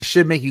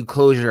should make you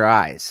close your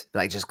eyes.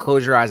 Like, just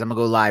close your eyes. I'm gonna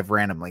go live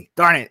randomly.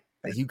 Darn it.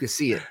 Like, you can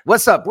see it.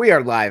 What's up? We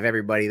are live,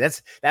 everybody.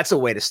 That's a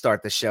way to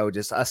start the show.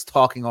 Just us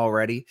talking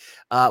already.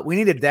 We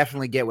need to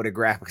definitely get with a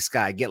graphics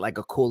guy, get like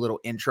a cool little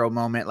intro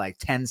moment, like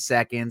 10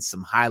 seconds,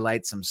 some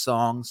highlights, some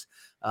songs.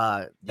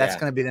 That's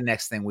going to be the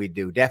next thing we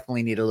do.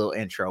 Definitely need a little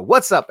intro.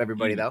 What's up,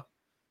 everybody, though?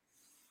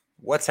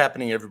 What's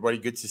happening, everybody?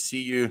 Good to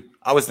see you.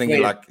 I was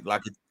thinking like a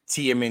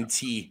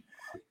TMNT,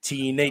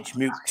 Teenage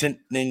Mutant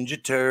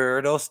Ninja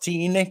Turtles,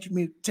 Teenage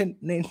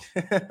Mutant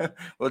Ninja.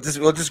 we'll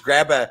just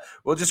grab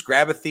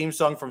a theme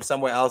song from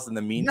somewhere else in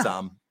the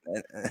meantime.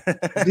 No.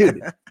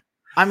 Dude,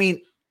 I mean,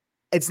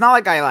 it's not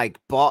like I like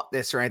bought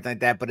this or anything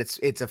like that, but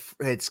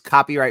it's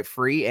copyright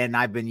free and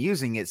I've been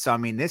using it. So I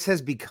mean, this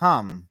has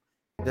become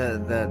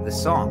the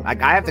song.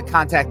 Like, I have to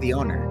contact the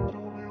owner,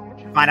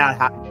 find out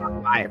how to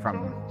buy it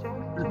from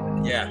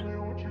him. Yeah.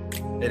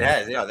 It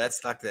has, yeah.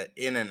 That's like the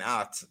in and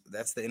out.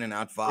 That's the in and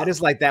out vibe. I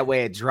just like that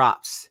way it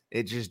drops.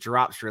 It just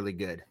drops really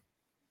good.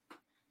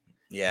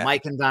 Yeah.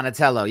 Mike and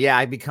Donatello.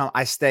 Yeah,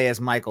 I stay as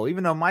Michael,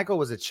 even though Michael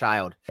was a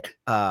child.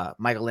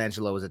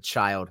 Michelangelo was a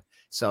child.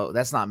 So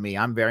that's not me.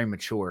 I'm very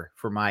mature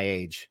for my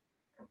age.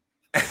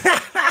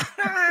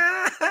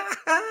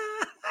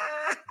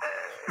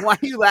 Why are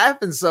you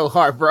laughing so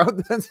hard, bro?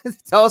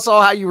 Tell us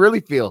all how you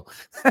really feel.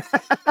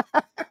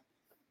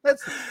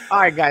 All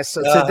right, guys.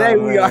 So today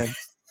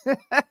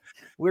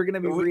we're going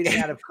to be reading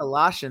out of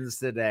Colossians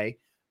today,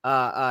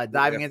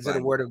 diving into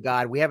the Word of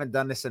God. We haven't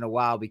done this in a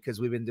while because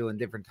we've been doing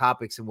different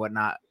topics and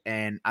whatnot,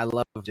 and I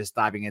love just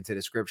diving into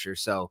the Scripture.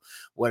 So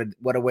what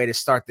a way to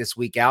start this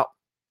week out.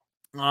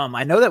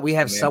 I know that we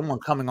have someone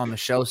coming on the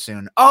show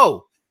soon.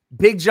 Oh,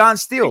 Big John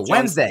Steele,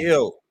 Wednesday.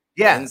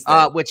 Yeah,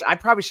 Wednesday. Which I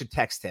probably should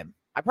text him.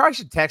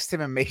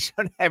 And make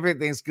sure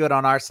everything's good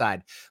on our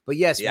side. But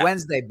yes,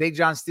 Wednesday, Big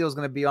John Steele is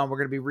going to be on. We're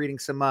going to be reading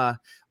some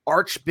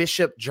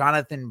Archbishop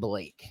Jonathan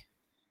Blake.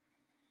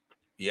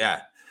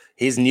 Yeah,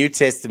 his New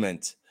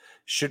Testament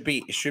should be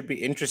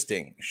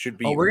interesting.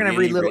 We're gonna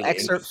read little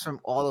excerpts from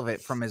all of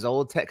it from his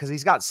old text because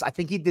he's got. I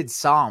think he did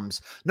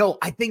Psalms. No,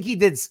 I think he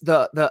did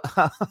the.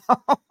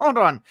 Hold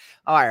on.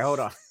 All right, hold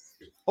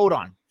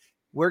on.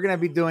 We're gonna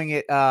be doing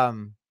it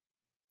on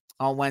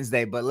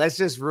Wednesday, but let's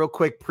just real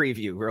quick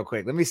preview.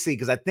 Let me see,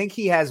 because I think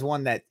he has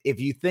one that, if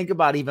you think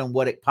about even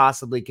what it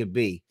possibly could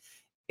be,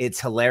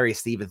 it's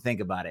hilarious to even think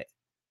about it.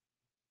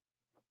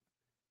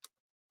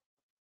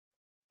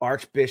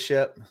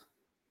 Archbishop.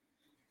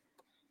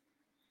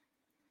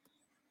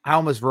 I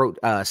almost wrote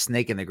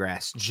Snake in the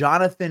Grass.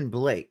 Jonathan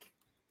Blake.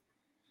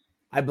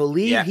 I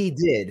believe he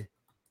did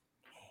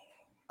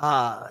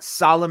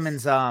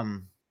Solomon's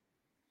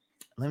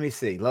let me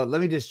see.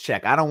 Let me just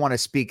check. I don't want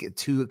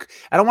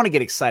to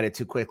get excited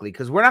too quickly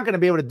because we're not going to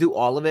be able to do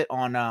all of it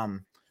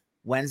on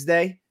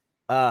Wednesday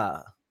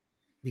because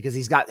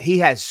he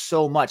has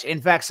so much.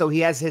 In fact, so he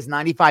has his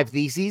 95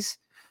 Theses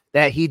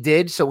that he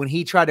did. So when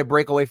he tried to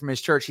break away from his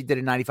church, he did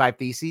a 95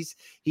 Theses.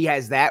 He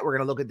has that. We're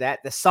going to look at that.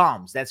 The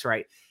Psalms. That's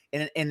right.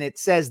 And it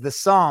says the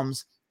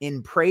Psalms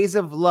in praise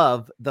of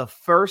love, the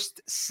first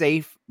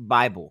safe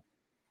Bible.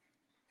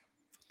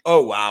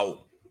 Oh,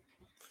 wow.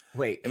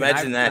 Wait,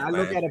 imagine that. Can I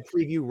look at a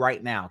preview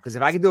right now? Because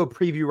if I could do a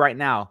preview right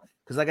now,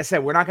 because like I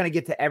said, we're not going to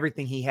get to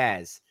everything he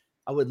has.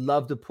 I would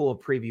love to pull a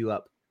preview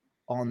up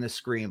on the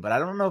screen, but I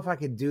don't know if I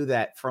could do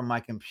that from my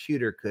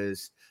computer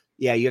because,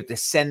 you have to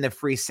send the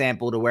free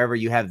sample to wherever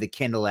you have the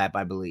Kindle app,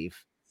 I believe.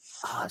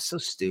 Oh, it's so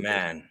stupid.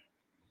 Man.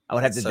 I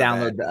would have to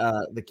download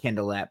the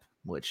Kindle app,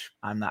 which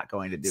I'm not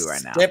going to do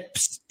right now.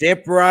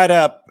 Step right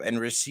up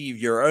and receive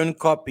your own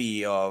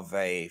copy of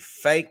a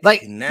fake.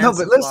 No,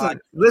 but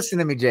listen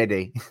to me,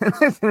 JD.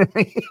 Listen to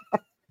me.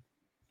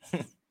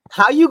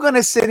 How you going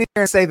to sit here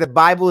and say the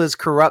Bible is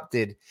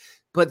corrupted,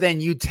 but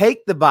then you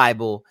take the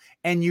Bible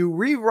and you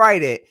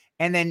rewrite it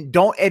and then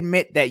don't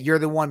admit that you're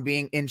the one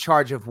being in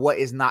charge of what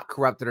is not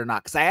corrupted or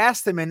not? Because I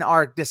asked him in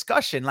our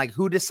discussion, like,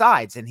 who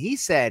decides? And he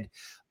said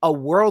a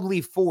worldly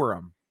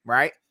forum,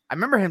 right? I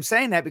remember him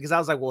saying that because I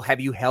was like, well,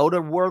 have you held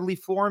a worldly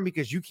forum?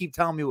 Because you keep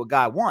telling me what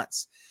God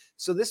wants.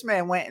 So this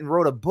man went and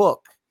wrote a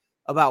book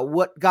about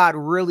what God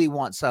really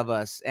wants of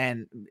us.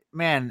 And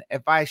man,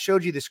 if I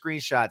showed you the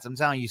screenshots, I'm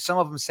telling you, some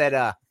of them said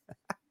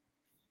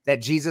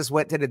that Jesus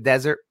went to the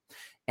desert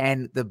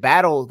and the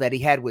battle that he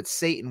had with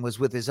Satan was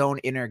with his own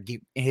inner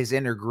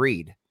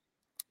greed,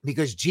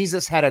 because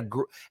Jesus had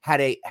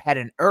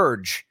an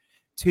urge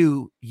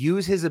to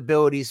use his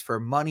abilities for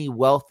money,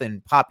 wealth,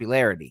 and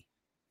popularity.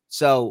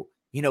 So,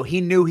 he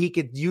knew he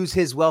could use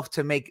his wealth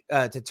to make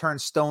to turn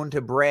stone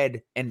to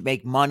bread and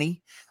make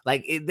money.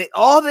 Like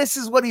all this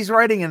is what he's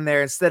writing in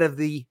there instead of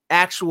the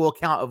actual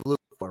account of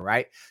Lucifer,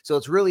 right? So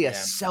it's really a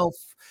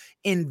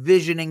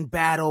self-envisioning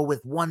battle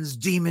with one's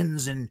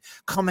demons and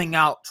coming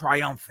out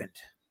triumphant.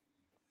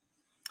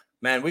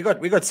 Man, we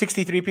got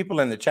 63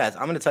 people in the chat.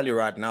 I'm going to tell you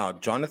right now,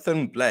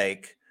 Jonathan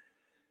Blake,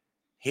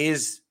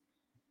 his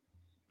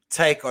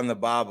take on the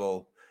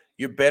Bible,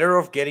 you're better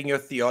off getting your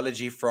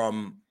theology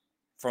from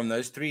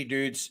those three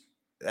dudes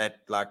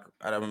that, like,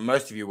 I don't know,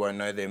 most of you won't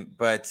know them,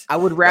 but I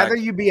would rather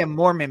you be a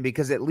Mormon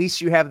because at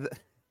least you have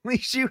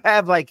least you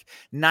have like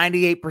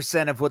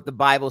 98% of what the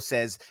Bible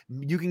says.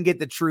 You can get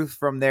the truth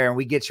from there, and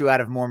we get you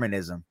out of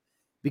Mormonism.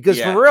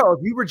 Because for real,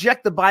 if you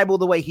reject the Bible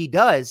the way he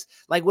does,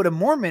 like with a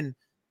Mormon,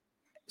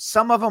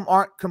 some of them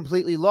aren't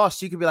completely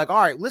lost. You could be like,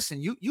 all right, listen,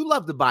 you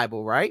love the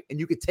Bible, right? And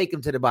you could take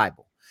them to the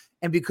Bible.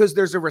 And because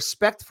there's a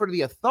respect for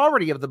the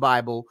authority of the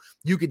Bible,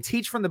 you can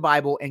teach from the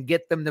Bible and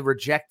get them to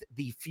reject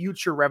the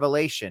future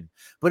revelation.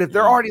 But if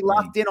they're already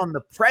locked in on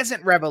the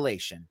present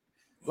revelation,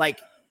 like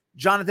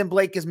Jonathan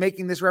Blake is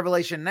making this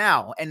revelation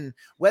now, and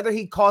whether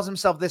he calls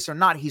himself this or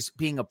not, he's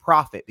being a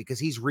prophet because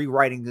he's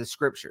rewriting the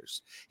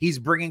scriptures. He's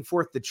bringing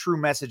forth the true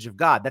message of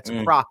God. That's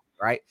a prophet,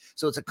 right?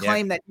 So it's a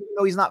claim that even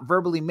though he's not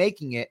verbally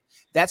making it,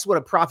 that's what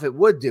a prophet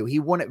would do. He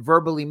wouldn't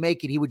verbally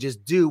make it. He would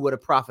just do what a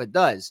prophet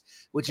does,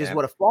 which is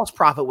what a false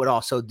prophet would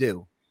also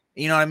do.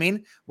 You know what I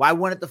mean? Why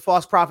wouldn't the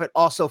false prophet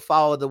also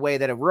follow the way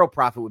that a real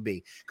prophet would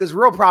be? Because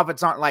real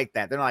prophets aren't like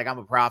that. They're not like, I'm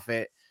a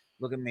prophet.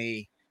 Look at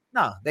me.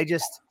 No, they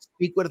just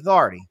speak with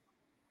authority.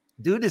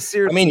 Dude is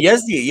serious. I mean,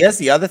 yes,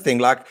 the other thing,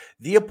 like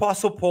the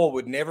Apostle Paul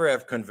would never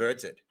have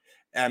converted.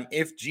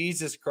 If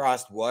Jesus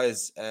Christ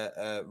was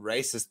a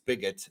racist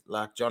bigot,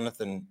 like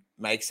Jonathan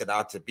makes it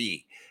out to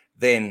be,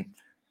 then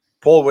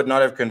Paul would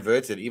not have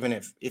converted, even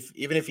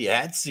if he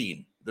had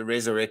seen the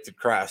resurrected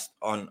Christ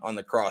on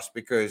the cross,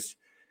 because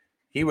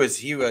he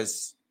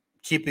was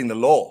keeping the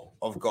law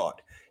of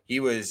God. He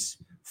was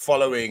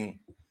following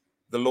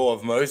the law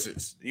of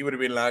Moses. He would have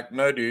been like,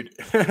 no, dude.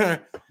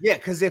 Yeah,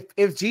 because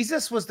if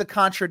Jesus was to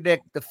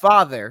contradict the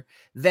Father,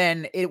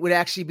 then it would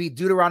actually be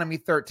Deuteronomy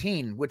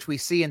 13, which we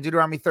see in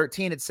Deuteronomy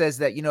 13. It says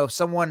that, if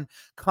someone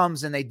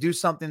comes and they do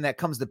something that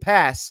comes to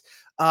pass,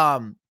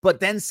 but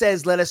then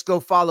says, let us go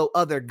follow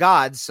other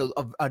gods, so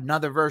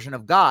another version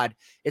of God,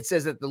 it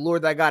says that the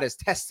Lord thy God is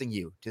testing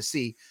you to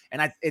see.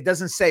 And it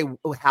doesn't say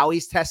how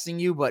he's testing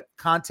you, but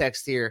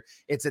context here,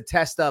 it's a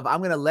test of, I'm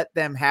going to let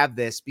them have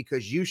this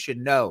because you should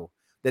know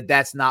that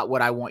that's not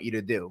what I want you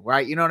to do,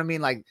 right? You know what I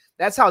mean? Like,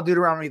 that's how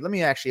Deuteronomy, let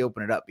me actually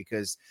open it up,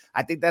 because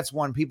I think that's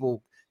one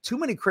too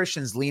many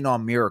Christians lean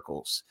on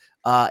miracles.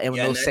 And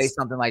when they'll say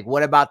something like,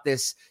 what about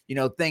this,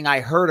 thing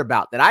I heard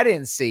about that I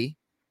didn't see?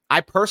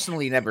 I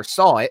personally never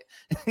saw it,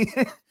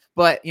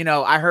 but,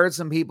 I heard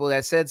some people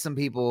that said some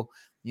people,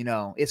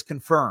 it's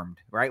confirmed,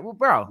 right? Well,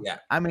 bro,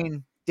 I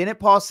mean, didn't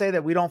Paul say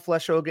that we don't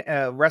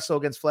wrestle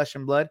against flesh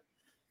and blood?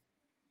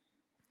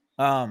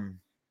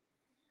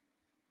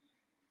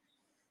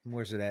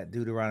 Where's it at?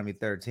 Deuteronomy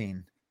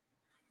 13.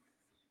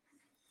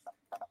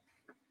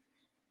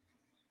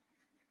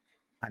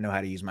 I know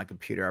how to use my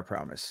computer, I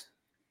promise.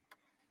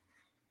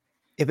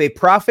 If a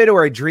prophet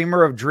or a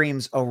dreamer of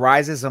dreams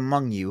arises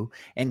among you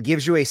and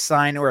gives you a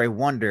sign or a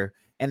wonder,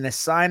 and the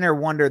sign or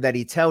wonder that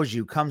he tells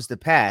you comes to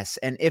pass,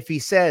 and if he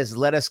says,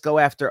 let us go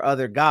after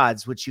other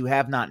gods which you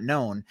have not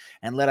known,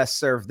 and let us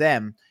serve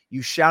them,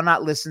 you shall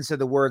not listen to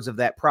the words of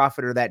that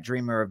prophet or that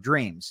dreamer of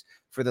dreams.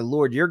 For the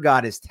Lord your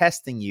God is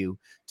testing you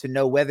to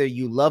know whether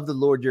you love the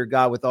Lord your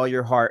God with all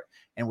your heart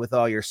and with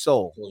all your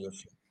soul.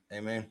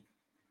 Amen.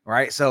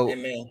 Right? So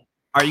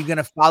are you going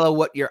to follow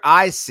what your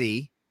eyes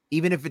see,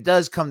 even if it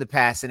does come to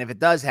pass and if it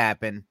does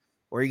happen,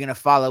 or are you going to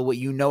follow what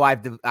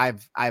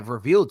I've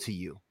revealed to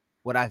you,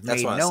 what I've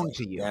made known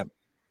to you? Yeah.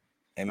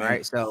 Amen.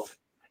 Right? So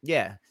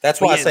yeah. That's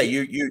why I say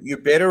you're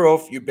better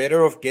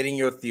off getting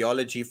your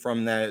theology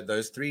from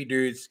those three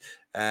dudes.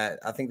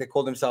 I think they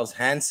call themselves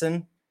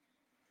Hanson.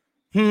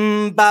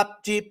 The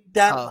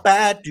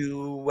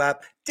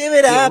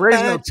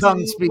original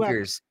tongue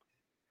speakers.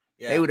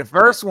 Yeah. They were the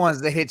first ones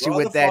that hit you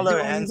with that.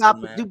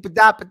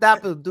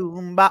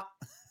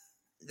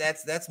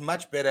 That's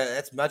much better.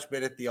 That's much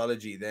better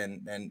theology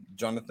than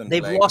Jonathan.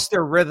 They've lost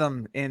their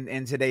rhythm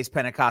in today's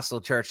Pentecostal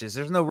churches.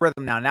 There's no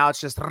rhythm now. Now it's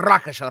just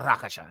rakasha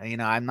rakasha.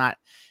 I'm not.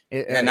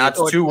 Now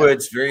it's two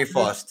words very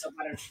fast.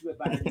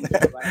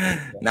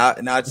 now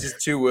it's just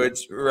two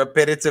words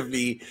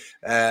repetitively.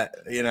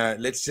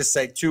 Let's just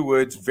say two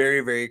words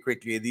very, very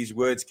quickly. These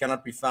words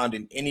cannot be found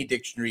in any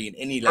dictionary in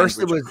any language.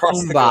 First it was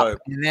across the globe.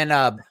 And then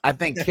I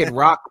think Kid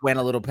Rock went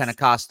a little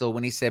Pentecostal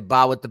when he said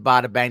 "ba with the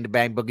ba, bang the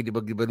bang, boogie the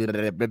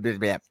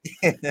boogie."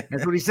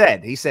 That's what he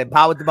said. He said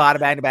 "ba with the ba,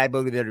 bang the bang,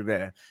 boogie the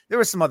boogie." There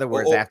were some other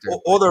words after.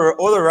 Or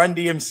the Run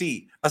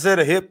DMC. I said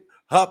a hip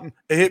hop,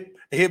 a hip.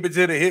 Hip it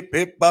to the hip,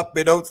 hip, bop,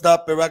 it don't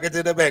stop, it rock it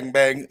to the bang,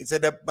 bang. It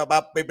said that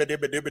bop,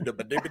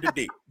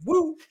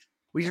 woo.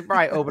 We should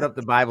probably open up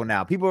the Bible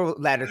now. People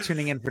that are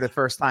tuning in for the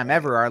first time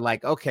ever are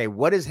like, okay,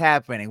 what is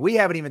happening? We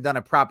haven't even done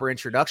a proper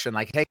introduction.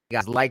 Like, hey,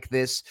 guys, like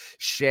this,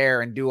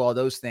 share, and do all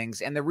those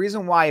things. And the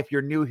reason why, if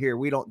you're new here,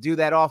 we don't do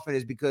that often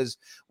is because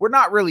we're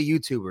not really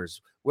YouTubers.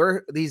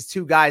 We're these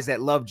two guys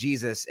that love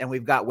Jesus, and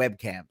we've got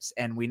webcams,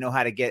 and we know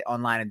how to get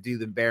online and do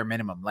the bare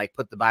minimum, like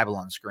put the Bible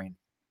on screen.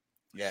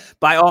 Yeah.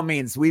 By all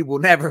means, we will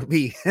never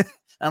be,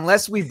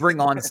 unless we bring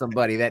on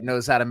somebody that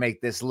knows how to make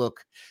this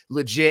look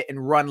legit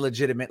and run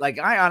legitimate. Like,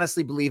 I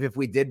honestly believe if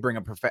we did bring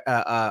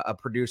a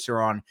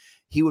producer on,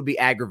 he would be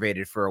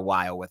aggravated for a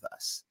while with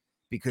us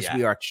because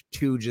we are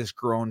two just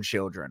grown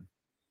children.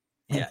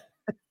 Yeah.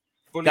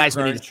 Guys,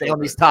 we need to stay on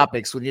these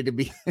topics. We need to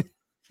be,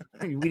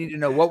 we need to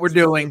know what we're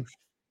doing.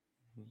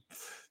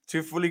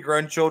 two fully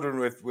grown children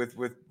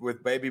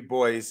with baby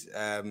boys,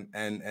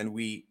 and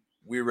we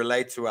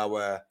relate to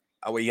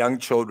our young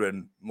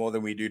children more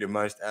than we do to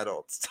most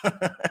adults.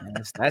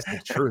 That's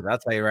the truth. I'll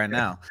tell you right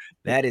now.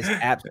 That is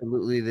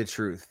absolutely the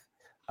truth.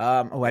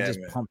 Oh, Yeah,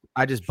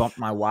 I just bumped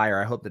my wire.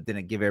 I hope that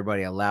didn't give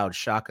everybody a loud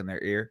shock in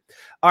their ear.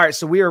 All right,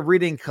 so we are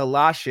reading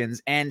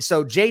Colossians, and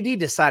so JD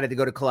decided to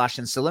go to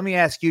Colossians. So let me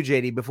ask you,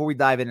 JD, before we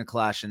dive into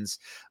Colossians,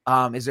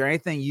 is there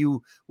anything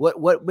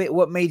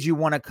what made you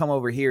want to come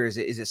over here? Is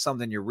it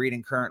something you're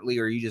reading currently,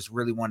 or you just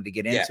really wanted to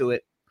get into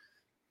it?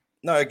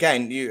 No,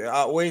 again, you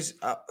always,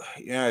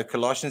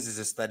 Colossians is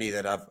a study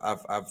that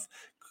I've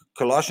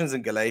Colossians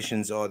and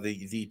Galatians are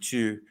the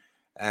two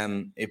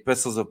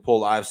epistles of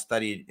Paul I've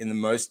studied in the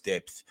most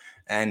depth.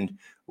 And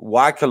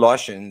why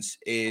Colossians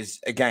is,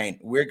 again,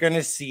 we're going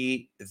to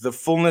see the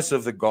fullness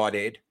of the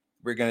Godhead.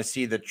 We're going to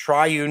see the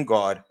triune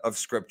God of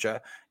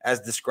Scripture as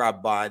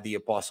described by the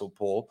Apostle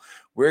Paul.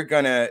 We're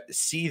going to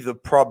see the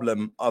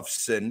problem of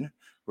sin.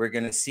 We're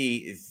going to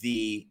see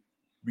the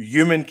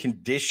human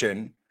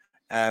condition.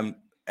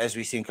 As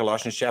we see in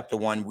Colossians chapter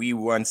 1, we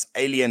were once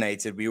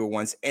alienated. We were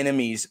once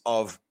enemies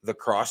of the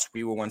cross.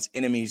 We were once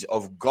enemies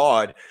of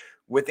God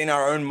within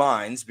our own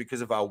minds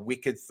because of our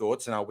wicked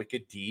thoughts and our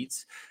wicked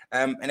deeds.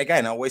 And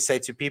again, I always say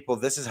to people,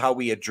 this is how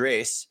we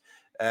address,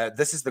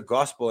 this is the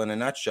gospel in a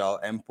nutshell.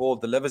 And Paul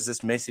delivers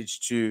this message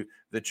to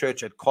the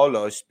church at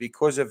Colossus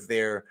because of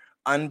their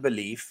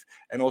unbelief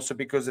and also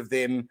because of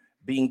them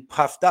being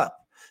puffed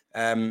up.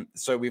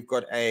 So we've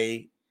got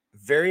a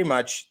very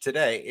much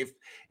today,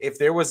 if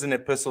there was an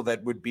epistle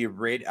that would be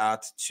read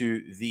out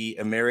to the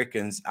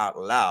Americans out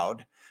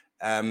loud,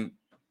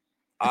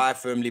 I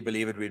firmly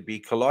believe it would be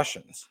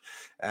Colossians,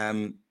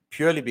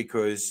 purely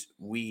because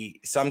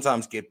we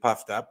sometimes get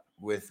puffed up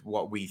with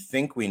what we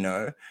think we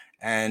know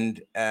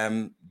and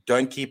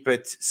don't keep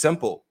it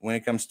simple when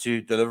it comes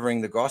to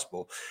delivering the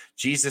gospel.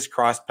 Jesus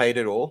Christ paid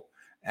it all,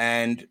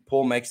 and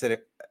Paul makes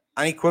it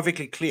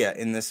unequivocally clear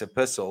in this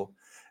epistle.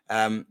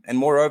 And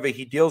moreover,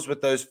 he deals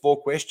with those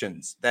 4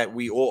 questions that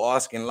we all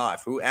ask in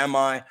life. Who am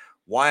I?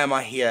 Why am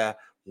I here?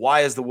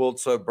 Why is the world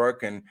so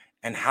broken?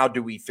 And how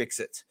do we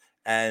fix it?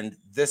 And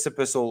this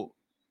epistle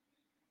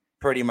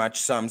pretty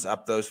much sums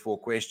up those 4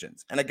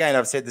 questions. And again,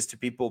 I've said this to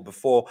people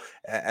before,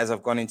 as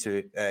I've gone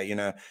into,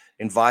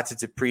 invited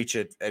to preach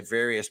at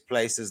various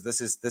places.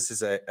 This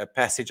is a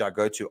passage I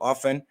go to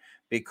often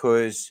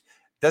because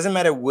doesn't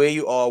matter where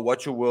you are,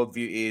 what your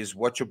worldview is,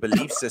 what your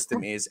belief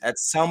system is. At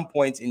some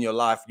point in your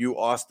life, you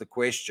ask the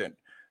question,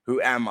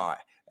 "Who am I,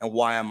 and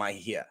why am I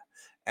here?"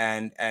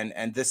 And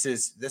this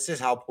is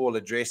how Paul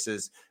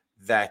addresses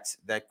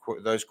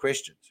those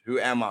questions. Who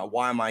am I?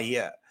 Why am I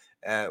here?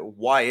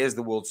 Why is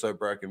the world so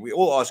broken? We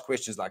all ask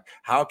questions like,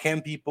 "How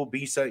can people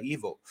be so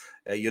evil?"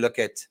 You look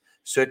at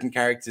certain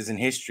characters in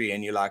history,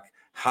 and you're like,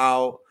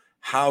 "How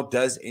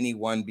does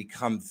anyone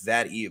become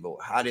that evil?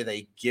 How do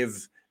they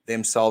give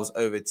themselves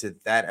over to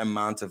that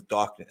amount of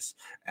darkness?"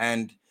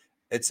 And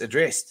it's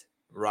addressed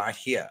right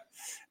here.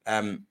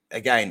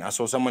 Again, I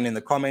saw someone in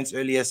the comments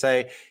earlier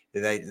say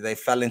they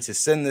fell into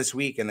sin this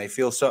week and they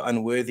feel so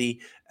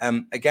unworthy.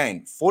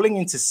 Again, falling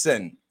into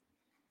sin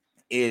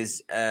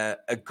is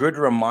a good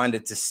reminder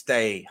to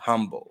stay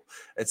humble.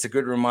 It's a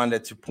good reminder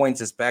to point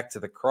us back to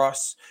the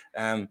cross.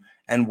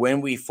 And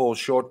when we fall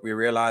short, we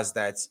realize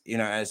that,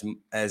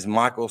 as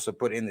Mike also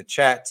put in the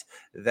chat,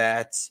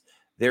 that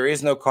there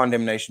is no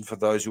condemnation for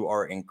those who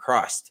are in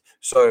Christ.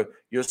 So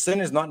your sin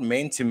is not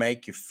meant to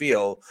make you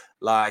feel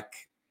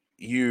like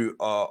you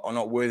are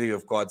not worthy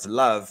of God's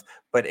love,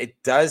 but it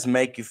does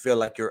make you feel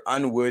like you're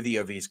unworthy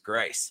of his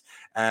grace.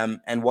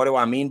 And what do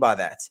I mean by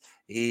that?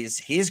 Is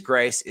his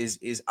grace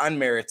is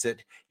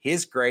unmerited.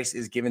 His grace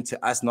is given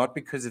to us not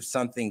because of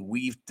something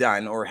we've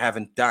done or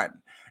haven't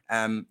done.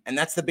 And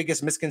that's the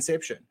biggest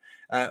misconception.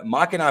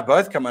 Mike and I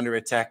both come under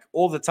attack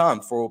all the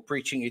time for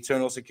preaching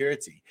eternal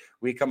security.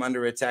 We come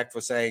under attack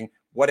for saying,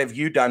 "What have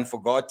you done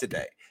for God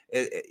today?"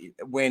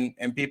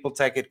 And people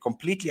take it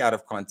completely out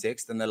of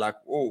context and they're like,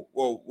 "Oh,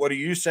 well, what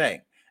are you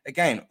saying?"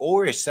 Again, all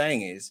we're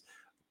saying is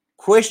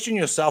question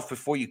yourself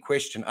before you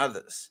question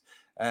others.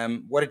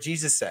 What did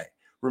Jesus say?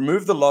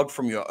 Remove the log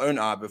from your own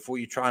eye before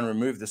you try and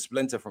remove the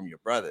splinter from your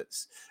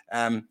brother's.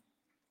 I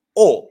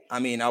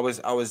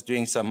was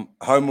doing some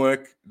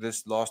homework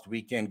this last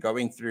weekend,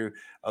 going through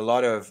a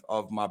lot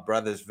of my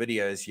brother's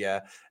videos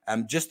here.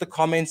 Just the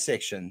comment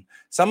section.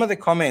 Some of the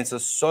comments are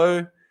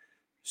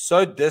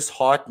so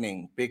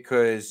disheartening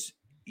because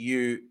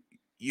you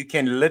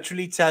can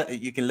literally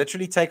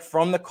take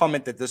from the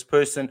comment that this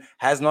person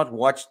has not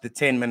watched the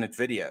 10-minute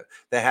video.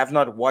 They have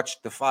not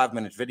watched the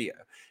 5-minute video.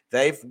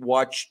 They've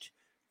watched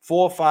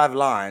 4 or 5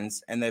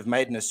 lines and they've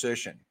made an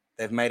assertion.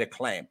 They've made a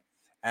claim.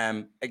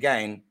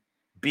 Again,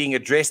 being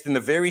addressed in the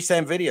very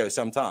same video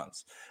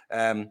sometimes,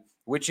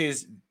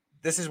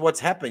 this is what's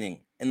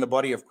happening in the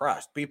body of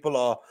Christ. People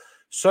are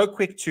so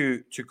quick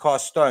to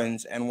cast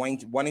stones and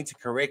wanting to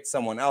correct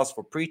someone else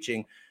for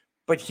preaching.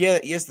 But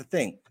here's the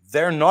thing.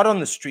 They're not on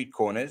the street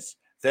corners.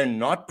 They're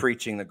not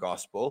preaching the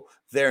gospel.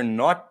 They're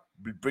not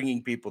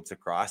bringing people to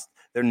Christ.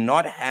 They're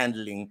not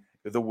handling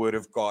the word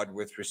of God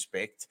with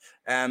respect.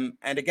 And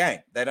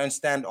again, they don't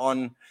stand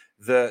on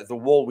the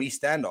wall we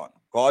stand on.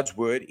 God's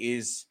word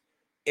is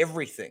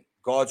everything.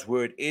 God's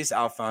word is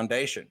our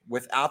foundation.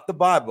 Without the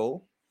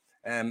Bible,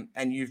 and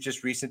you've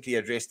just recently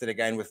addressed it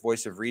again with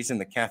Voice of Reason,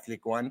 the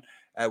Catholic one,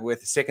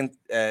 with Second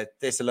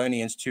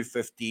Thessalonians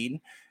 2:15,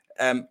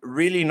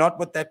 really not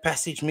what that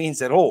passage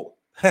means at all.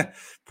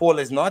 Paul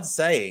is not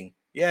saying,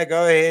 yeah,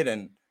 go ahead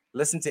and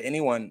listen to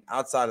anyone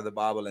outside of the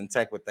Bible and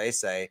take what they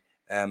say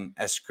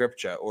as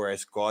scripture or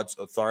as God's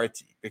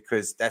authority,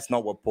 because that's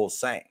not what Paul's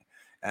saying.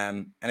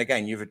 And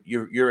again,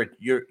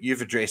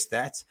 you've addressed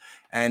that,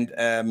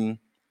 and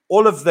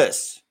all of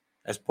this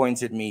has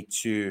pointed me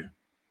to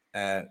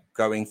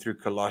going through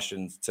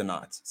Colossians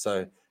tonight.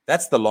 So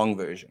that's the long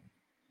version.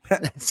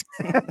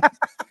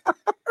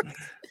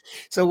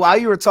 So while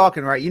you were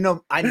talking, right,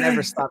 I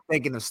never stopped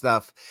thinking of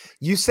stuff.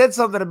 You said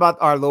something about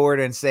our Lord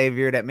and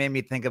Savior that made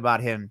me think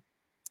about him.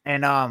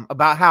 And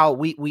about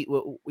how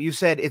you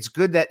said it's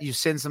good that you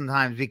sin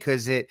sometimes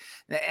because and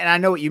I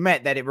know what you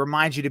meant, that it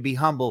reminds you to be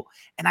humble.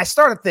 And I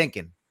started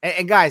thinking,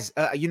 and guys,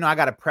 I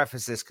got to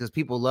preface this because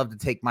people love to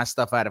take my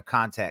stuff out of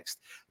context.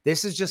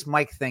 This is just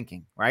Mike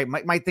thinking, right?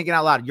 Mike thinking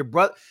out loud. Your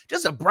brother,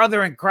 just a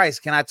brother in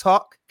Christ. Can I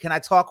talk? Can I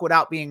talk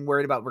without being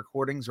worried about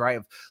recordings, right?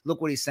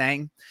 Look what he's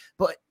saying.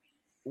 But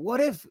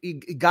what if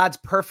God's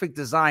perfect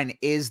design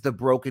is the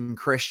broken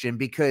Christian?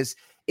 Because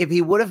if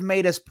he would have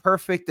made us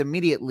perfect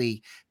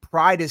immediately,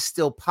 pride is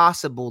still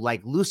possible,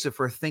 like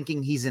Lucifer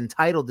thinking he's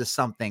entitled to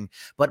something.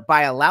 But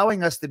by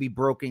allowing us to be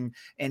broken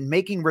and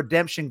making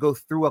redemption go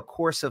through a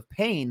course of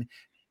pain,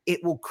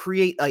 it will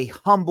create a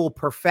humble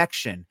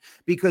perfection.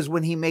 Because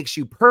when he makes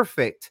you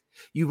perfect,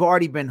 you've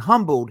already been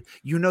humbled.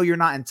 You're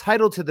not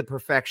entitled to the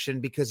perfection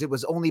because it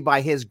was only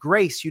by his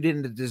grace. You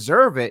didn't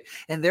deserve it.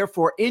 And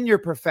therefore, in your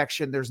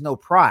perfection, there's no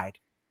pride.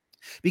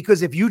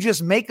 Because if you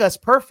just make us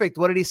perfect,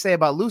 what did he say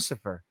about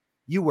Lucifer?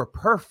 You were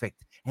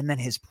perfect. And then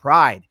his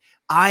pride.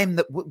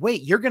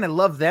 Wait, you're going to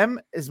love them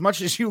as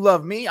much as you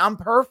love me? I'm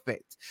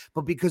perfect.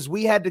 But because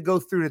we had to go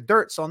through the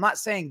dirt. So I'm not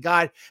saying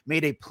God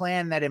made a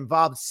plan that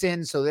involved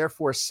sin, so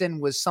therefore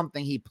sin was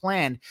something he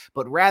planned,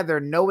 but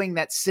rather knowing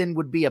that sin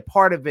would be a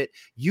part of it,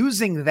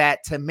 using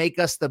that to make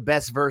us the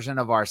best version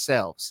of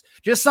ourselves.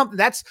 Just something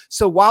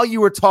so while you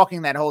were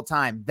talking that whole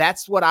time,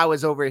 that's what I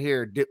was over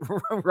here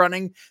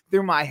running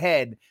through my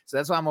head. So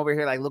that's why I'm over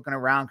here like looking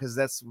around, because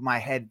that's my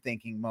head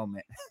thinking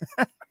moment.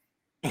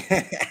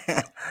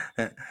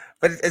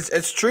 But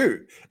it's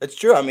true. It's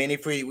true. I mean,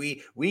 if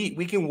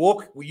we can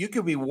walk, you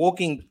could be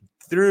walking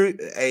through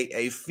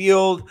a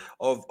field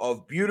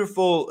of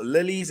beautiful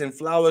lilies and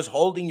flowers,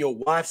 holding your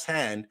wife's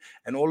hand,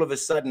 and all of a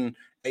sudden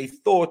a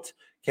thought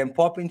can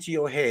pop into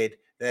your head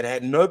that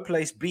had no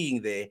place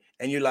being there,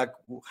 and you're like,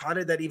 how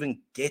did that even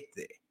get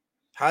there?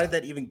 How did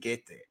that even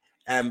get there?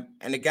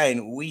 And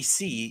again, we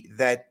see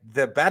that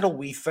the battle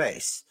we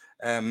face,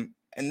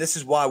 and this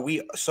is why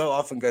we so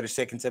often go to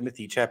 2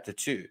 Timothy chapter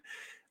 2.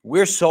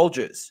 We're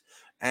soldiers,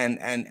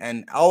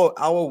 and our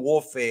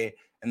warfare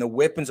and the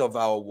weapons of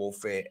our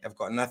warfare have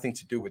got nothing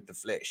to do with the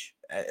flesh.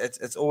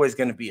 It's always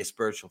going to be a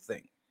spiritual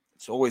thing.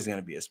 It's always going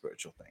to be a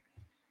spiritual thing.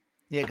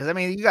 Yeah, because I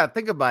mean, you got to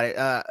think about it.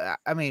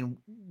 I mean,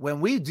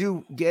 when we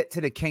do get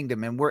to the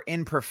kingdom and we're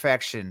in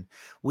perfection,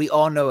 we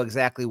all know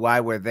exactly why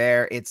we're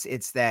there.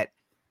 It's that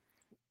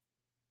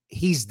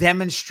he's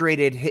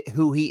demonstrated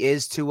who he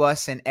is to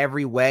us in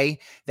every way,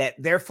 that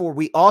therefore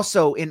we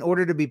also, in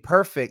order to be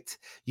perfect,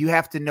 you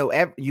have to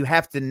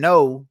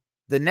know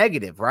the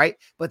negative, right?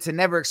 But to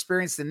never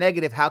experience the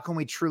negative, how can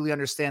we truly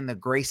understand the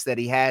grace that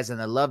he has and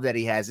the love that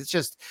he has? It's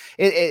just,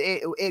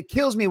 it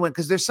kills me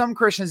because there's some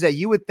Christians that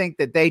you would think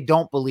that they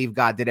don't believe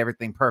God did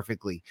everything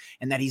perfectly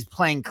and that he's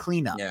playing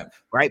cleanup,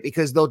 right?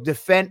 Because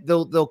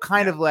they'll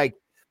kind of like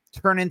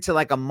turn into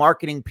like a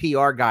marketing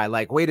PR guy.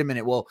 Like, wait a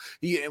minute. Well,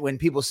 when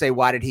people say,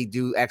 why did he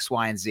do X,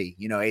 Y, and Z?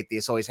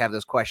 Atheists always have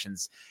those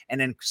questions.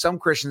 And then some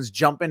Christians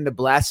jump into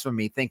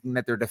blasphemy thinking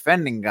that they're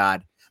defending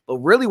God. But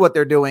really what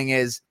they're doing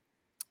is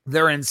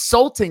they're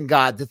insulting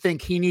God to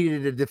think he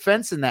needed a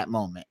defense in that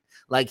moment.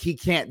 Like he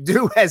can't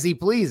do as he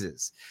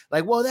pleases.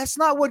 Like, well, that's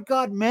not what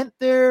God meant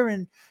there.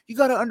 And you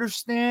got to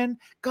understand,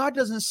 God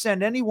doesn't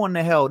send anyone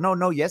to hell.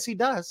 No. Yes, he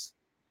does.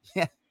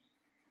 Yeah.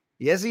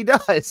 Yes, he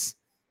does.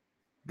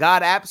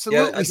 God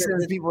absolutely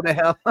sends people to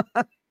hell.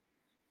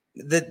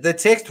 The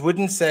text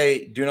wouldn't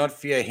say, do not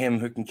fear him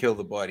who can kill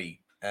the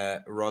body,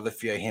 rather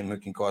fear him who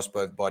can cast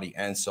both body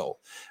and soul.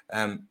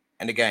 And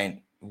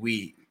again,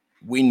 we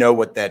know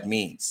what that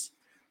means.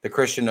 The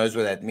Christian knows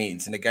what that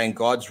means. And again,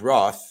 God's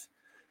wrath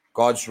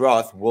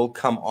will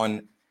come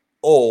on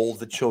all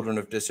the children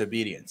of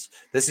disobedience.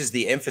 This is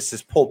the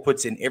emphasis Paul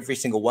puts in every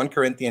single 1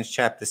 Corinthians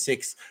chapter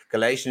 6,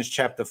 Galatians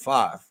chapter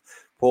 5.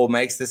 Paul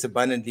makes this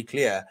abundantly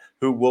clear: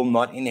 who will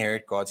not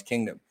inherit God's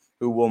kingdom,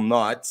 who will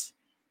not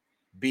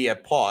be a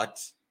part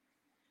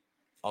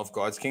of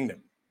God's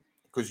kingdom.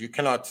 Because you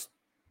cannot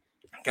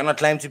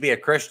claim to be a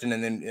Christian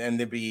and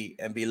then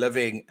be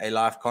living a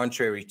life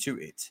contrary to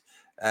it.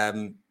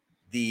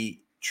 The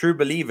true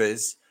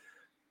believers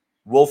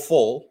will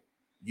fall.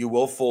 You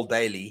will fall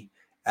daily.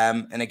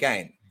 And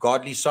again,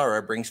 godly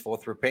sorrow brings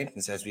forth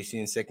repentance, as we see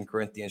in 2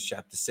 Corinthians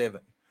chapter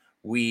 7.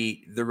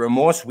 The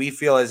remorse we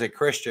feel as a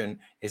Christian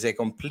is a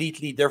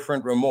completely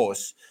different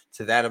remorse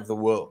to that of the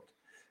world.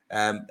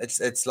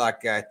 It's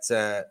like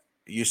that.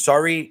 You're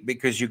sorry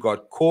because you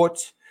got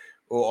caught,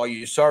 or are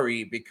you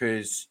sorry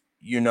because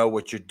you know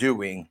what you're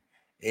doing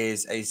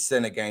is a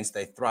sin against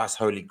a thrice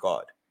holy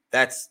God?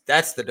 That's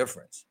the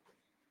difference.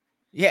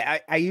 Yeah,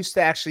 I used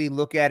to actually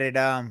look at it.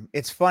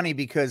 It's funny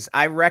because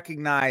I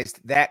recognized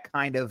that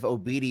kind of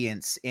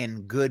obedience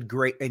in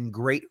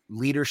great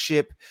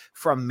leadership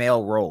from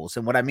male roles.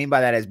 And what I mean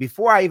by that is,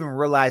 before I even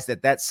realized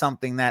that that's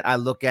something that I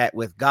look at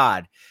with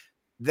God,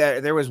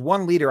 there was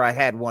one leader I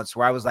had once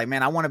where I was like,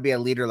 man, I want to be a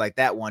leader like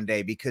that one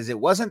day, because it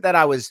wasn't that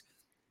I was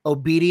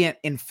obedient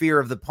in fear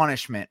of the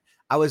punishment.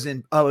 I was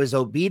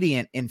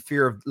obedient in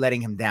fear of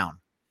letting him down.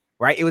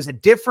 Right. It was a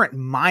different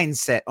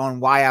mindset on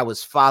why I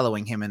was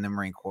following him in the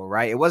Marine Corps.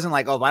 Right. It wasn't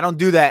like, oh, if I don't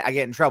do that, I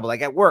get in trouble.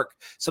 Like at work,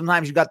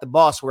 sometimes you got the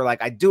boss where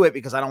like, I do it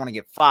because I don't want to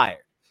get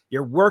fired.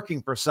 You're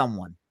working for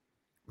someone.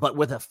 But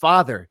with a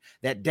father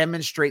that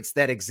demonstrates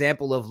that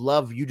example of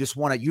love, you don't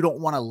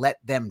want to let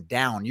them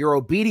down. Your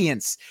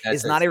obedience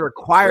is not a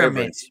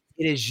requirement.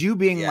 It is you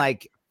being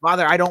like,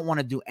 Father, I don't want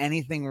to do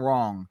anything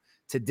wrong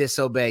to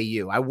disobey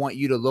you. I want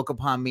you to look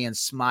upon me and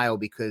smile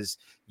because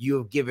you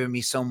have given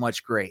me so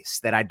much grace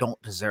that I don't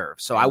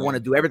deserve. So I want to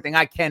do everything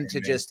I can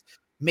to just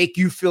make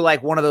you feel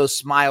like one of those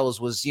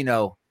smiles was,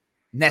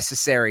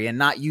 necessary and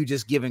not you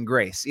just giving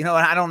grace. And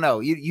I don't know.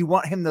 You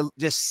want him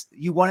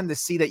to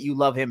see that you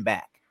love him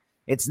back.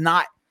 It's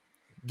not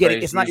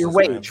it's not your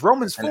wage. Man.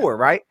 Romans 4,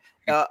 right?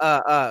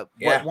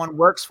 What one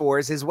works for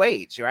is his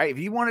wage, right? If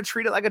you want to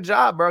treat it like a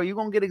job, bro, you're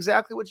going to get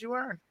exactly what you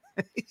earn.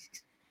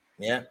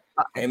 Yeah.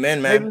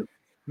 Amen, man.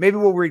 Maybe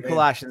we'll read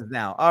Colossians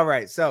now. All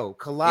right. So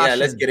Colossians.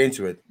 Yeah, let's get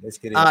into it.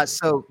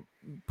 So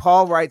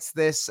Paul writes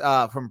this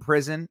from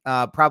prison,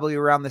 probably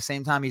around the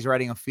same time he's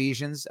writing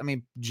Ephesians. I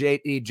mean,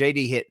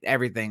 JD hit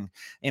everything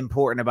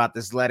important about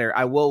this letter.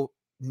 I will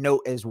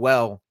note as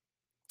well,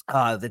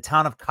 the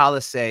town of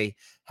Colossae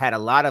had a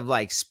lot of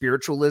like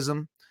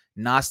spiritualism,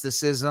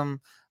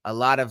 Gnosticism, a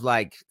lot of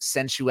like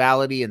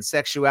sensuality and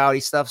sexuality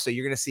stuff. So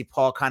you're going to see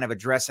Paul kind of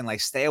addressing like,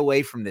 stay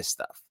away from this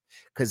stuff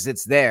because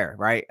it's there,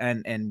 right?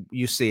 And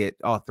you see it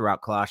all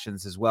throughout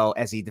Colossians as well,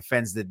 as he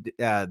defends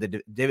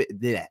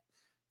the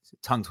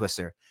tongue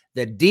twister,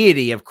 the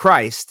deity of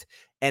Christ.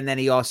 And then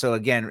he also,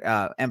 again,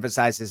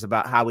 emphasizes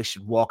about how we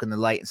should walk in the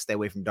light and stay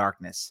away from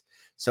darkness.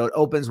 So it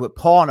opens with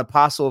Paul, an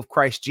apostle of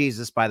Christ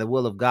Jesus by the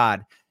will of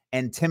God,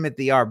 and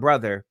Timothy, our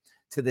brother,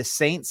 to the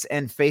saints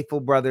and faithful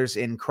brothers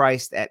in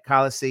Christ at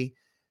Colossae,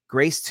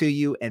 grace to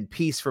you and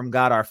peace from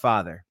God our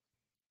Father.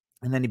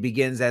 And then he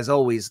begins, as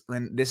always,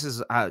 and this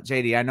is,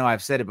 JD, I know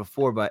I've said it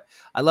before, but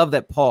I love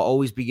that Paul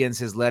always begins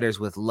his letters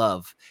with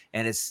love.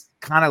 And it's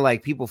kind of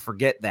like people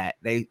forget that.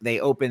 They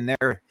open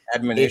their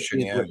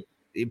admonition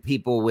with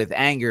people with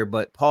anger,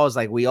 but Paul's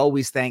like, we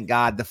always thank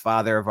God, the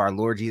Father of our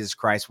Lord Jesus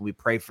Christ, when we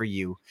pray for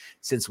you,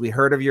 since we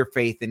heard of your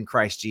faith in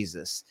Christ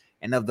Jesus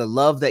and of the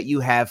love that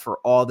you have for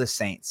all the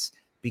saints,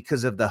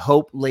 because of the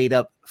hope laid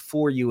up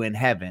for you in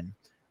heaven.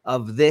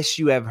 Of this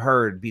you have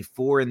heard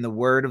before in the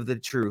word of the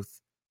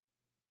truth,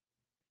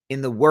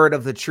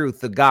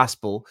 the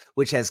gospel,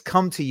 which has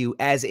come to you,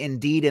 as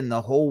indeed in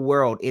the whole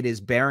world it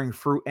is bearing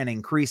fruit and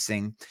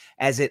increasing,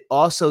 as it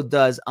also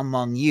does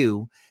among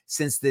you,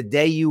 since the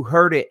day you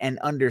heard it and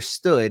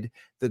understood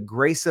the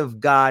grace of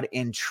God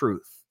in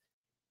truth.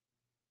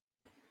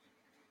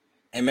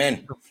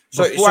 Amen.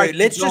 So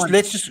let's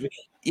just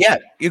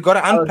you got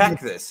to unpack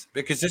this,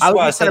 because this is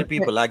why I say to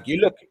people, like, you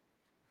look.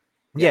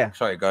 Yeah.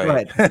 Sorry, go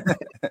ahead.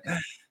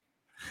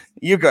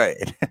 You go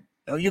ahead.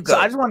 No, you go.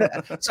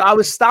 So I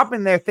was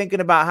stopping there thinking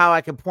about how I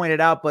can point it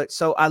out. But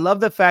so I love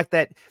the fact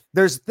that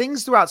there's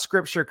things throughout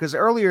scripture, because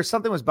earlier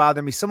something was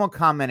bothering me. Someone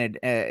commented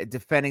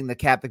defending the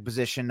Catholic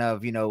position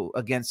of,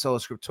 against sola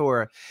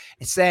scriptura,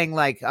 saying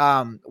like,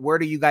 where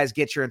do you guys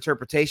get your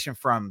interpretation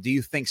from? Do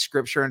you think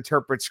scripture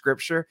interprets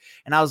scripture?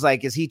 And I was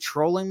like, is he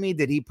trolling me?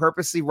 Did he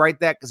purposely write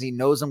that because he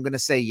knows I'm going to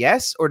say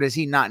yes? Or does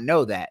he not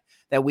know that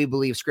we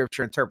believe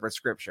scripture interprets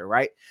scripture,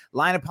 right?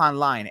 Line upon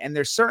line. And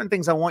there's certain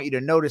things I want you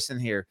to notice in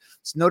here.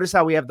 So notice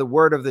how we have the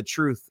word of the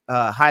truth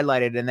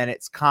highlighted, and then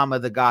it's comma,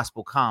 the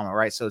gospel, comma,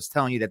 right? So it's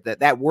telling you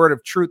that word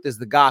of truth is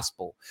the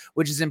gospel,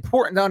 which is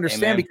important to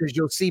understand. Amen. Because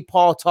you'll see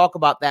Paul talk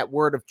about that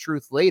word of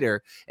truth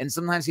later. And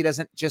sometimes he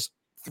doesn't just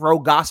throw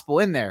gospel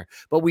in there.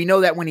 But we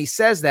know that when he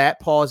says that,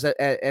 Paul,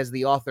 as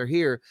the author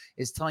here,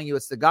 is telling you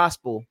it's the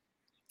gospel.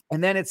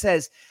 And then it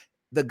says,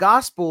 the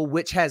gospel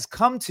which has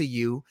come to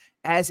you,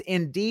 as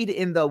indeed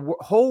in the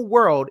whole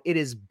world it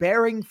is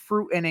bearing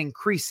fruit and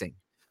increasing,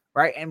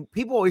 right? And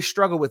people always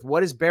struggle with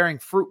what is bearing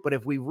fruit. But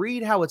if we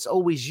read how it's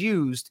always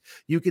used,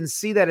 you can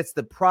see that it's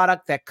the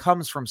product that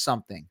comes from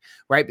something,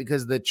 right?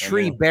 Because the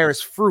tree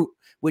bears fruit,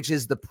 which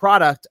is the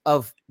product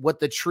of what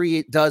the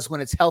tree does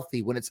when it's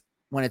healthy, when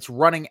it's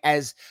running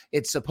as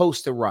it's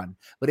supposed to run.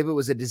 But if it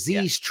was a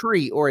diseased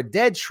tree or a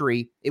dead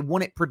tree, it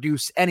wouldn't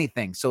produce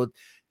anything. So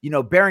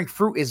bearing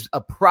fruit is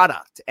a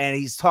product, and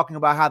he's talking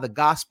about how the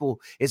gospel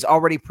is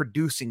already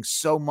producing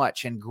so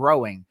much and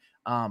growing.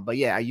 But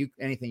yeah,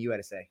 anything you had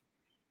to say?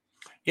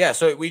 Yeah,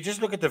 so we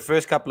just look at the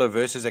first couple of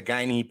verses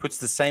again. He puts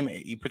the same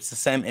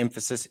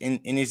emphasis in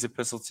his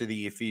epistle to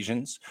the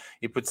Ephesians.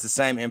 He puts the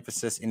same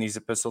emphasis in his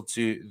epistle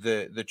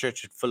to the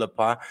church at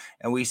Philippi.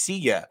 And we see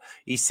here,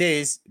 he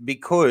says,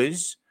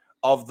 because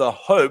of the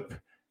hope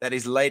that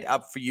is laid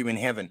up for you in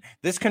heaven.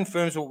 This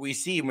confirms what we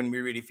see when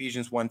we read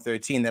Ephesians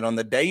 1:13, that on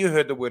the day you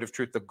heard the word of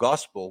truth, the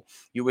gospel,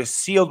 you were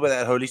sealed with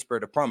that Holy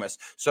Spirit of promise.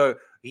 So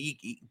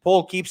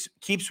Paul keeps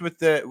with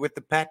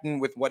the pattern,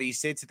 with what he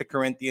said to the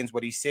Corinthians,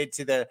 what he said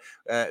to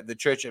the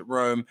church at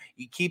Rome.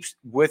 He keeps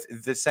with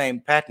the same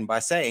pattern by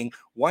saying,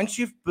 once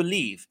you've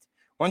believed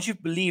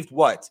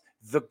what?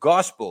 The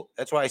gospel.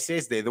 That's why it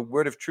says there, the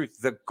word of truth,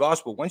 the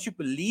gospel. Once you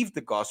believe the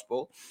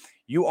gospel,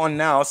 you are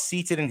now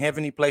seated in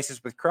heavenly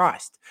places with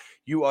Christ.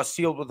 You are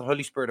sealed with the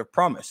Holy Spirit of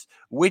promise,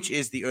 which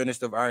is the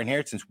earnest of our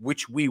inheritance,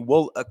 which we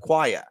will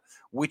acquire,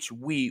 which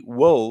we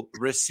will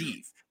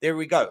receive. There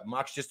we go.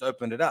 Mark's just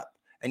opened it up.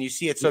 And you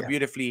see it so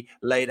beautifully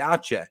laid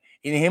out here.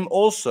 In him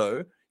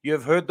also, you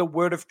have heard the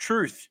word of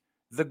truth,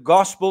 the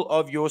gospel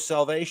of your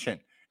salvation,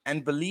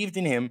 and believed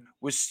in him,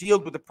 was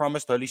sealed with the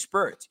promised Holy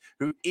Spirit,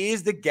 who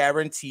is the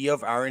guarantee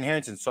of our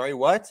inheritance. Sorry,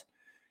 what?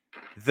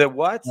 The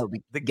what? No,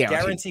 the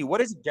guarantee. What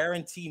does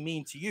guarantee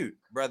mean to you,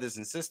 brothers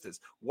and sisters?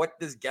 What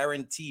does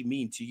guarantee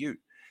mean to you?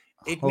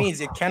 It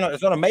means it cannot,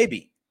 it's not a maybe.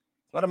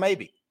 It's not a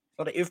maybe. It's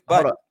not an if,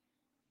 but.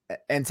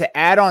 And to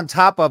add on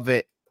top of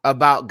it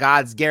about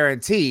God's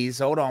guarantees,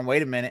 hold on,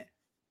 wait a minute.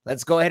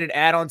 Let's go ahead and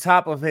add on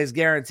top of his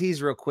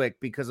guarantees real quick,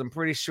 because I'm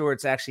pretty sure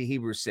it's actually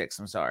Hebrews 6.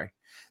 I'm sorry.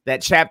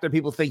 That chapter,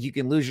 people think you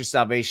can lose your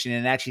salvation,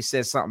 and it actually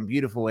says something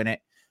beautiful in it.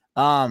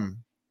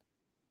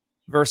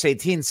 Verse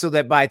 18, so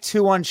that by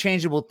two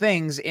unchangeable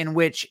things in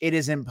which it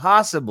is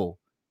impossible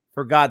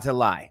for God to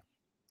lie.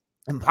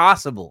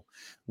 Impossible.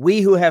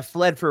 We who have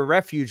fled for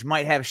refuge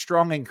might have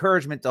strong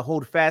encouragement to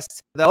hold fast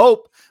to the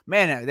hope.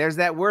 Man, there's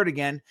that word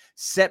again,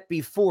 set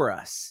before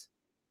us.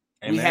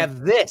 Amen. We have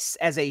this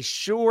as a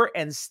sure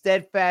and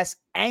steadfast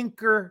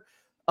anchor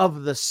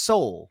of the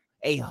soul,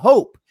 a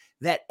hope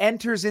that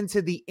enters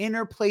into the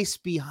inner place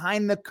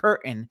behind the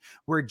curtain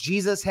where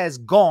Jesus has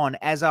gone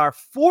as our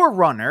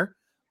forerunner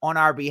on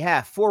our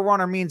behalf.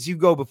 Forerunner means you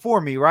go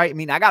before me, right? I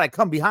mean, I got to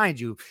come behind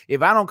you.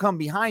 If I don't come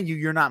behind you,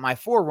 you're not my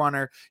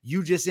forerunner.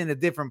 You just in a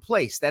different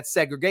place. That's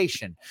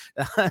segregation.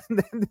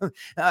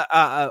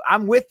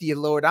 I'm with you,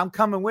 Lord. I'm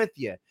coming with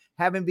you.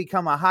 Having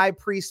become a high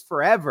priest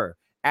forever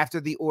after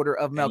the order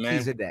of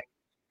Melchizedek.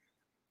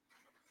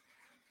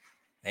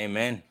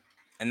 Amen.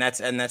 And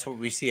that's what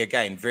we see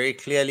again, very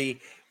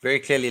clearly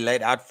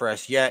laid out for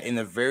us here in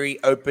the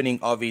very opening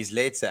of his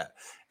letter.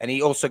 And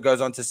he also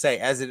goes on to say,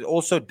 as it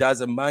also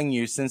does among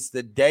you since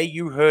the day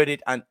you heard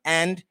it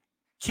and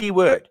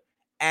keyword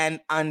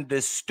and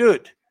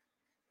understood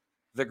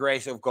the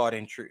grace of God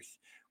in truth.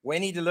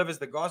 When he delivers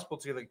the gospel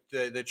to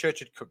the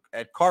church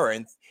at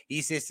Corinth,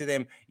 he says to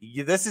them,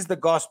 this is the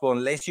gospel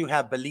unless you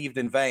have believed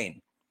in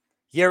vain.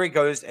 Here he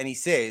goes and he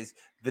says,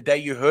 the day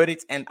you heard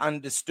it and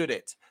understood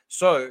it.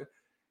 So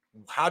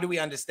how do we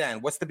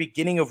understand? What's the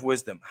beginning of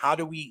wisdom? How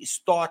do we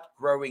start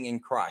growing in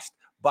Christ?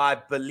 By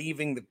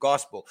believing the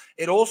gospel.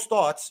 It all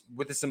starts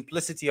with the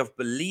simplicity of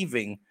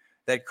believing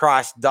that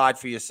Christ died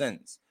for your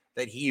sins,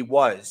 that he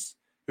was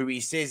who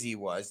he says he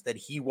was, that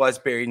he was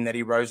buried, and that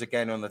he rose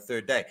again on the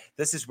third day.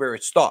 This is where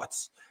it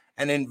starts.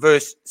 And in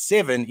verse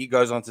 7, he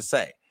goes on to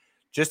say,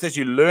 just as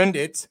you learned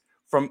it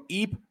from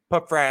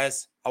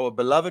Epaphras, our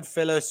beloved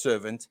fellow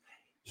servant,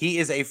 he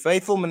is a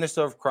faithful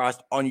minister of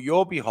Christ on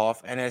your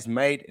behalf and has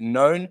made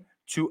known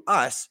to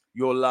us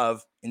your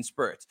love in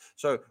spirit.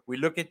 So we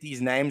look at these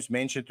names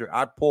mentioned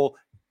throughout Paul.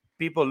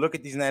 People look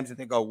at these names and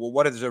think, oh, well,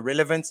 what is the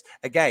relevance?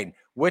 Again,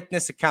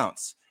 witness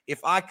accounts.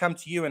 If I come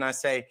to you and I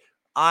say,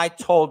 I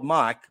told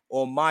Mike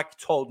or Mike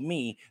told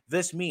me,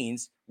 this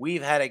means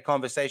we've had a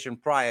conversation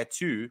prior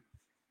to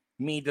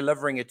me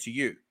delivering it to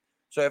you.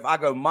 So if I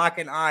go, Mike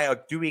and I are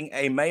doing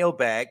a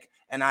mailbag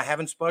and I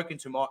haven't spoken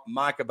to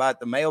Mike about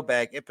the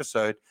mailbag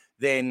episode,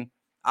 then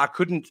I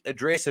couldn't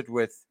address it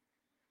with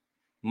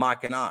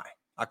Mike and I.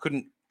 I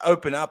couldn't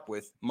open up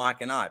with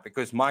Mike and I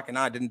because Mike and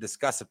I didn't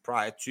discuss it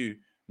prior to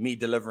me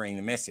delivering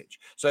the message.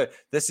 So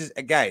this is,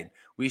 again,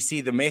 we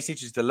see the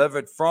message is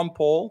delivered from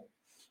Paul,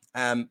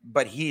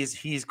 but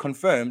he's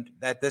confirmed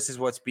that this is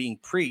what's being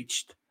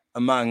preached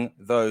among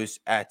those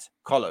at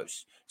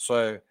Colossus.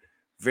 So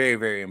very,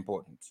 very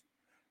important.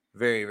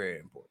 Very, very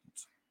important.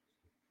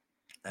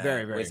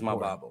 Very, very where's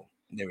important. My Bible?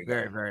 There we go.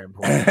 Very, very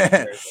important.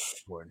 Very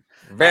important.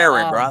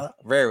 Very, brother.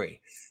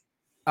 Very.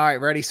 All right,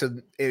 ready? So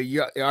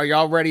are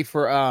y'all ready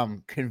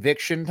for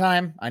conviction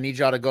time? I need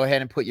y'all to go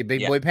ahead and put your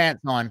big boy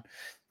pants on,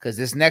 because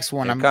this next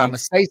one, I'm going to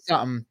say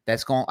something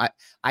that's going to,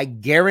 I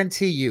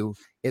guarantee you,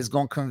 is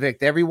going to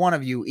convict every one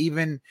of you,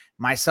 even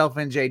myself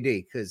and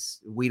JD,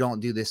 because we don't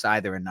do this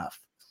either enough.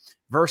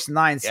 Verse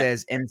 9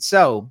 says, and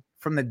so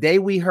from the day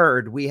we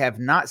heard, we have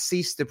not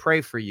ceased to pray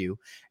for you,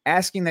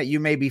 asking that you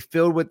may be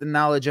filled with the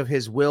knowledge of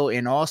his will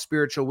in all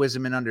spiritual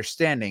wisdom and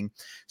understanding,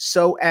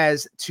 so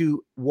as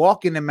to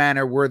walk in a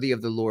manner worthy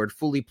of the Lord,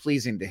 fully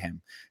pleasing to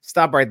him.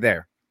 Stop right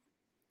there.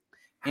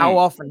 How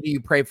often do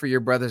you pray for your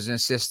brothers and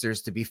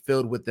sisters to be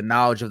filled with the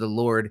knowledge of the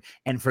Lord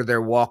and for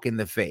their walk in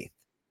the faith?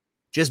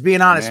 Just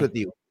being honest with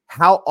you.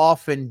 How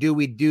often do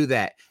we do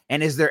that?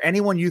 And is there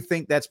anyone you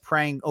think that's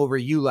praying over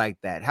you like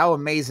that? How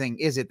amazing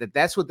is it that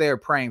that's what they're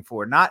praying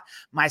for? Not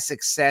my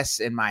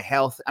success and my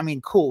health. I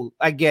mean, cool.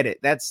 I get it.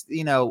 That's,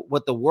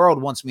 what the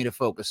world wants me to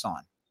focus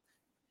on.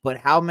 But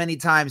how many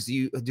times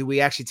do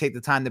we actually take the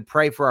time to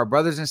pray for our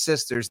brothers and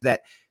sisters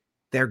that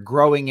they're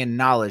growing in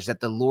knowledge, that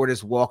the Lord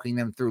is walking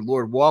them through?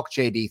 Lord, walk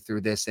JD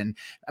through this, and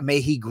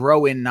may he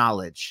grow in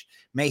knowledge.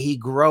 May he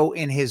grow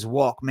in his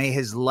walk. May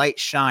his light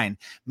shine.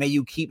 May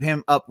you keep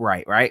him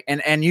upright, right?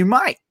 And you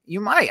might.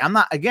 I'm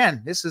not,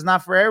 again, this is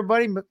not for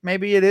everybody, but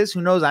maybe it is. Who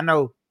knows? I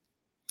know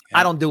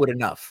I don't do it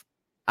enough.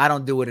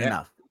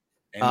 Enough.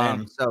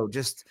 Amen. So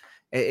just,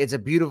 it's a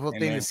beautiful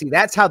thing Amen. to see.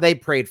 That's how they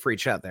prayed for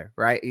each other,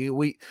 right?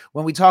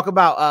 When we talk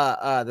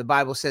about the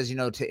Bible says,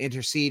 to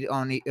intercede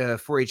on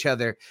for each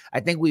other, I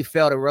think we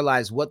fail to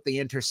realize what the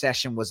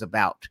intercession was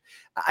about.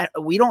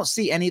 We don't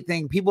see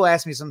anything. People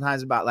ask me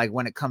sometimes about, like,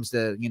 when it comes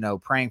to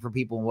praying for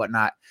people and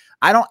whatnot.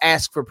 I don't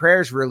ask for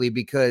prayers really,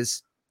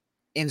 because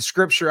in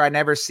Scripture I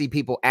never see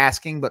people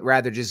asking, but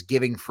rather just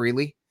giving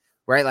freely,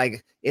 right?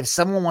 Like, if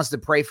someone wants to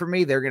pray for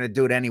me, they're going to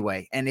do it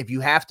anyway. And if you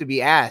have to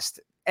be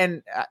asked,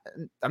 and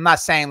I'm not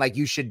saying like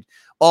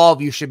all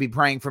of you should be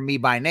praying for me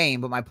by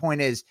name, but my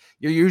point is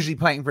you're usually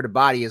praying for the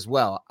body as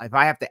well. If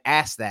I have to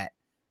ask that,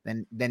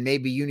 then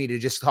maybe you need to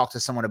just talk to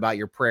someone about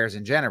your prayers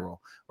in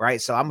general,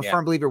 right? So I'm a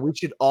firm believer we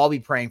should all be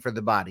praying for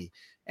the body.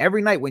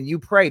 Every night when you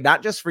pray,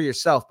 not just for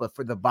yourself, but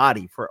for the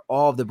body, for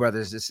all of the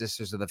brothers and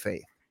sisters of the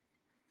faith.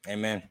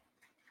 Amen.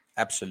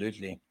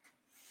 Absolutely.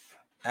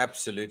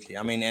 Absolutely.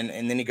 I mean,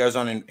 and then he goes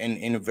on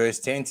in verse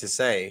 10 to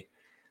say,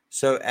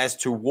 so as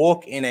to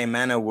walk in a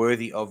manner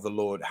worthy of the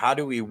Lord. How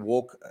do we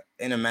walk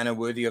in a manner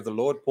worthy of the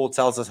Lord? Paul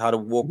tells us how to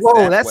walk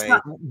that way.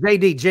 Not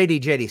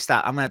JD,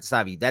 stop. I'm going to have to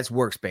stop you. That's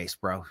workspace,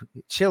 bro.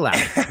 Chill out.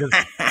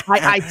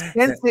 I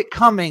sense it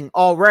coming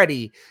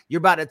already. You're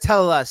about to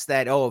tell us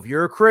that, if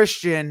you're a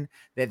Christian,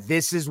 that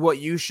this is what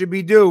you should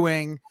be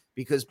doing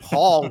because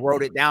Paul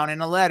wrote it down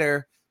in a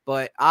letter.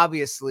 But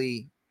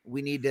obviously,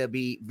 we need to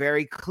be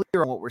very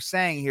clear on what we're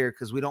saying here,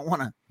 because we don't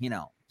want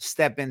to,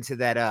 step into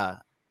that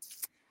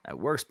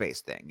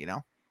workspace thing,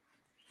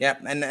 Yeah,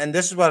 and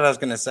this is what I was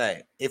going to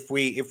say. If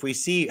we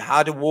see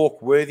how to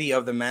walk worthy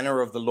of the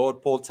manner of the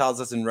Lord, Paul tells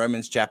us in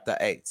Romans chapter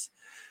 8,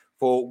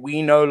 for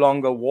we no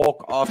longer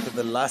walk after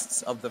the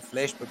lusts of the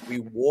flesh, but we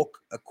walk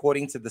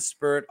according to the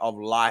Spirit of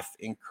life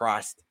in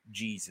Christ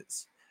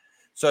Jesus.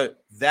 So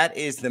that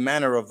is the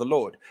manner of the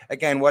Lord.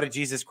 Again, what did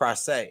Jesus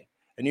Christ say?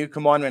 A new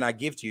commandment I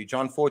give to you.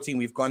 John 14,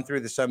 we've gone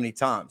through this so many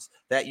times,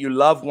 that you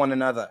love one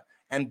another.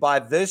 And by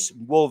this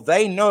will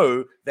they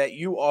know that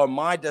you are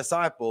my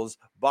disciples,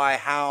 by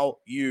how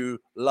you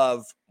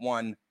love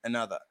one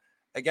another.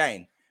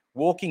 Again,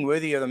 walking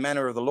worthy of the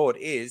manner of the Lord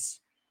is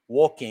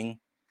walking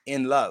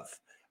in love.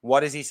 What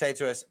does he say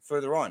to us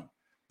further on?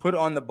 Put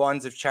on the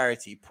bonds of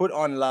charity, put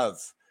on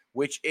love,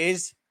 which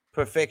is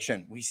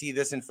perfection. We see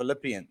this in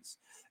Philippians.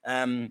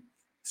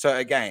 So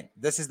again,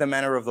 this is the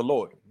manner of the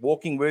Lord.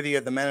 Walking worthy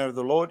of the manner of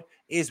the Lord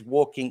is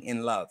walking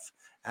in love.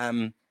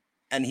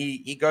 And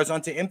he goes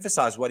on to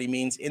emphasize what he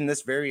means in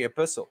this very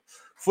epistle.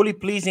 Fully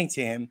pleasing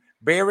to him,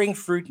 bearing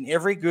fruit in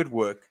every good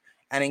work,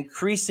 and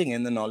increasing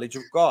in the knowledge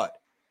of God.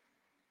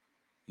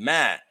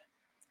 Man,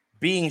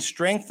 being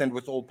strengthened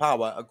with all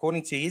power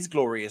according to his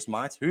glorious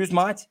might. Whose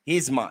might?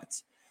 His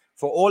might.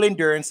 For all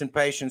endurance and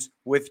patience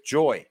with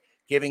joy,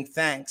 giving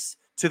thanks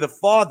to the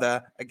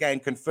Father, again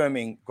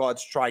confirming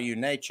God's triune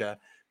nature,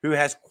 who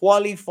has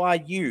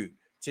qualified you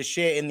to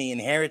share in the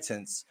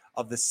inheritance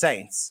of the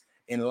saints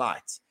in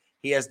light.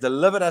 He has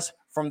delivered us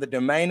from the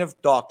domain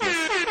of darkness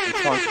and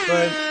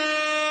transferred,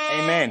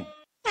 amen,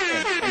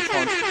 and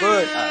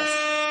transferred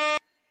us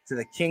to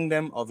the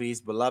kingdom of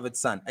his beloved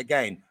Son.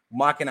 Again,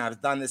 Mike and I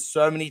have done this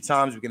so many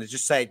times. We're going to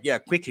just say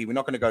it, quickly. We're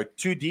not going to go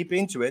too deep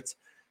into it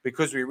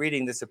because we're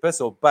reading this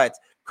epistle. But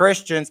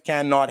Christians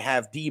cannot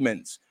have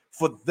demons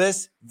for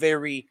this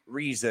very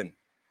reason.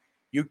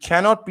 You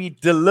cannot be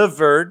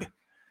delivered.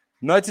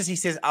 Notice he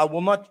says, I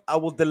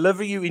will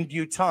deliver you in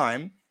due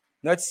time.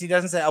 Notice he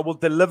doesn't say, I will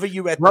deliver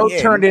you at the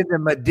end. Turned into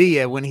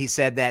Medea when he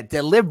said that.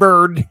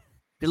 Delivered.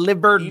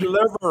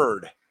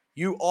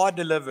 You are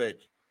delivered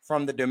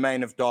from the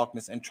domain of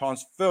darkness and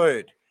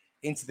transferred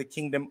into the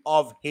kingdom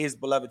of his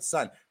beloved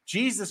Son.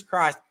 Jesus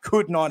Christ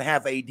could not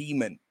have a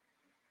demon.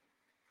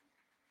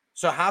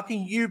 So how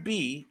can you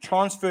be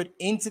transferred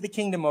into the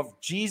kingdom of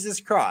Jesus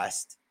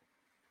Christ?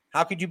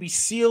 How could you be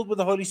sealed with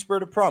the Holy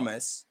Spirit of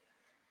promise,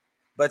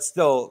 but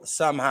still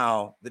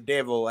somehow the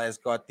devil has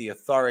got the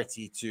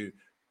authority to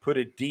put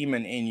a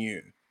demon in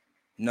you?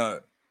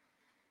 No.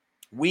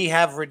 We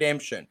have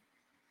redemption.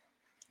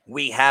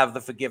 We have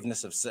the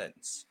forgiveness of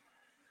sins.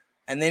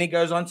 And then he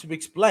goes on to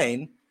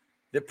explain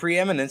the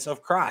preeminence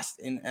of Christ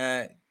in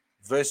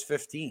verse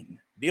 15.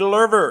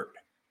 Delivered.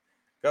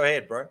 Go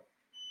ahead, bro.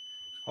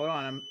 Hold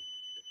on. I'm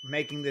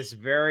making this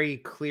very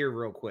clear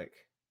real quick.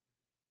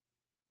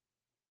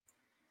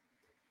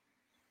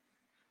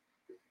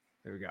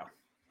 There we go.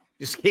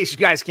 Just in case you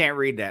guys can't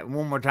read that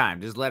one more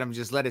time, just let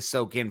it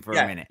soak in for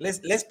a minute.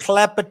 Let's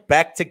clap it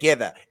back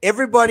together.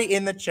 Everybody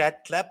in the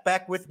chat, clap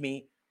back with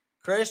me.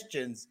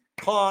 Christians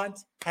can't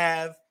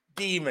have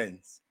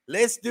demons.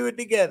 Let's do it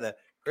together.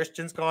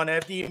 Christians can't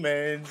have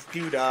demons.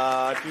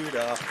 Do-da,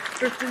 do-da.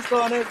 Christians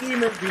can't have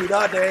demons.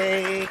 Do-da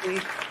day.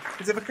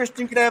 Because if a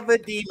Christian could have a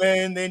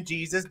demon, then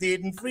Jesus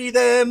didn't free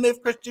them.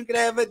 If Christian could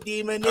have a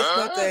demon, it's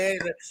not there.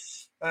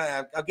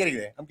 I'm getting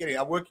there.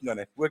 I'm working on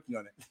it.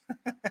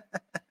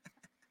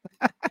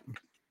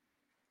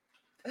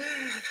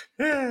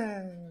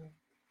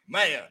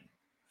 Man.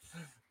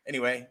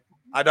 Anyway,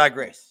 I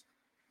digress.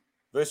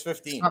 Verse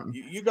 15.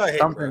 You go ahead.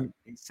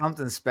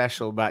 Something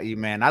special about you,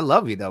 man. I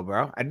love you though,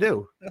 bro. I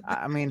do.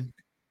 I mean,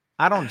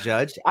 I don't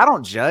judge.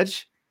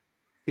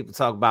 People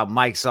talk about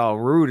Mike's all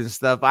rude and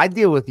stuff. I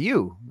deal with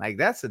you. Like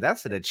that's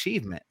an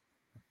achievement.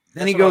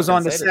 Then he goes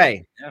on to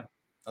say,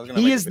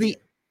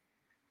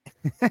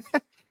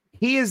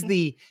 he is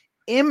the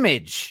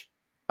image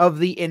of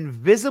the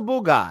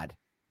invisible God,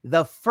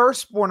 the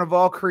firstborn of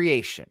all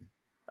creation.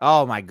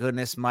 Oh my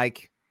goodness,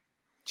 Mike.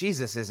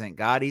 Jesus isn't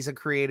God. He's a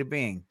created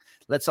being.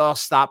 Let's all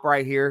stop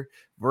right here.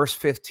 Verse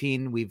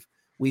 15.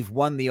 We've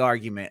won the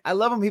argument. I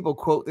love when people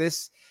quote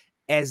this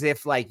as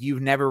if like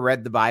you've never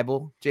read the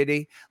Bible,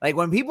 JD. Like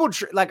when people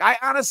I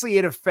honestly,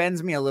 it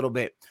offends me a little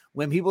bit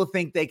when people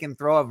think they can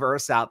throw a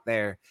verse out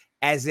there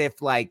as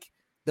if like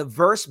the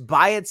verse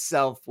by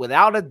itself,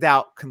 without a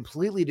doubt,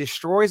 completely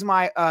destroys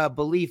my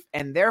belief,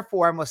 and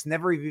therefore I must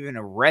never have even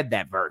read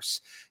that verse.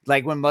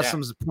 Like when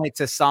Muslims point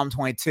to Psalm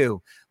 22,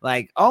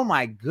 like, oh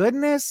my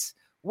goodness,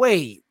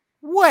 wait,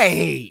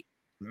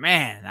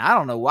 man, I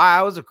don't know why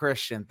I was a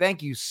Christian.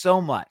 Thank you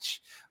so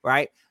much,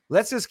 right?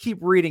 Let's just keep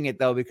reading it,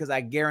 though, because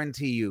I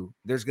guarantee you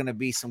there's going to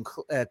be some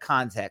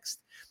context.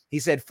 He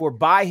said, for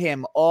by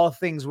him all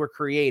things were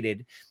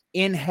created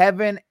in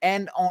heaven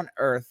and on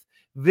earth,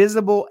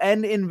 visible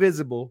and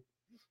invisible,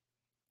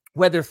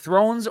 whether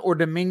thrones or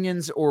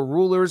dominions or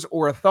rulers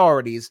or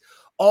authorities,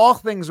 all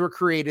things were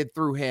created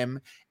through him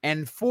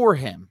and for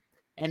him.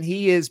 And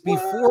he is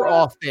before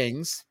all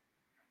things,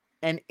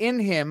 and in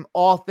him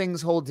all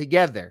things hold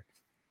together.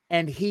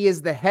 And he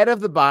is the head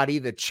of the body,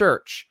 the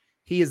church.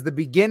 He is the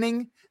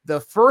beginning,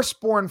 the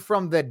firstborn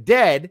from the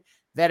dead,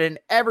 that in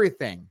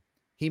everything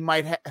he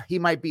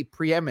might be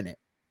preeminent.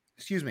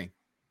 Excuse me.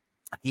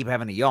 I keep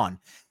having a yawn.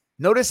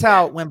 Notice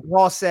how when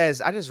Paul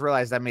says, I just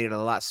realized I made it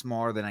a lot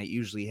smaller than I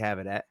usually have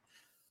it at.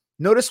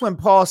 Notice when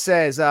Paul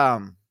says,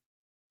 the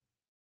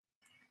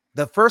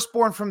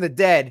firstborn from the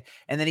dead,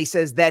 and then he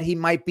says that he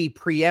might be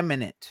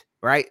preeminent,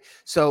 right?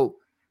 So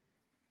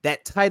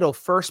that title,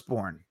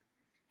 firstborn,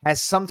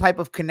 has some type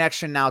of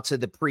connection now to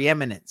the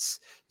preeminence.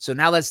 So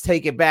now let's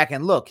take it back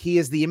and look. He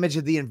is the image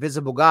of the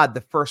invisible God, the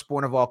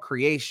firstborn of all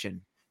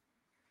creation.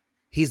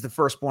 He's the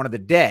firstborn of the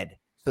dead.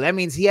 So that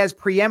means he has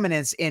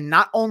preeminence in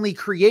not only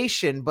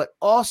creation, but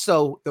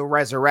also the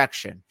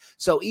resurrection.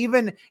 So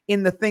even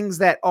in the things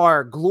that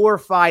are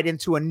glorified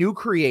into a new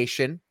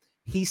creation,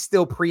 he's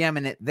still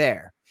preeminent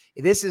there.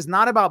 This is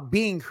not about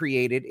being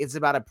created. It's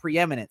about a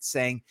preeminence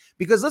saying,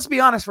 because let's be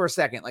honest for a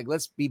second. Like,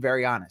 let's be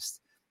very honest.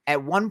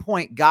 At one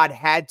point, God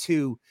I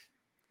don't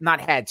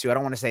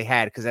want to say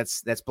had,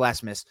 because that's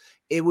blasphemous.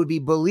 It would be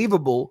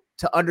believable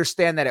to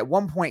understand that at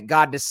one point,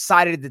 God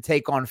decided to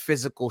take on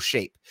physical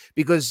shape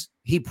because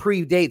he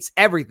predates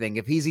everything.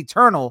 If he's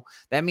eternal,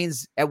 that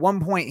means at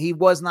one point he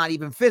was not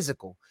even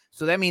physical.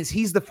 So that means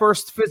he's the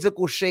first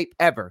physical shape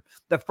ever,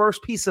 the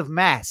first piece of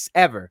mass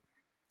ever,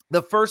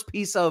 the first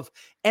piece of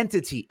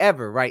entity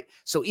ever, right?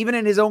 So even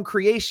in his own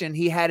creation,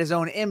 he had his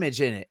own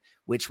image in it,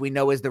 which we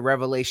know is the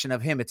revelation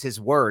of him. It's his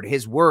word.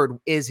 His word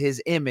is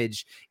his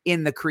image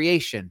in the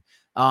creation.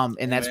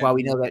 And that's why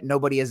we know that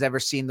nobody has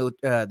ever seen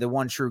the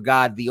one true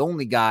God, the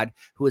only God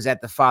who is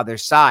at the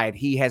Father's side.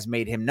 He has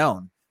made him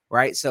known,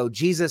 right? So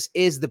Jesus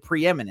is the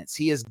preeminence.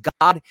 He is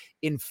God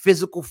in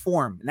physical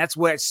form. And that's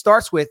where it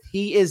starts with.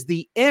 He is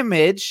the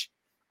image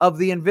of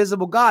the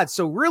invisible God.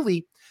 So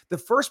really, the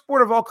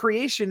firstborn of all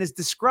creation is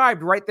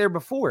described right there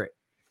before it,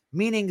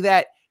 meaning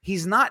that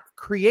he's not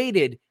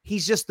created.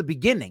 He's just the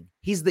beginning.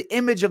 He's the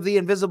image of the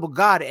invisible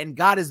God, and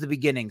God is the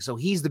beginning. So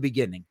he's the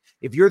beginning.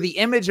 If you're the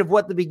image of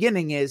what the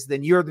beginning is,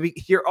 then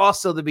you're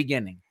also the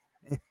beginning.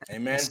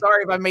 Amen.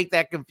 Sorry if I make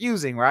that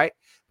confusing, right?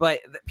 But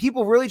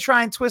people really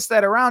try and twist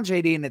that around,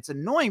 JD, and it's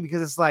annoying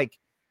because it's like,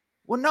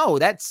 well, no,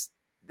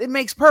 it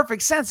makes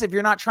perfect sense if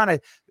you're not trying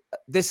to.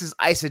 This is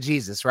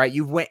eisegesis, right?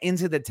 You went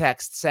into the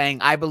text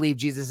saying, I believe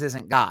Jesus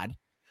isn't God.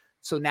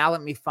 So now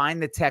let me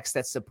find the text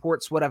that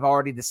supports what I've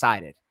already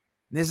decided.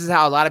 And this is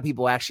how a lot of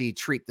people actually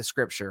treat the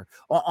scripture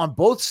on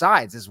both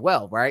sides as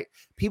well, right?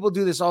 People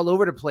do this all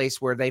over the place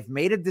where they've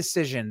made a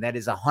decision that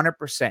is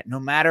 100%, no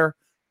matter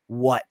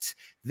what.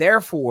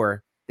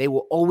 Therefore, they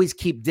will always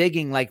keep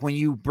digging. Like when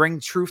you bring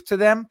truth to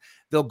them,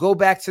 they'll go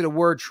back to the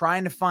word,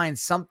 trying to find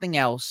something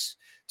else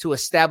to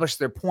establish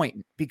their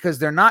point, because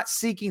they're not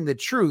seeking the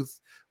truth,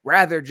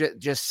 rather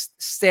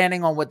just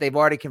standing on what they've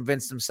already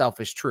convinced themselves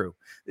is true.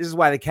 This is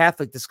why the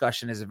Catholic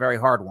discussion is a very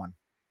hard one.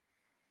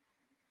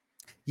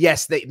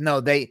 Yes,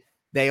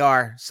 they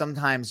are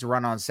sometimes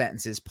run-on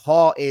sentences.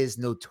 Paul is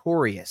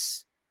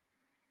notorious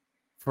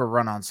for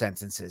run-on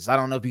sentences. I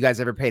don't know if you guys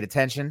ever paid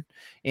attention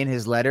in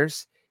his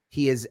letters.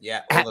 He is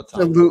all the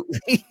time.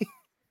 Absolutely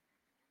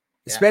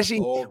especially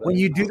when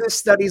you do the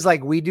studies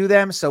like we do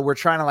them. So we're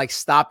trying to like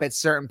stop at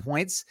certain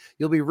points.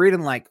 You'll be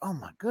reading like, oh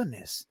my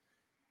goodness,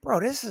 bro,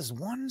 this is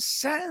one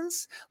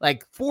sentence,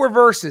 like 4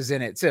 verses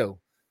in it too.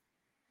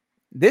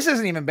 This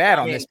isn't even bad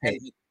on this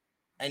page.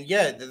 And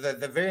yeah,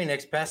 the very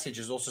next passage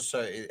is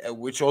also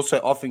which also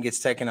often gets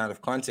taken out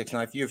of context.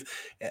 Now, if you've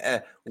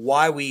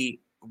why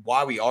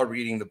we are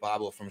reading the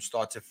Bible from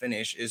start to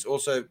finish is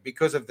also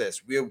because of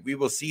this. We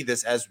will see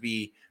this as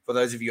for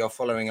those of you who are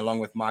following along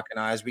with Mark and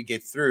I, as we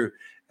get through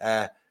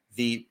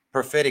the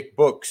prophetic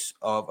books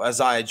of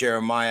Isaiah,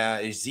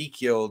 Jeremiah,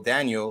 Ezekiel,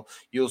 Daniel,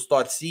 you'll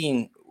start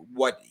seeing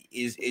what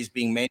is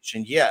being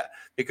mentioned here.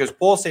 Because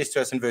Paul says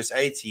to us in verse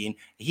 18,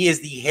 he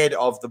is the head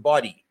of the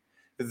body,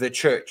 the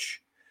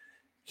church.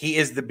 He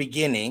is the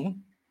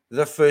beginning,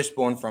 the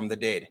firstborn from the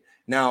dead.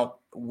 Now,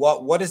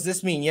 what does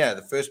this mean? Yeah,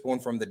 the firstborn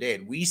from the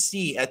dead. We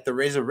see at the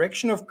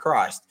resurrection of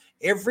Christ,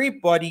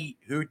 everybody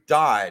who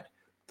died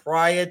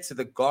prior to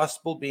the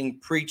gospel being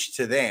preached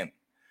to them,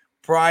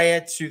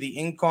 prior to the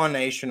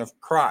incarnation of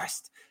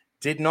Christ,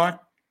 did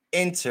not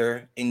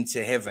enter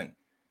into heaven.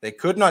 They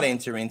could not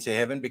enter into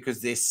heaven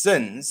because their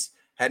sins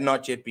had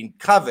not yet been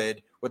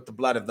covered with the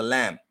blood of the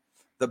Lamb.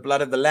 The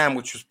blood of the Lamb,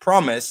 which was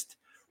promised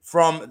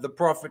from the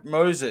prophet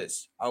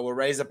Moses. I will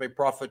raise up a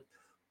prophet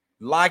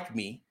like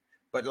me,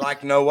 but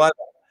like no other.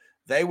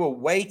 They were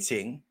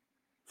waiting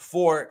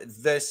for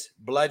this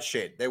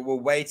bloodshed. They were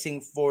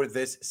waiting for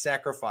this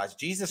sacrifice.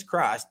 Jesus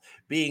Christ,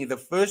 being the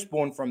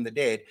firstborn from the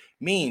dead,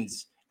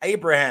 means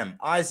Abraham,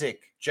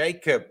 Isaac,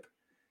 Jacob,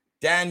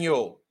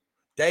 Daniel,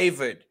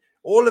 David,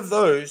 all of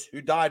those who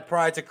died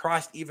prior to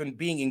Christ even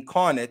being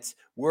incarnate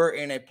were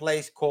in a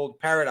place called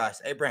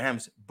paradise,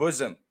 Abraham's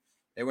bosom.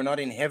 They were not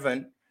in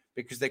heaven,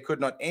 because they could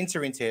not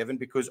enter into heaven,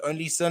 because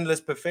only sinless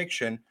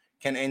perfection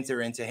can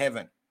enter into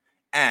heaven.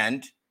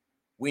 And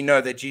we know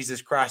that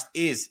Jesus Christ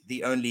is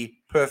the only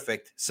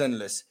perfect,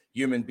 sinless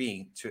human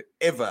being to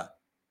ever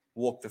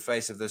walk the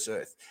face of this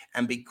earth.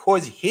 And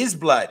because his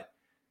blood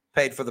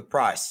paid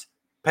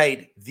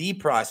the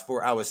price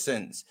for our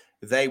sins,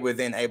 they were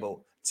then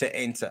able to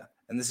enter.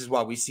 And this is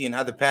why we see in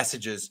other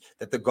passages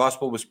that the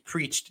gospel was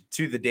preached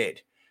to the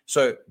dead.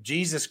 So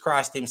Jesus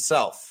Christ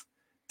himself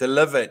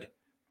delivered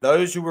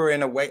those who were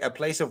in a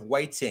place of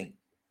waiting.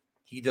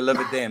 He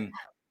delivered them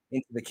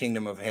into the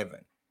kingdom of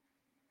heaven.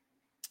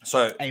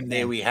 So Amen.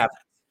 There we have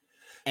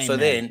it. Amen. So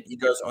then he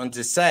goes on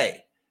to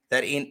say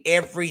that in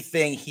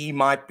everything he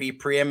might be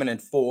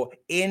preeminent, for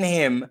in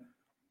him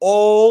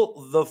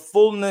all the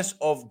fullness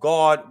of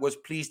God was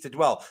pleased to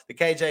dwell. The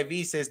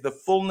KJV says the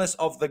fullness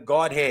of the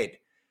Godhead,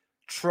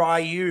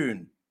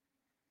 triune.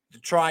 The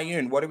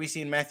triune. What do we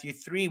see in Matthew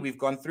 3? We've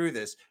gone through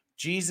this.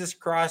 Jesus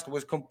Christ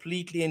was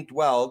completely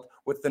indwelled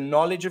with the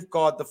knowledge of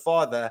God the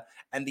Father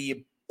and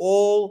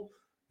all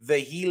the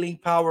healing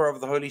power of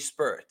the Holy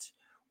Spirit.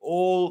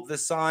 All the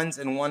signs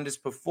and wonders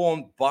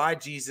performed by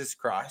Jesus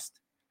Christ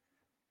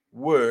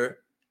were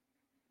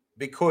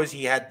because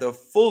he had the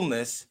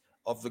fullness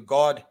of the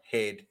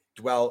Godhead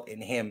dwell in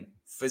him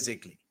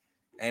physically.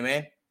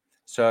 Amen.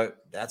 So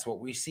that's what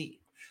we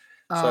see.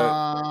 So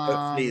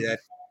hopefully that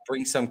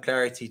brings some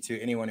clarity to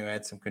anyone who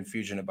had some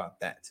confusion about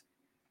that.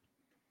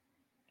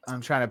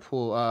 I'm trying to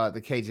pull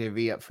the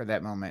KJV up for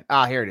that moment.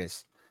 Here it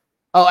is.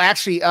 Oh,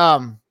 actually,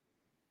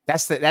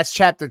 that's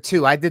chapter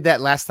 2. I did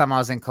that last time I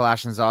was in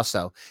Colossians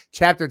also.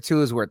 Chapter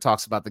 2 is where it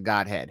talks about the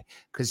Godhead,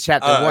 because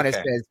chapter 1 it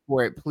says,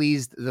 for it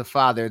pleased the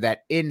Father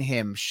that in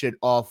him should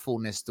all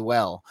fullness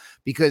dwell.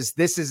 Because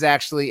this is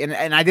actually,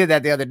 and I did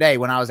that the other day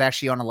when I was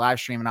actually on a live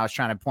stream and I was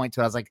trying to point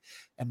to it. I was like,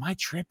 am I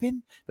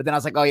tripping? But then I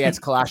was like, oh yeah, it's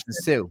Colossians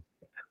 2.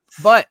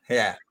 But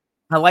yeah,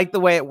 I like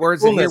the way it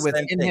words it here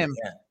within him.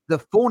 Yeah. The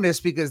fullness,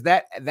 because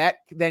that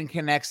then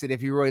connects it.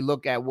 If you really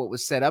look at what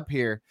was set up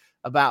here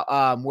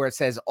about where it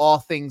says all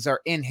things are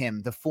in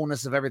him, the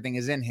fullness of everything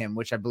is in him,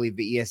 which I believe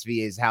the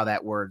ESV is how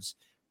that words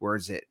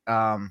it.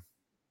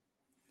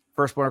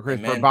 Firstborn of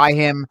Christ, for by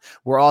him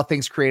were all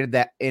things created,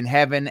 that in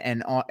heaven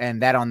and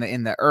that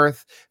in the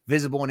earth,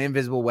 visible and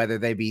invisible, whether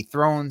they be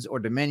thrones or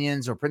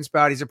dominions or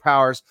principalities or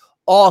powers.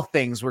 All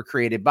things were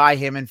created by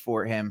him and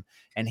for him,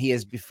 and he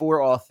is before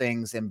all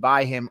things, and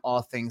by him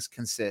all things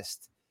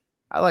consist.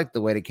 I like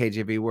the way the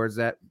KJV words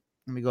that.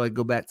 Let me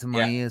go back to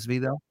my ESV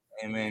though.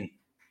 Amen.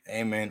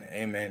 Amen.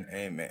 Amen.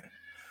 Amen.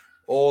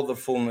 All the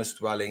fullness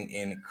dwelling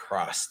in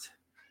Christ.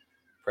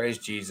 Praise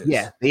Jesus.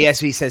 Yeah. The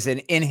ESV says,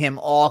 and in him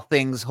all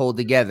things hold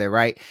together,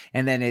 right?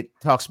 And then it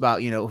talks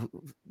about,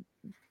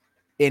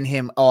 in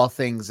him all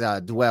things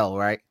dwell,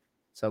 right?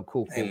 So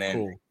cool. Amen.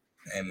 Cool.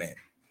 Amen.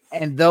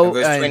 And though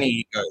verse 20,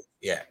 you go.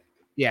 Yeah.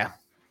 Yeah.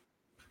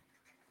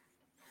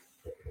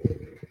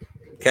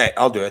 Okay,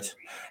 I'll do it.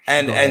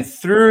 And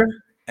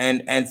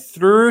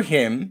through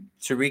him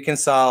to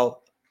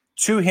reconcile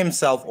to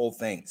himself all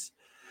things,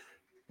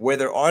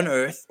 whether on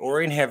earth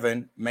or in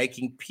heaven,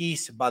 making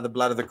peace by the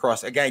blood of the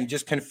cross. Again,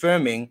 just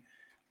confirming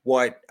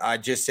what I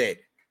just said,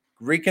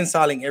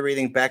 reconciling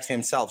everything back to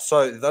himself.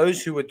 So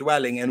those who were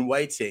dwelling and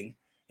waiting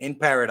in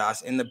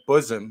paradise, in the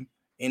bosom,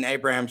 in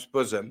Abraham's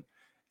bosom,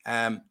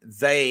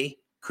 they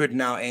could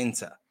now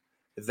enter.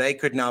 They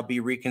could now be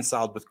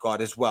reconciled with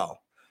God as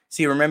well.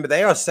 See, remember,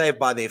 they are saved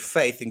by their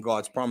faith in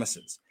God's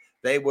promises.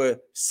 They were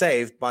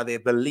saved by their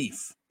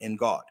belief in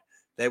God.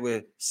 They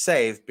were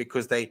saved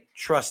because they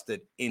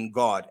trusted in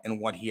God and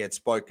what he had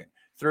spoken.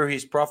 Through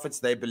his prophets,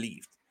 they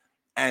believed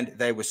and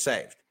they were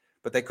saved.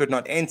 But they could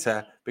not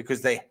enter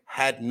because they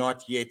had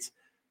not yet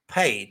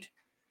paid.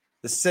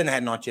 The sin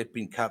had not yet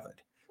been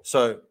covered.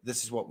 So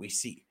this is what we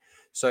see.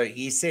 So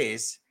he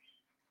says,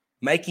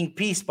 making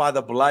peace by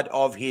the blood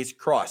of his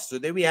cross. So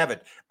there we have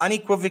it.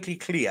 Unequivocally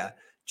clear.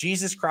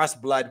 Jesus Christ's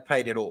blood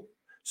paid it all.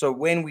 So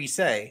when we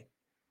say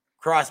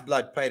Christ's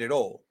blood paid it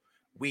all,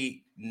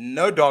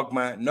 no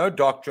dogma, no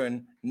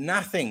doctrine,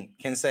 nothing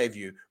can save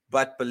you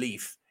but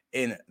belief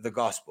in the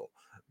gospel.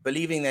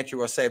 Believing that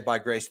you are saved by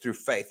grace through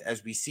faith,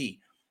 as we see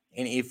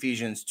in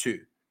Ephesians 2,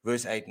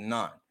 verse 8 and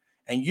 9.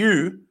 And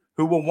you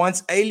who were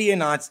once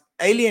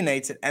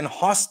alienated and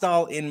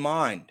hostile in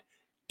mind,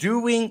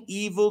 doing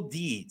evil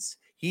deeds,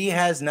 he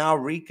has now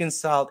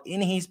reconciled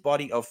in his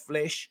body of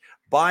flesh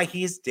by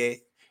his death,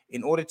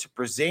 in order to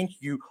present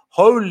you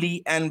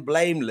holy and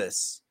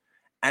blameless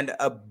and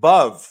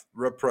above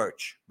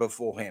reproach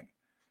before him.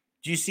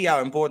 Do you see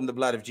how important the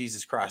blood of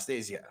Jesus Christ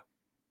is here?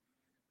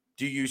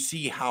 Do you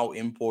see how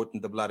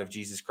important the blood of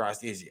Jesus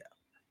Christ is here?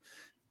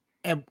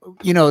 And,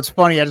 it's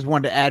funny. I just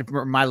wanted to add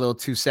my little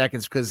 2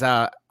 seconds because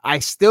I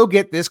still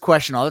get this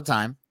question all the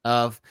time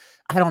of,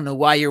 I don't know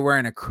why you're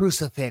wearing a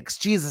crucifix.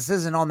 Jesus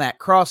isn't on that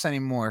cross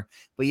anymore.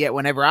 But yet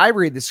whenever I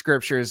read the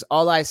scriptures,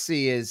 all I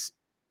see is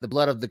the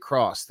blood of the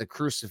cross, the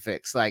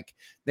crucifix. Like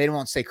they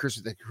don't say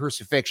the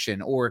crucifixion,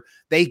 or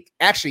they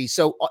actually,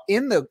 so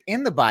in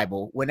the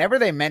Bible, whenever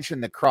they mention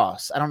the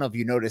cross, I don't know if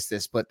you noticed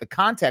this, but the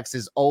context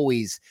is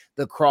always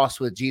the cross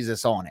with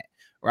Jesus on it,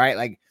 right?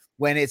 Like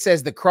when it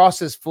says the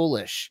cross is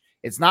foolish,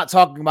 it's not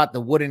talking about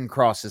the wooden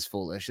cross is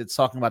foolish. It's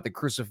talking about the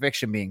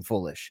crucifixion being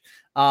foolish.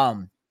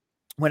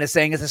 When it's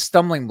saying it's a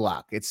stumbling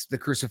block, it's the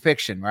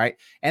crucifixion, right?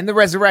 And the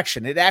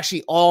resurrection. It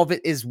actually, all of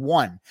it is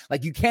one.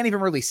 Like you can't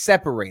even really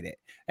separate it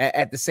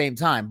at the same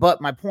time.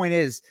 But my point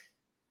is,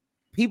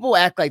 people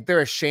act like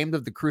they're ashamed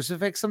of the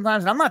crucifix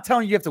sometimes. And I'm not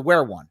telling you have to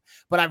wear one,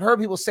 but I've heard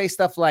people say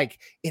stuff like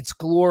it's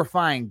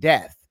glorifying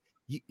death.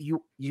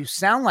 You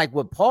sound like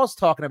what Paul's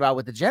talking about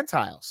with the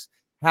Gentiles,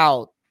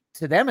 how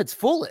to them it's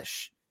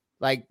foolish.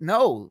 Like,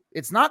 no,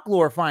 it's not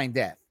glorifying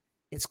death.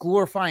 It's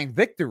glorifying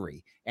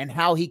victory and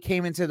how he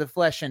came into the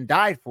flesh and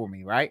died for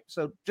me, right?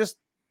 So just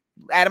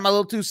adding my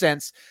little 2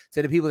 cents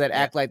to the people that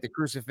act like the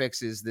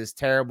crucifix is this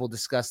terrible,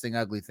 disgusting,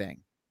 ugly thing.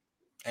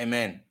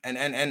 Amen.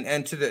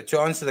 And to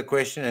answer the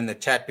question in the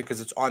chat, because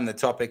it's on the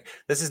topic,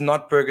 this is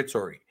not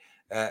purgatory.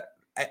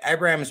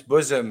 Abraham's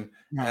bosom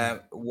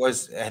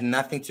had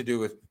nothing to do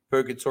with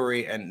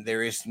purgatory, and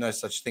there is no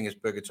such thing as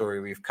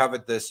purgatory. We've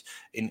covered this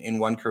in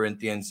 1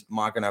 Corinthians.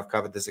 Mark and I've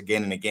covered this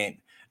again and again.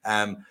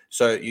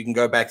 So you can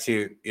go back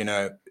to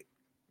the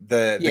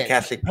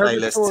Catholic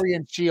playlist. Purgatory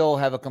and Sheol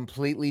have a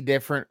completely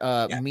different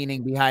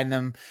meaning behind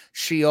them.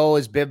 Sheol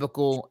is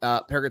biblical.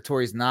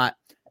 Purgatory is not.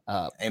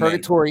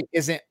 Purgatory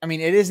isn't. I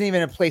mean, it isn't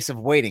even a place of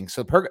waiting.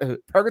 So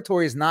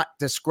purgatory is not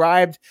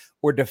described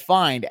or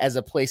defined as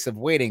a place of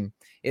waiting.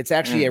 It's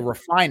actually a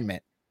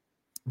refinement.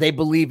 They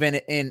believe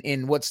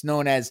in what's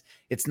known as,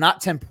 it's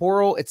not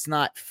temporal, it's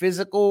not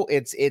physical,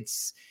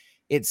 it's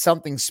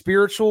something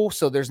spiritual.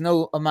 So there's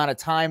no amount of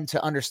time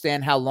to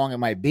understand how long it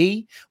might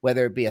be,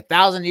 whether it be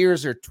 1,000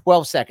 years or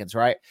 12 seconds,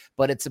 right?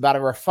 But it's about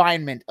a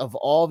refinement of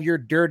all of your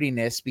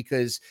dirtiness,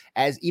 because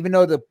even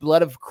though the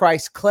blood of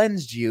Christ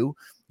cleansed you,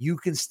 you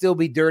can still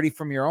be dirty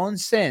from your own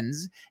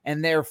sins,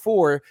 and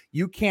therefore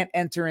you can't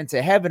enter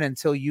into heaven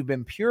until you've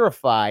been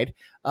purified.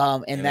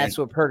 And that's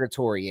what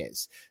purgatory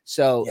is.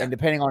 So, and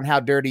depending on how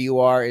dirty you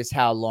are is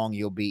how long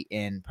you'll be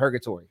in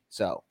purgatory.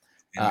 So,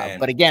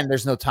 but again,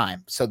 there's no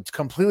time. So it's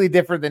completely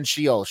different than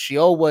Sheol.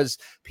 Sheol was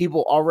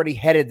people already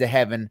headed to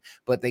heaven,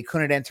 but they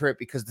couldn't enter it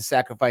because the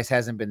sacrifice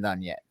hasn't been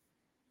done yet.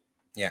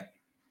 Yeah.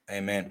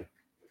 Amen.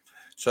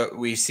 So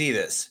we see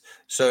this.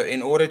 So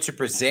in order to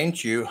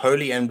present you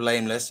holy and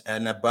blameless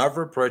and above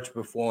reproach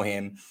before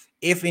him,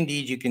 if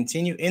indeed you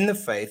continue in the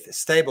faith,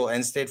 stable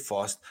and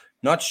steadfast,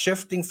 not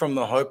shifting from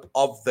the hope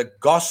of the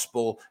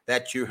gospel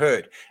that you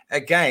heard.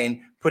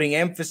 Again, putting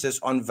emphasis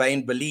on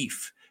vain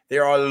belief.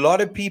 There are a lot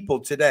of people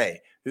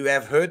today who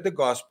have heard the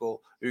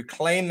gospel, who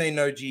claim they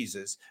know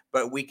Jesus,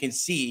 but we can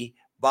see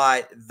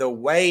by the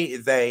way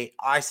they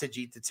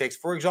eisegete the text.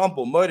 For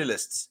example,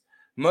 modalists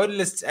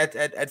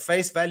at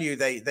face value,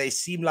 they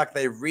seem like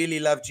they really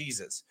love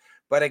Jesus,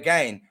 but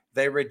again,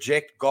 they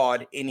reject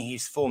God in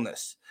his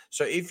fullness.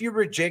 So if you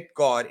reject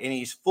God in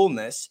his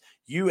fullness,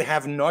 you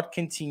have not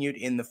continued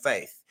in the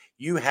faith.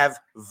 You have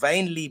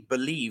vainly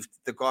believed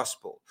the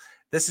gospel.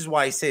 This is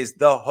why he says,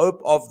 the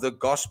hope of the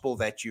gospel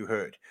that you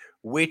heard,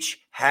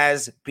 which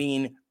has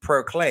been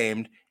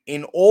proclaimed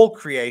in all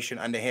creation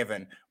under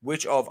heaven,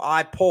 which of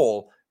I,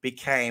 Paul,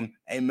 became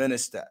a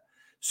minister.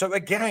 So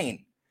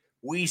again,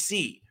 we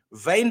see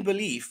vain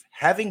belief,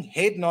 having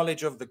head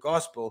knowledge of the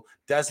gospel,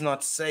 does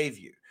not save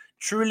you.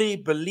 Truly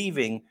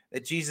believing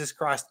that Jesus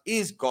Christ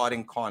is God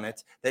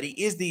incarnate, that he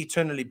is the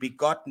eternally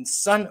begotten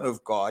Son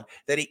of God,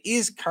 that he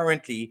is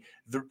currently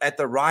at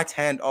the right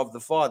hand of the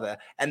Father,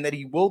 and that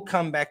he will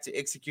come back to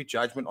execute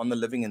judgment on the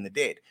living and the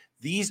dead.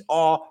 These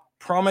are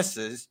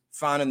promises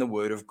found in the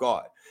Word of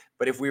God.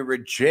 But if we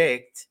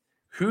reject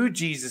who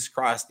Jesus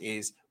Christ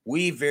is,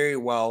 we very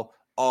well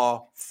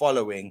are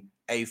following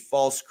a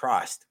false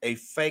Christ, a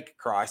fake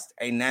Christ,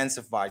 a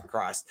nancified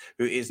Christ,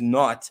 who is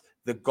not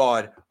the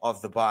God of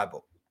the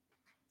Bible.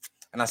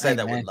 And I say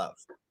that with love.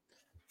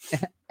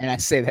 And I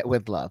say that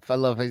with love. I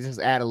love it.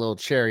 Just add a little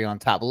cherry on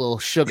top, a little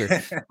sugar.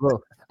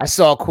 I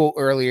saw a quote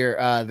earlier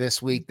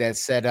this week that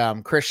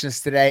said,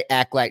 Christians today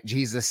act like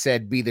Jesus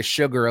said, be the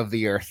sugar of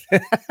the earth.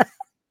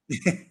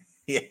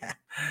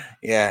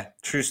 Yeah.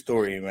 True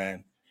story,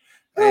 man.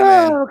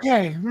 Amen.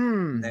 Okay.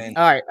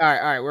 All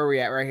right. Where are we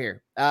at? Right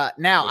here.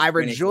 Now I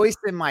rejoice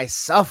in my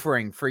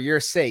suffering for your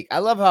sake. I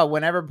love how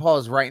whenever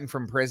Paul's writing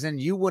from prison,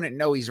 you wouldn't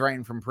know he's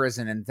writing from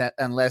prison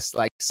unless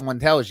like someone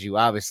tells you,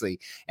 obviously,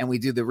 and we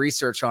do the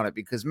research on it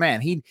because man,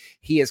 he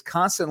is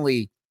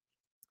constantly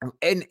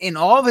in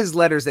all of his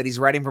letters that he's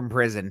writing from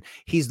prison,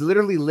 he's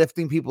literally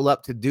lifting people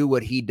up to do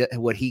what he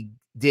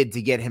did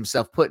to get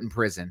himself put in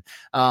prison.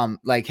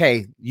 Like,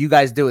 hey, you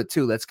guys do it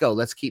too. Let's go.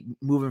 Let's keep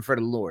moving for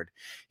the Lord.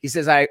 He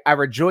says, I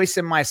rejoice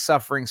in my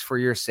sufferings for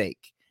your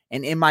sake.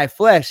 And in my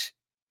flesh,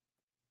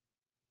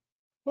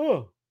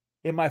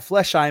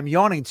 I am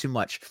yawning too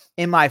much.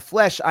 In my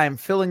flesh, I am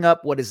filling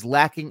up what is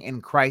lacking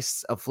in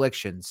Christ's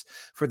afflictions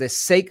for the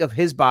sake of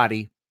his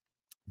body,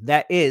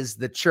 that is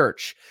the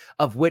church,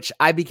 of which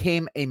I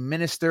became a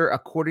minister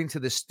according to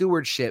the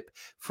stewardship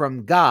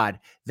from God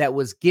that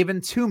was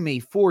given to me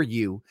for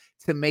you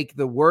to make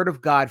the word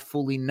of God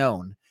fully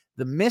known,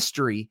 the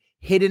mystery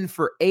hidden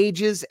for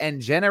ages and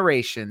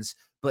generations,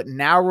 but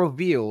now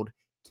revealed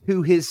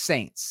to his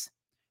saints.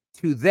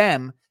 To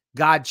them,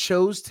 God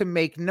chose to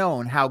make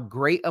known how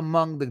great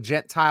among the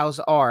Gentiles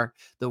are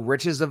the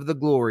riches of the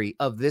glory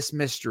of this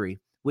mystery,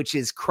 which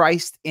is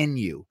Christ in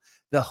you,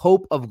 the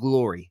hope of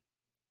glory.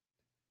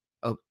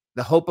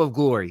 The hope of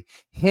glory.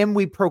 Him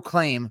we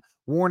proclaim,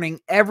 warning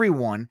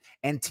everyone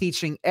and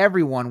teaching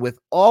everyone with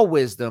all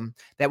wisdom,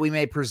 that we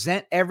may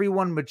present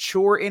everyone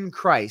mature in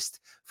Christ.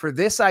 For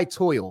this I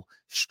toil,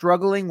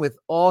 struggling with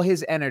all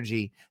his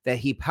energy that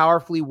he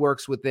powerfully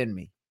works within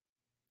me.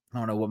 I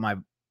don't know what my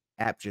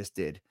app just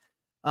did.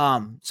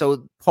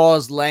 So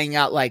Paul's laying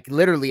out, like,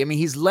 literally, I mean,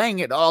 he's laying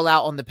it all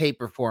out on the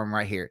paper for him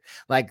right here.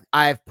 Like,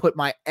 I've put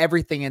my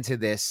everything into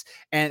this,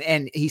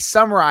 and he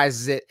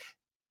summarizes it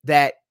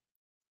that,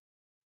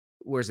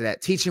 where's it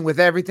at? Teaching with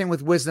everything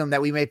with wisdom,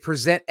 that we may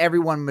present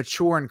everyone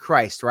mature in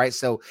Christ, right?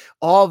 So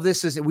all of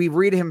this is, we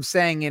read him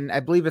saying in, I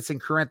believe it's in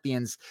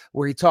Corinthians,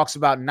 where he talks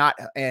about not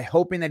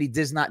hoping that he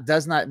does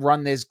not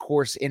run this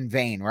course in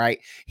vain, right?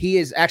 He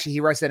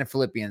writes that in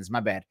Philippians,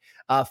 my bad.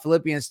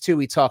 Philippians 2,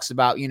 he talks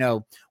about,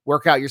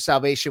 work out your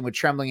salvation with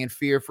trembling and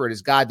fear, for it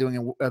is God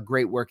doing a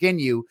great work in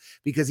you,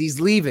 because he's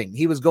leaving.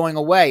 He was going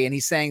away, and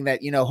he's saying that,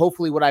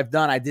 hopefully what I've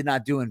done, I did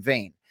not do in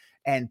vain.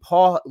 And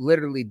Paul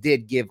literally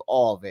did give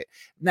all of it.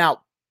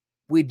 Now,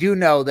 we do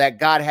know that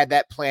God had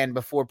that plan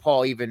before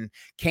Paul even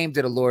came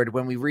to the Lord.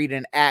 When we read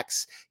in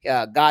Acts,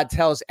 God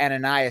tells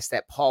Ananias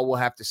that Paul will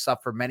have to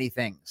suffer many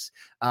things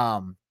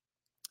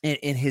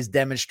in his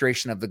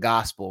demonstration of the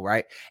gospel,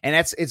 right? And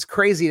it's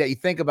crazy that you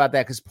think about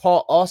that, because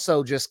Paul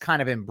also just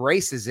kind of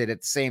embraces it at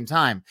the same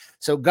time.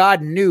 So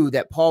God knew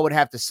that Paul would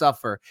have to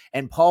suffer,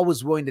 and Paul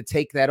was willing to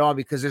take that on,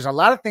 because there's a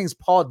lot of things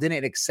Paul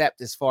didn't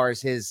accept as far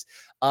as his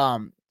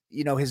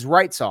his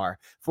rights are.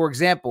 For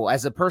example,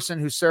 as a person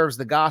who serves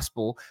the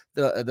gospel,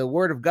 the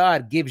word of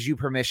God gives you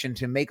permission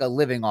to make a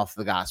living off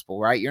the gospel,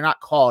 right? You're not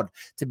called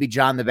to be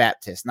John the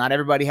Baptist. Not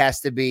everybody has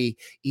to be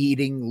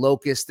eating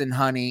locust and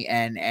honey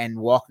and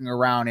walking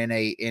around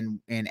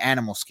in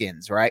animal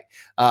skins, right?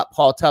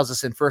 Paul tells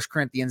us in 1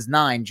 Corinthians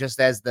 9, just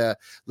as the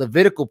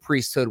Levitical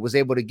priesthood was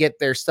able to get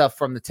their stuff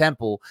from the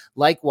temple,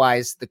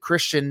 likewise, the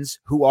Christians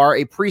who are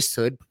a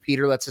priesthood,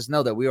 Peter lets us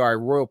know that we are a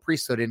royal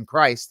priesthood in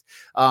Christ,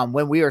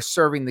 when we are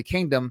serving the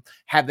kingdom,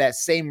 have that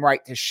same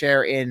right to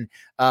share in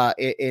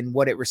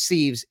what it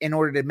receives in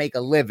order to make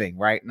a living,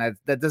 right? And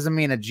that doesn't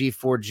mean a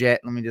G4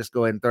 jet. Let me just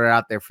go ahead and throw it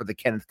out there for the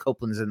Kenneth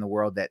Copelands in the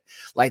world that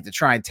like to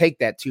try and take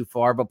that too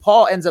far. But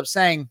Paul ends up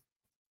saying,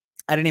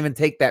 I didn't even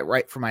take that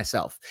right for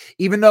myself.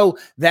 Even though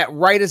that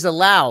right is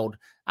allowed,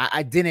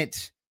 I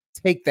didn't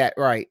take that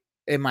right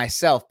in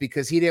myself,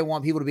 because he didn't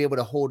want people to be able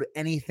to hold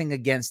anything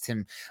against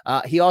him.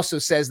 He also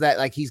says that,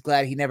 like, he's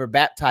glad he never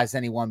baptized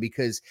anyone,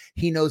 because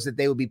he knows that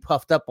they would be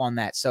puffed up on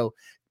that. So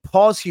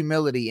Paul's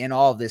humility in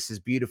all of this is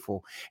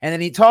beautiful. And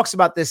then he talks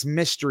about this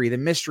mystery, the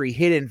mystery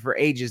hidden for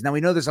ages. Now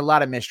we know there's a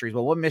lot of mysteries,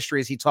 but what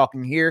mystery is he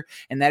talking here?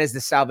 And that is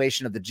the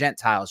salvation of the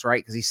Gentiles,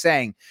 right? Because he's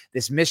saying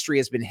this mystery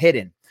has been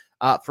hidden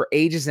for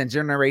ages and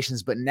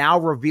generations, but now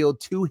revealed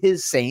to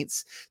his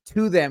saints.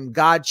 To them,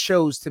 God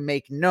chose to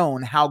make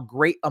known how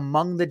great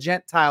among the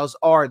Gentiles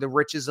are the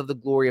riches of the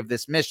glory of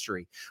this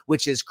mystery,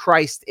 which is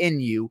Christ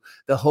in you,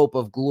 the hope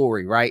of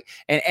glory, right?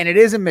 And it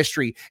is a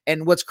mystery.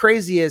 And what's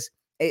crazy is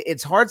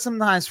it's hard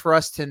sometimes for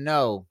us to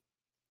know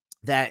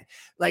that,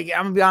 like,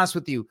 I'm gonna be honest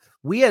with you,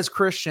 we as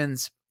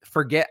Christians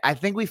forget. I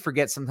think we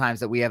forget sometimes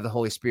that we have the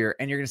Holy Spirit.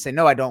 And you're gonna say,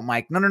 no, I don't,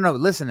 Mike. No,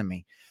 listen to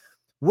me.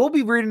 We'll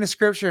be reading the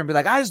scripture and be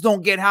like, I just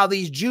don't get how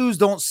these Jews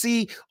don't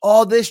see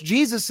all this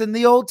Jesus in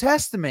the Old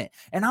Testament.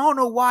 And I don't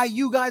know why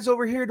you guys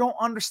over here don't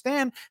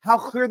understand how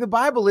clear the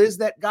Bible is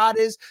that God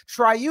is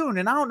triune.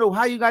 And I don't know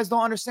how you guys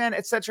don't understand,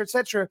 et cetera, et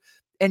cetera.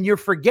 And you're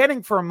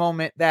forgetting for a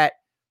moment that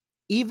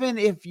even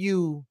if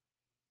you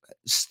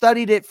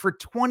studied it for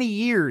 20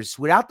 years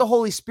without the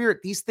Holy Spirit,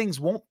 these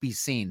things won't be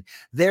seen.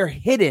 They're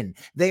hidden.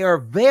 They are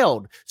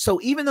veiled. So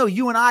even though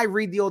you and I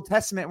read the Old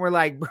Testament, we're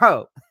like,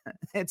 bro,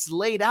 it's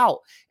laid out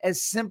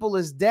as simple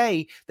as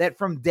day, that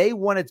from day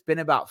one, it's been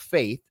about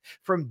faith.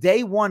 From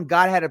day one,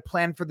 God had a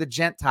plan for the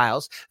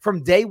Gentiles.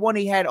 From day one,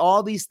 he had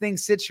all these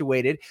things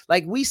situated.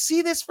 Like, we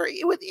see this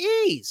with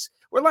ease.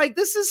 We're like,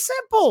 this is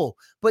simple.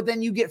 But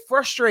then you get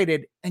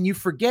frustrated and you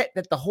forget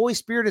that the Holy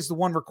Spirit is the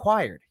one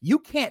required. You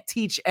can't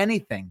teach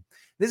anything.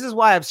 This is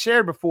why I've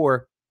shared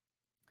before.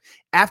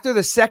 After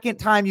the second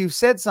time you've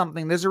said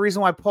something, there's a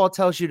reason why Paul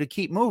tells you to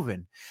keep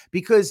moving,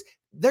 because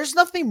there's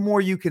nothing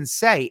more you can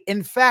say.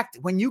 In fact,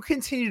 when you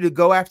continue to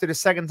go after the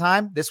second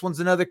time, this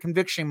one's another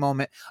conviction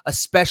moment,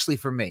 especially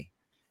for me.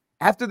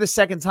 After the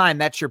second time,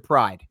 that's your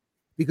pride.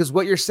 Because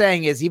what you're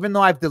saying is, even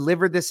though I've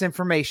delivered this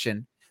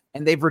information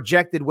and they've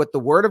rejected what the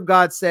word of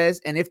God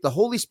says, and if the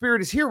Holy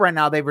Spirit is here right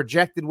now, they've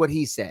rejected what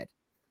he said.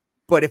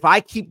 But if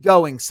I keep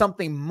going,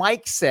 something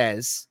Mike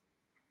says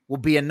will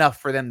be enough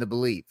for them to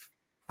believe.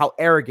 How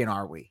arrogant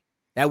are we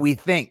that we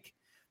think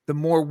the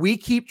more we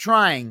keep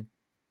trying,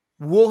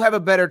 we'll have a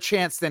better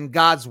chance than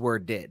God's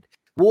word did.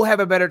 We'll have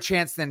a better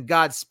chance than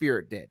God's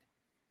spirit did.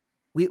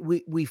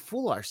 We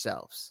fool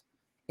ourselves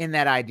in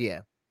that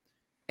idea.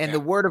 And the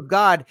word of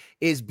God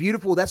is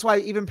beautiful. That's why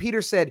even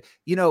Peter said,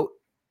 you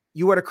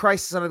are the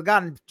Christ, the Son of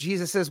God. And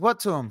Jesus says what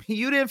to him?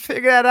 You didn't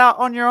figure that out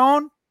on your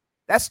own.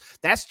 That's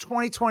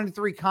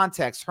 2023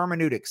 context,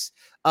 hermeneutics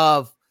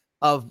of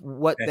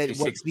what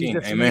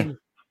Jesus means.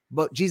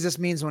 But Jesus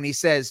means when he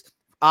says,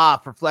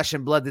 for flesh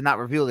and blood did not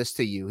reveal this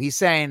to you. He's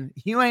saying,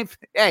 you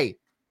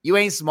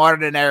ain't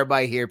smarter than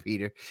everybody here,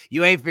 Peter.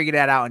 You ain't figured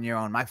that out on your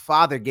own. My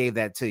Father gave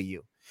that to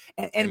you.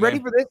 And ready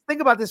for this? Think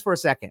about this for a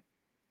second.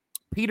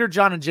 Peter,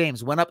 John, and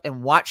James went up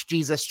and watched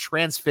Jesus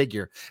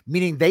transfigure,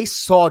 meaning they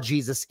saw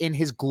Jesus in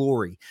his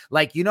glory.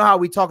 Like, you know how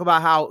we talk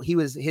about how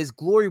his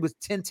glory was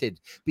tinted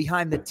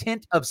behind the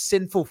tint of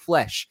sinful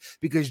flesh,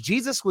 because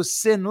Jesus was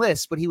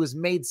sinless, but he was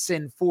made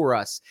sin for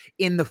us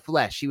in the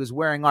flesh. He was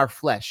wearing our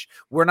flesh.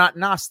 We're not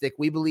Gnostic.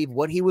 We believe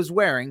what he was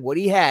wearing, what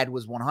he had,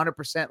 was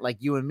 100% like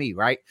you and me,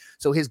 right?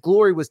 So his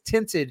glory was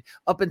tinted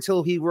up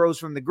until he rose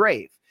from the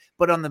grave.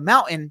 But on the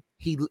mountain,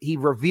 he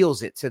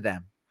reveals it to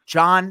them.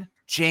 John,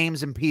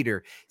 James, and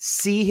Peter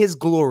see his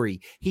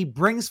glory. He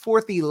brings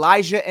forth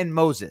Elijah and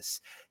Moses.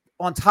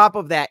 On top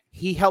of that,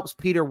 he helps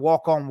Peter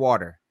walk on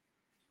water.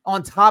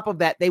 On top of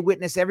that, they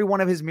witness every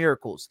one of his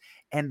miracles,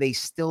 and they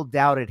still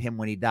doubted him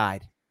when he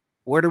died.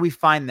 Where do we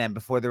find them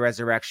before the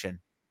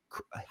resurrection?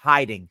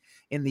 Hiding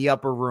in the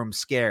upper room,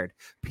 scared.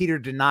 Peter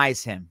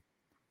denies him.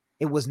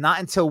 It was not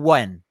until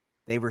when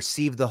they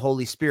received the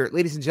Holy Spirit.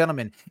 Ladies and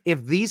gentlemen,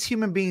 if these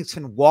human beings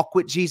can walk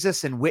with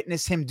Jesus and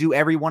witness him do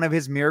every one of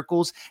his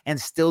miracles and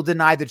still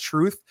deny the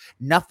truth,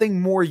 nothing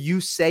more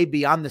you say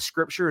beyond the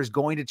scripture is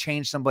going to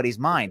change somebody's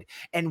mind.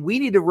 And we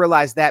need to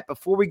realize that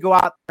before we go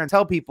out there and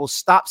tell people,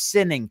 stop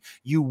sinning,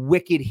 you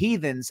wicked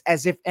heathens,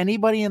 as if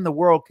anybody in the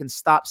world can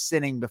stop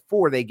sinning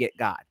before they get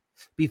God,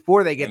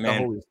 before they get the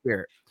Holy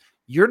Spirit.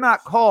 You're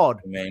not called.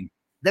 Amen.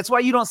 That's why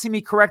you don't see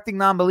me correcting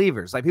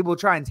non-believers. Like, people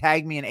try and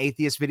tag me in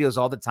atheist videos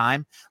all the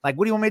time. Like,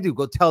 what do you want me to do?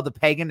 Go tell the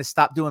pagan to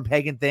stop doing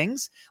pagan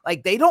things?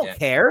 Like, they don't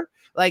care.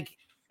 Like,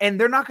 and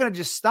they're not going to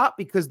just stop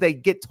because they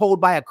get told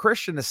by a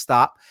Christian to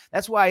stop.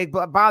 That's why it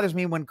bothers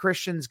me when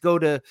Christians go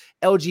to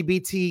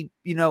LGBT,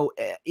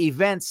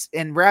 events,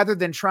 and rather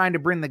than trying to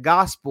bring the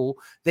gospel,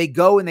 they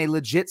go and they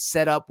legit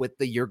set up with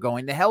the "you're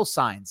going to hell"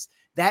 signs.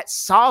 That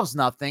solves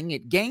nothing.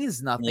 It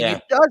gains nothing. Yeah.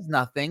 It does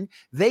nothing.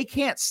 They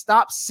can't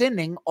stop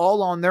sinning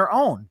all on their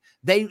own.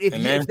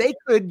 If they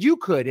could, you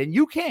could, and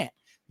you can't.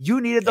 You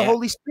needed the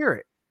Holy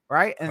Spirit,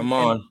 right? And, come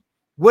on. And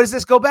what does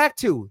this go back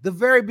to? The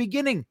very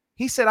beginning.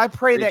 He said, I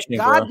pray that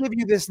God give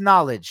you this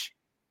knowledge,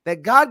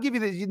 that God give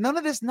you this. None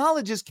of this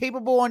knowledge is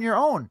capable on your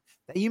own,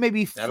 that you may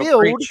be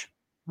filled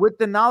with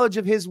the knowledge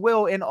of his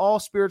will in all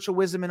spiritual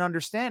wisdom and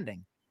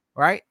understanding,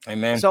 right?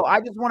 Amen. So I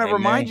just want to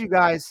remind you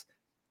guys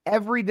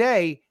every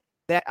day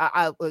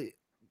that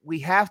we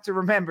have to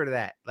remember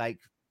that, like,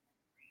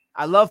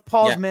 I love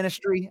Paul's Yeah.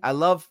 ministry. I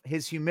love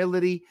his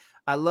humility.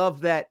 I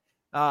love that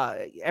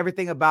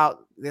everything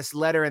about this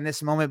letter in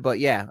this moment. But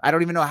yeah, I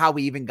don't even know how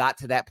we even got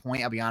to that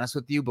point. I'll be honest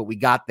with you, but we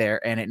got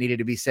there and it needed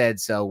to be said.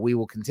 So we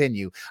will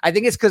continue. I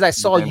think it's because I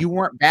saw you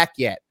weren't back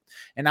yet.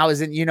 And I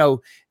was in,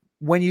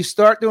 when you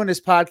start doing this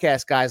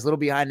podcast, guys, little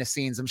behind the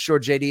scenes, I'm sure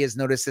JD has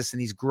noticed this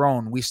and he's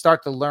grown. We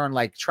start to learn,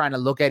 like trying to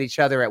look at each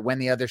other at when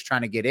the other's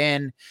trying to get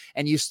in,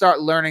 and you start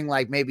learning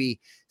like maybe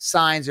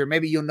signs, or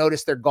maybe you'll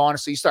notice they're gone.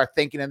 So you start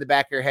thinking in the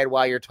back of your head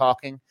while you're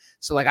talking.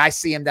 So like I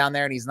see him down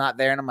there and he's not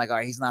there, and I'm like, all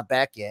right, he's not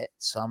back yet.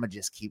 So I'm gonna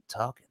just keep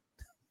talking.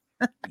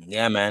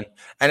 Yeah, man.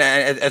 And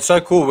it's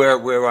so cool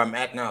where I'm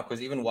at now,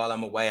 because even while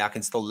I'm away, I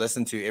can still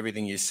listen to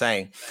everything you're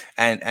saying.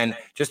 And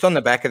just on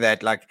the back of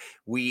that, like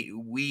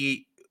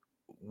we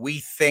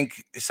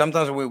think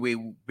sometimes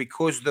we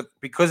because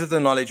of the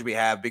knowledge we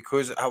have,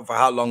 because of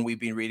how long we've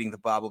been reading the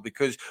Bible,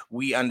 because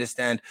we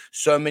understand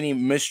so many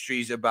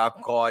mysteries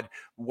about God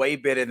way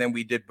better than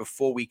we did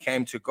before we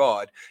came to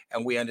God,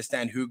 and we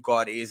understand who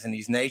God is and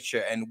his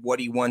nature and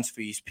what he wants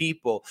for his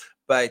people.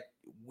 But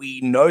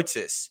we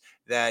notice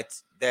that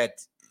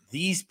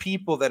these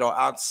people that are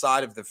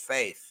outside of the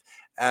faith,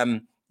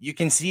 you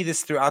can see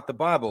this throughout the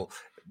Bible.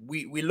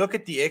 We look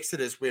at the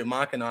Exodus where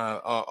Mark and I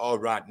are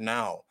right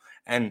now,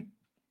 and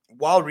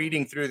while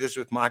reading through this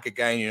with Mike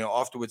again,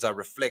 afterwards I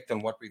reflect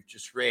on what we've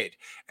just read,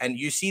 and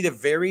you see the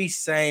very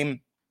same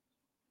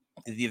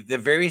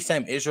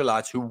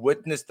Israelites who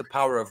witnessed the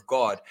power of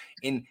God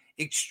in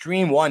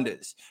extreme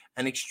wonders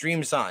and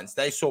extreme signs.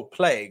 They saw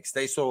plagues,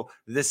 they saw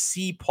the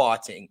sea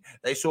parting,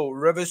 they saw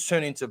rivers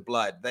turn into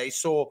blood, they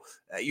saw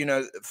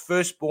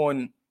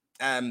firstborn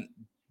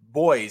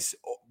boys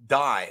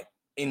die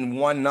in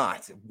one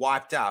night,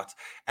 wiped out.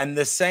 And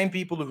the same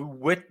people who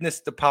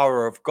witnessed the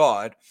power of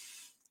God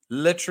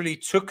literally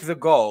took the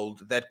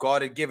gold that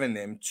God had given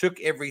them, took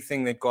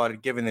everything that God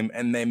had given them,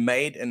 and they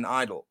made an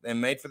idol. They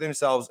made for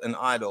themselves an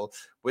idol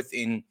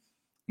within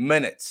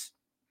minutes.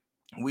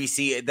 We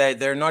see that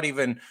they're not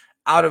even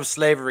out of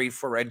slavery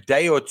for a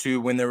day or two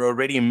when they're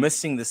already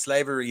missing the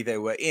slavery they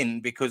were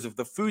in because of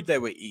the food they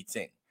were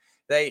eating.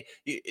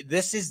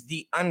 This is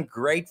the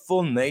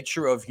ungrateful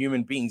nature of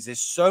human beings. There's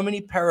so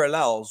many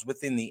parallels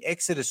within the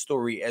Exodus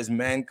story as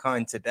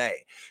mankind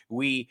today.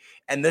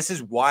 And this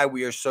is why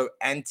we are so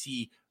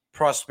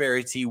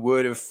anti-prosperity,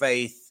 word of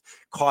faith,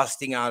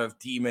 casting out of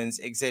demons,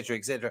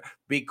 etc.,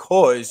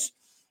 because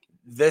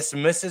this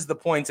misses the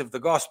point of the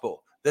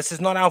gospel. This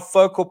is not our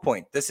focal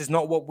point. This is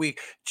not what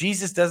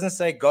Jesus doesn't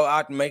say, go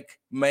out and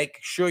make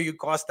sure you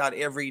cast out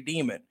every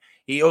demon.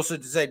 He also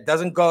he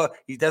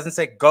doesn't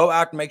say, go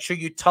out and make sure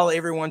you tell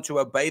everyone to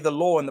obey the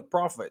law and the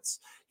prophets.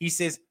 He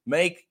says,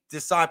 make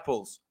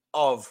disciples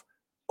of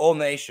all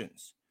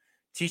nations,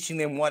 teaching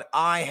them what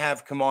I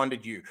have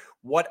commanded you,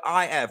 what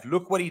I have.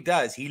 Look what he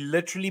does. He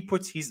literally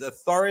puts his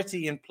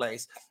authority in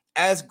place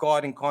as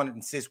God incarnate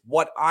and says,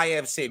 what I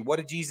have said. What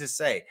did Jesus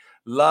say?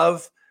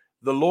 Love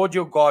the Lord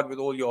your God with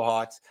all your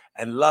heart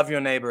and love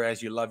your neighbor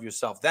as you love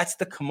yourself. That's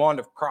the command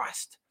of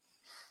Christ.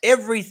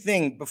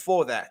 Everything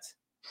before that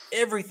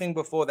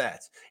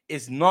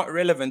is not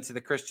relevant to the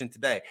Christian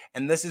today.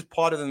 And this is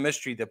part of the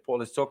mystery that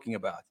Paul is talking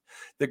about.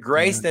 The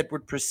grace that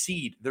would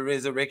precede the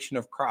resurrection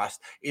of Christ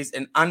is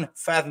an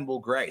unfathomable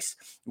grace.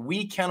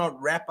 We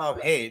cannot wrap our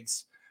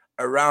heads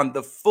around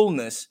the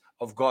fullness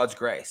of God's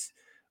grace.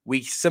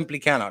 We simply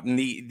cannot. And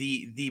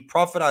the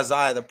prophet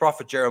Isaiah, the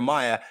prophet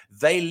Jeremiah,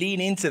 they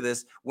lean into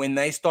this when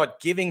they start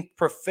giving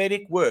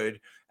prophetic word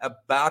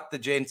about the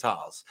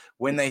Gentiles.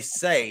 When they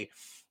say,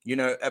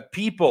 a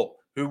people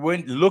who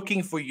weren't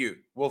looking for you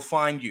will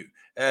find you.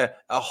 A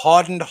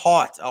hardened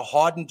heart, a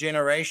hardened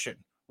generation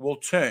will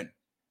turn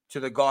to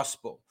the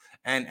gospel.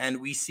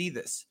 And we see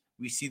this.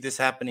 We see this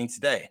happening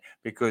today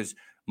because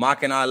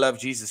Mark and I love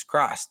Jesus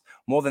Christ.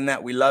 More than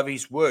that, we love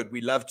his word.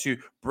 We love to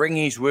bring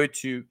his word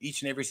to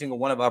each and every single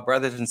one of our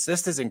brothers and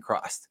sisters in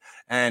Christ.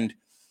 And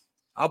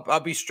I'll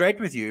be straight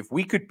with you. If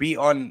we could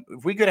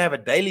have a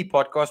daily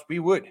podcast, we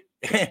would.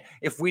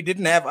 If we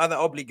didn't have other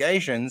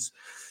obligations,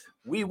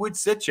 we would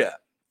sit here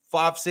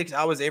 5-6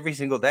 hours every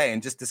single day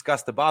and just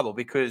discuss the Bible,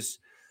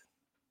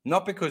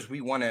 not because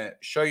we want to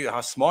show you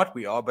how smart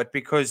we are, but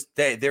because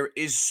there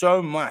is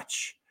so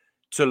much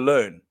to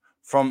learn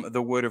from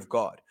the word of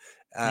God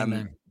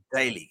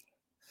daily.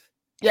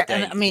 Yeah.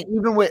 Daily. And I mean,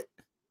 even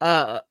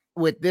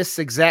with this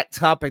exact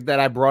topic that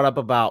I brought up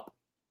about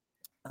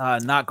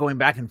not going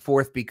back and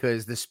forth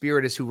because the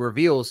Spirit is who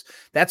reveals.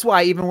 That's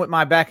why even with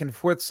my back and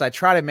forths, I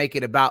try to make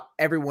it about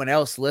everyone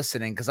else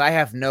listening, because I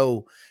have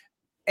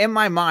in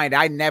my mind,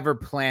 I never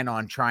plan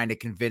on trying to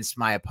convince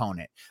my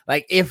opponent.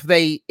 Like if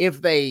a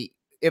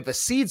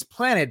seed's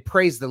planted,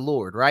 praise the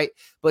Lord, right?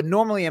 But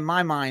normally in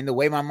my mind, the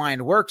way my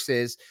mind works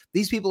is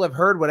these people have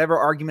heard whatever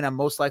argument I'm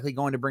most likely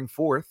going to bring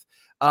forth.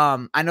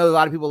 I know a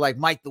lot of people like,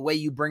 Mike, the way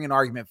you bring an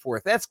argument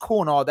forth, that's cool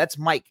and all. That's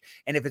Mike.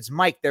 And if it's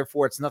Mike,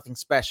 therefore it's nothing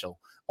special.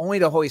 Only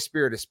the Holy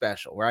Spirit is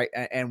special, right?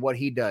 And what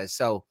he does.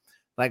 So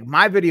like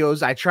my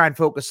videos, I try and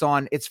focus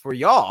on, it's for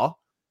y'all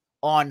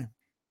on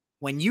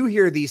when you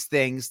hear these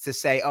things to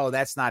say, oh,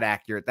 that's not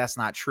accurate, that's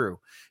not true.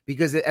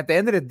 Because at the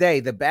end of the day,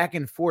 the back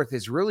and forth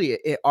is really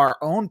our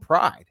own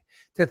pride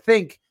to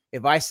think,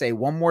 if I say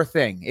one more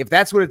thing, if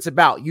that's what it's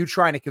about, you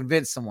trying to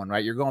convince someone,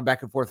 right? You're going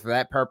back and forth for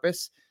that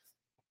purpose.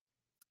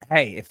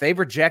 Hey, if they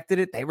rejected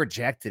it, they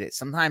rejected it.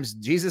 Sometimes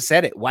Jesus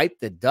said it, wipe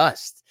the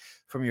dust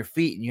from your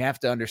feet. And you have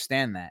to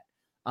understand that.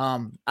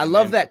 I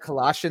love that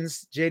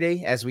Colossians,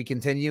 JD, as we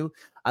continue.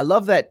 I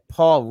love that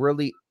Paul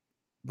really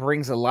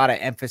brings a lot of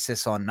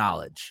emphasis on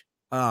knowledge.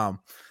 Gosh,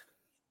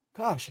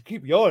 I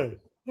keep yawning.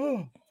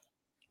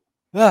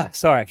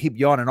 Sorry, I keep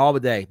yawning all the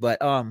day. But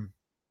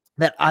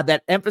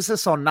that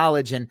emphasis on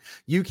knowledge, and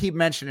you keep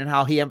mentioning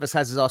how he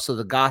emphasizes also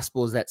the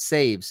gospel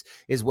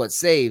is what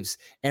saves.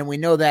 And we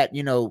know that,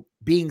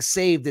 being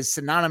saved is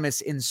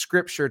synonymous in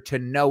scripture to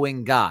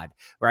knowing God,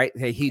 right?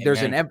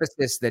 There's an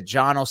emphasis that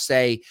John will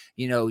say,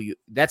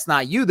 that's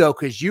not you though,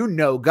 because you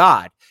know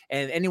God.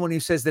 And anyone who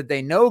says that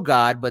they know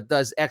God, but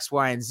does X,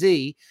 Y, and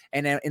Z.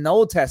 And in the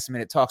Old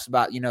Testament, it talks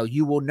about,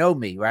 you will know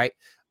me, right?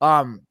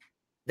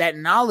 That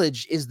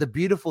knowledge is the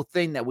beautiful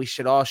thing that we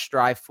should all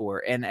strive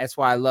for. And that's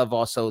why I love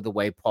also the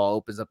way Paul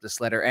opens up this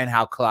letter and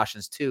how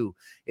Colossians 2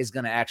 is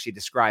going to actually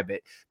describe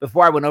it.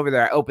 Before I went over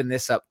there, I opened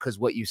this up because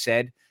what you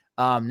said,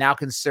 now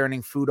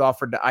concerning food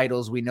offered to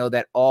idols, we know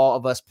that all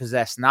of us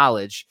possess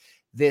knowledge.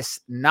 This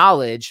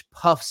knowledge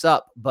puffs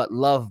up, but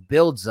love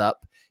builds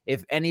up.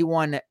 If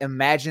anyone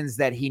imagines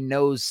that he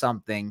knows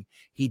something,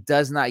 he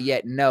does not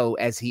yet know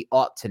as he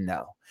ought to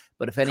know.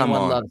 But if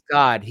anyone loves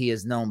God, he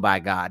is known by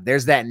God.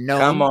 There's that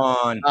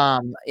known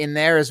in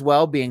there as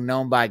well, being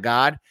known by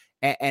God.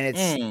 And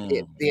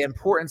the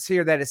importance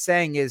here that it's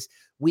saying is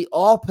we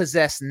all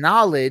possess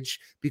knowledge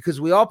because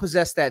we all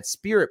possess that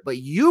spirit, but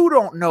you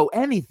don't know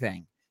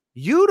anything.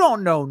 You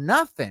don't know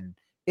nothing.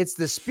 It's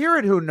the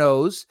spirit who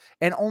knows,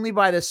 and only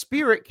by the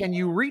spirit can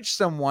you reach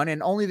someone,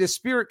 and only the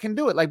spirit can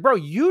do it. Like, bro,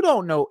 you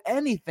don't know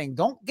anything.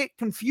 Don't get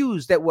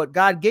confused that what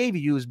God gave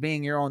you is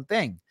being your own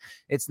thing.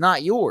 It's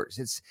not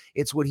yours.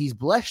 It's what he's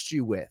blessed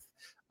you with.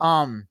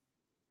 And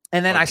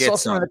then I saw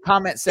some of the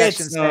comment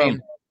section saying,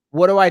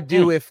 what do I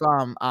do if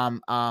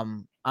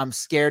I'm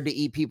scared to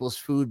eat people's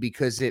food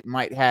because it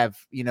might have,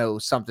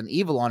 something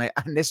evil on it?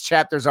 And this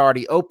chapter's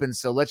already open,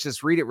 so let's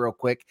just read it real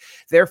quick.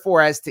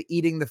 Therefore, as to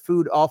eating the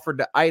food offered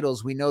to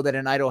idols, we know that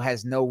an idol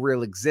has no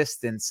real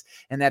existence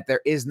and that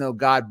there is no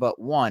God but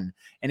one.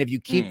 And if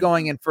you keep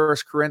going in 1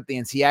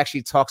 Corinthians, he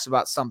actually talks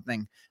about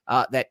something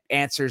that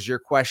answers your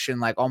question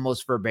like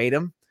almost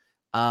verbatim.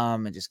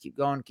 And just keep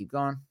going.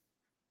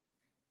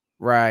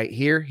 Right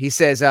here, he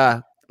says,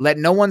 let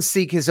no one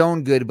seek his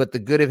own good, but the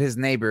good of his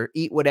neighbor.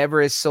 Eat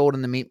whatever is sold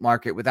in the meat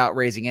market without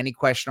raising any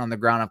question on the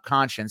ground of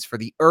conscience. For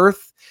the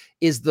earth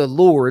is the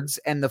Lord's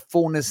and the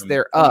fullness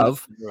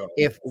thereof.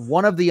 If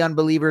one of the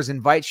unbelievers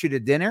invites you to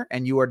dinner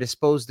and you are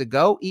disposed to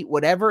go, eat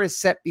whatever is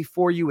set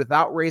before you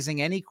without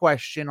raising any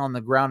question on the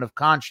ground of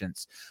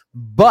conscience.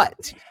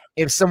 But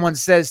if someone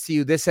says to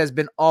you, this has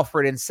been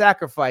offered in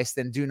sacrifice,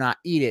 then do not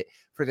eat it,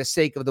 for the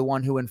sake of the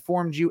one who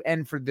informed you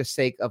and for the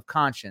sake of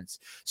conscience.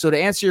 So to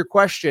answer your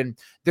question,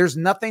 there's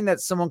nothing that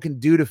someone can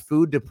do to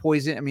food to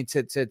poison,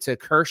 to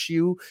curse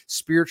you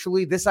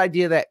spiritually. This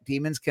idea that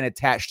demons can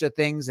attach to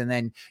things and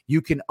then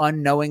you can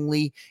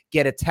unknowingly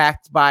get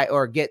attacked by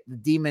or get the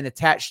demon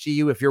attached to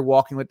you if you're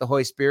walking with the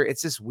Holy Spirit.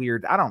 It's just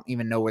weird. I don't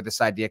even know where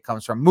this idea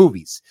comes from.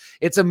 Movies.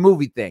 It's a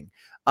movie thing.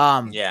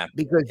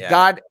 Because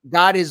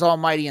God is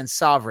almighty and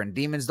sovereign.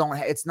 Demons don't.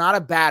 It's not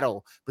a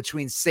battle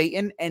between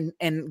Satan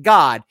and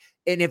God.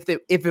 And if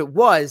it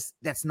was,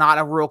 that's not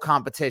a real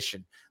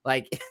competition.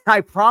 Like,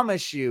 I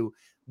promise you,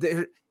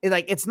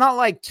 it's not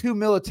like two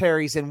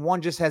militaries and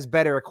one just has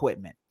better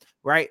equipment,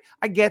 right?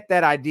 I get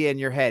that idea in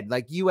your head,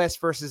 like U.S.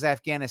 versus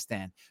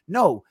Afghanistan.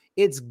 No,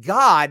 it's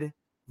God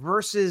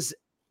versus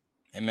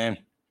an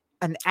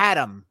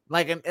atom,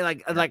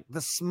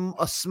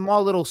 a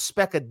small little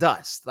speck of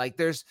dust. Like,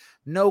 there's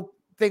no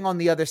thing on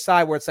the other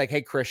side where it's like,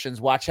 hey, Christians,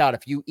 watch out.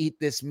 If you eat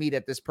this meat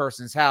at this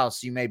person's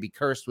house, you may be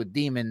cursed with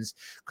demons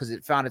because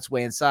it found its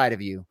way inside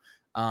of you.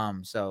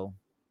 So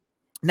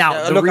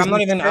now look, I'm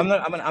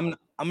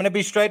going to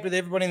be straight with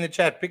everybody in the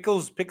chat.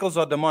 Pickles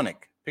are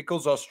demonic.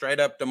 Pickles are straight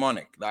up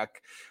demonic.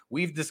 Like,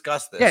 we've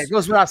discussed this. Yeah, it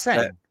goes without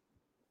saying.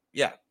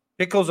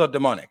 Pickles are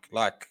demonic.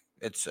 Like,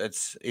 it's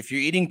if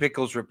you're eating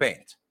pickles,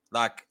 repent.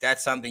 Like,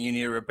 that's something you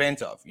need to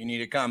repent of. You need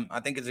to come.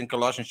 I think it's in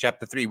Colossians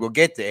chapter 3. We'll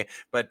get there,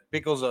 but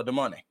pickles are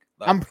demonic.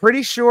 Like, I'm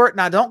pretty sure.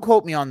 Now, don't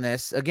quote me on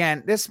this.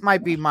 Again, this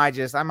might be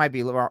I might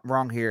be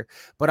wrong here,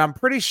 but I'm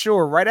pretty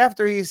sure right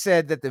after he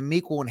said that the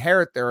meek will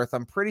inherit the earth,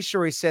 I'm pretty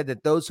sure he said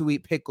that those who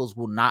eat pickles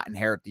will not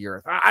inherit the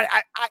earth.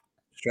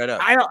 Straight up.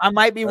 I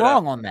might be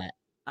wrong on that.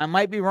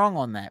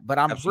 But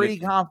I'm pretty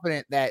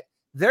confident that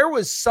there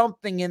was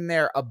something in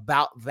there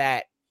about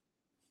that.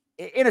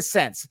 In a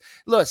sense,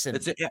 listen,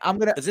 it's in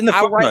the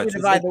footnotes.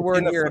 Divide the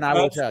word here, and I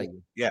will tell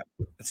you. Yeah,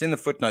 it's in the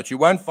footnotes. You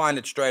won't find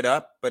it straight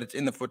up, but it's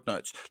in the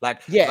footnotes.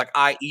 Like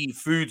i.e.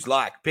 foods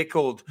like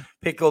pickled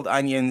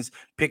onions,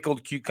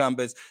 pickled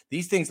cucumbers.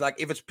 These things, like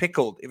if it's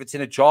pickled, if it's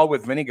in a jar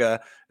with vinegar,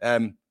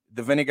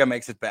 the vinegar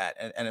makes it bad,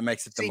 and it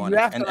makes it See, you demonic.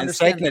 have to And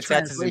understand Satan the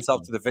attaches himself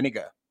translation. to the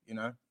vinegar. You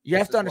know, You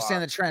have to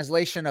understand the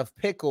translation of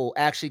pickle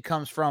actually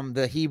comes from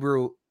the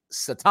Hebrew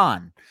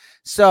Satan.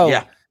 So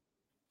yeah,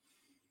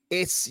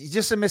 it's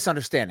just a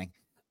misunderstanding.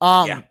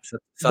 yeah.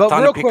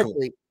 But real Pickle.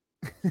 quickly,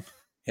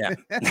 Yeah.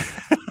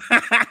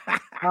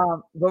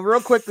 but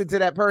real quickly to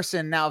that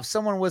person. Now, if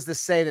someone was to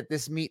say that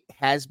this meat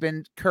has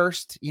been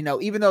cursed, you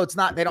know, even though it's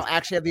not, they don't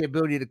actually have the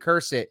ability to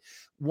curse it.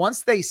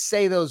 Once they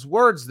say those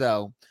words,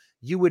 though,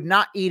 you would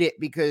not eat it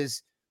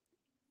because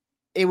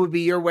it would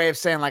be your way of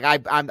saying, like,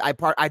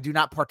 I do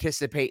not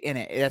participate in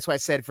it. That's why I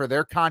said for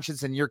their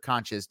conscience and your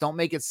conscience, don't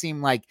make it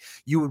seem like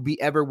you would be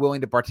ever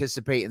willing to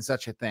participate in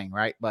such a thing,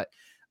 right? But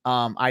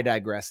I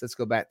digress. Let's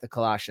go back to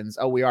Colossians.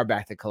 Oh, we are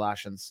back to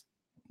Colossians.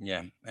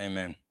 Yeah,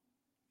 amen.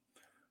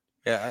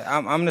 Yeah,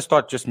 I'm gonna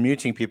start just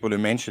muting people who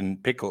mention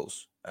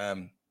pickles.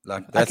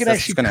 Like I can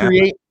actually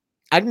create.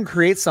 I can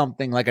create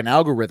something like an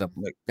algorithm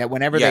that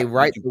whenever they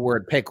write the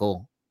word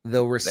pickle,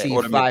 they'll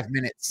receive 5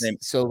 minutes.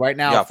 So right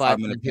now, 5,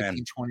 10,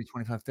 15, 20,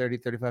 25, 30,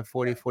 35,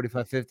 40,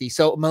 45, 50.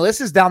 So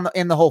Melissa's down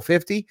in the whole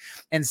 50.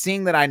 And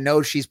seeing that I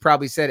know she's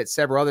probably said it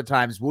several other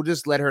times, we'll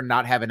just let her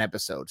not have an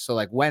episode. So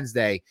like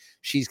Wednesday,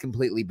 she's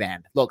completely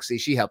banned. Look, see,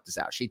 she helped us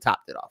out. She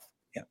topped it off.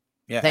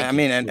 Yeah. I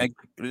mean, and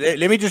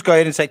let me just go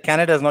ahead and say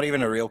Canada is not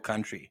even a real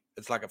country.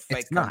 It's like a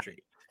fake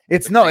country.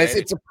 It's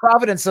a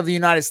province of the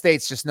United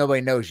States. Just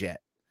nobody knows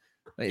yet.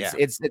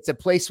 It's a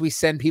place we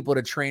send people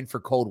to train for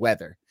cold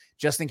weather,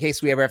 just in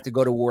case we ever have to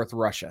go to war with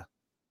Russia.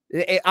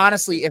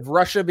 Honestly, if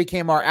Russia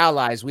became our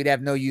allies, we'd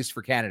have no use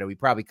for Canada. We'd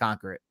probably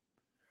conquer it.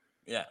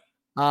 Yeah.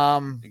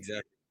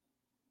 Exactly.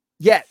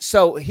 Yeah.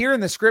 So here in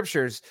the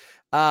scriptures,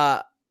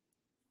 let's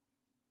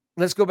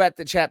go back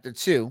to chapter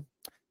 2.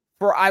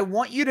 For I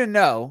want you to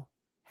know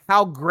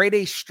how great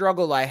a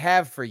struggle I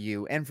have for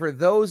you and for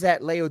those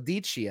at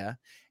Laodicea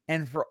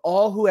and for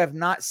all who have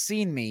not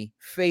seen me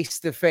face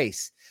to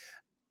face.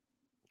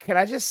 Can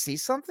I just see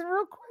something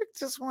real quick?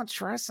 Just want to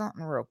try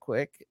something real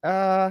quick.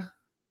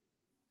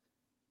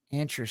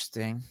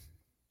 Interesting.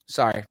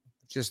 Sorry,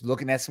 just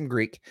looking at some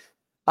Greek.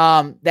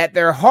 That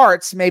their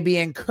hearts may be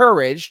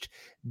encouraged,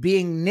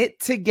 being knit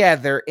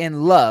together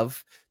in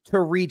love, to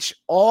reach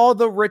all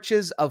the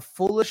riches of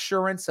full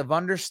assurance of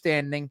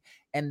understanding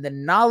and the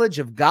knowledge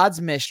of God's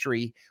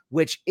mystery,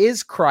 which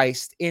is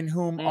Christ, in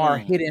whom are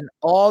hidden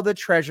all the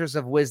treasures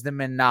of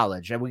wisdom and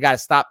knowledge. And we got to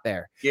stop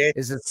there.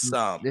 This is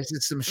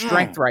some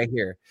strength right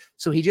here.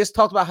 So he just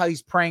talked about how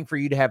he's praying for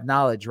you to have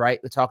knowledge, right?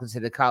 We're talking to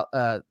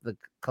the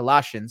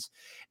Colossians.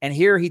 And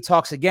here he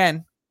talks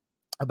again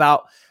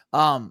about,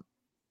 well,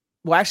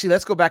 actually,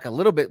 let's go back a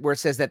little bit where it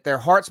says that their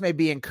hearts may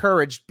be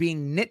encouraged,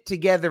 being knit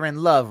together in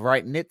love,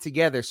 right? Knit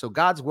together. So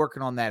God's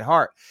working on that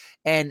heart.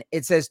 And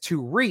it says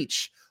to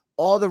reach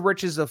all the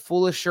riches of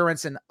full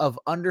assurance and of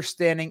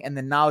understanding and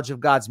the knowledge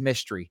of God's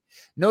mystery.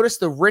 Notice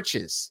the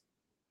riches,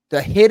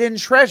 the hidden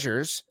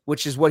treasures,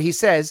 which is what he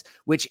says,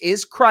 which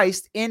is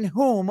Christ, in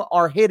whom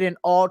are hidden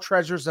all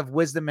treasures of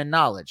wisdom and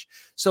knowledge.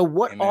 So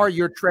what are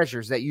your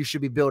treasures that you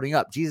should be building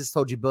up? Jesus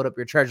told you build up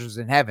your treasures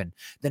in heaven,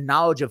 the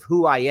knowledge of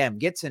who I am,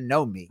 get to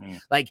know me.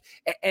 Like,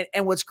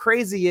 and what's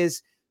crazy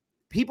is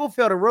people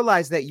fail to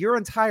realize that your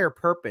entire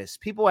purpose,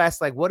 people ask,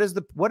 like, what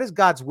is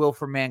God's will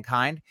for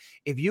mankind?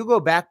 If you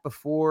go back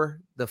before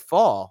the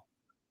fall,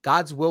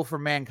 God's will for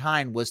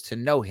mankind was to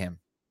know him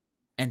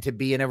and to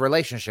be in a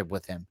relationship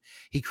with him.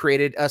 He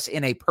created us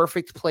in a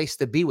perfect place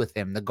to be with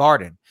him, the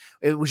garden.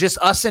 It was just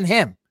us and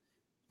him,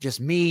 just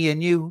me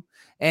and you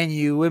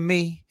and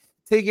me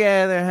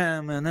together. I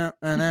don't know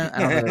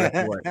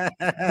that word,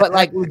 but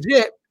like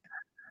legit,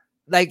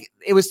 like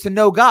it was to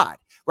know God.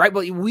 Right.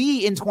 But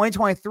we in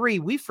 2023,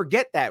 we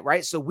forget that.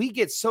 Right. So we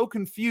get so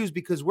confused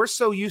because we're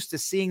so used to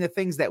seeing the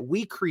things that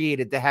we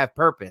created to have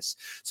purpose.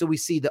 So we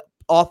see the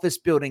office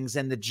buildings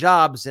and the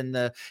jobs and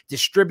the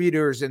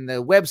distributors and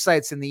the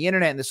websites and the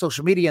internet and the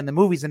social media and the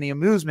movies and the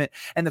amusement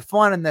and the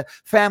fun and the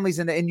families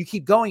and you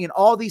keep going and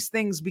all these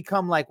things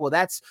become like, well,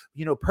 that's,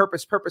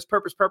 purpose.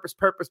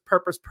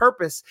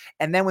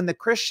 And then when the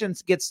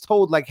Christians gets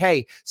told like,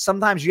 hey,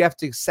 sometimes you have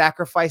to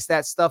sacrifice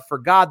that stuff for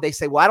God, they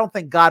say, well, I don't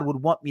think God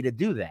would want me to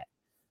do that.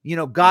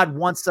 God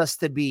wants us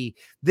to be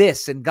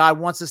this and God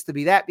wants us to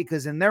be that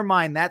because in their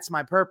mind, that's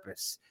my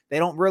purpose. They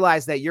don't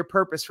realize that your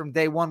purpose from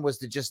day one was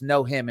to just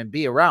know him and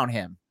be around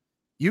him.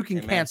 You can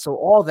cancel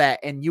all that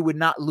and you would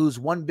not lose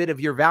one bit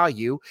of your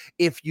value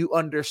if you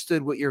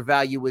understood what your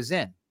value was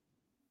in.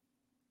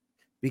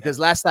 Because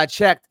last I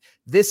checked,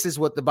 this is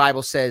what the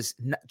Bible says,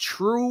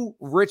 true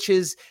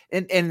riches.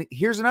 And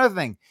here's another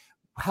thing.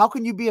 How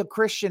can you be a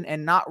Christian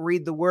and not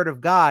read the word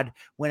of God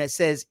when it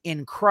says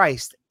in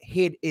Christ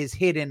is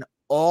hidden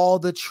all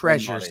the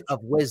treasures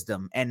of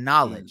wisdom and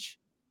knowledge?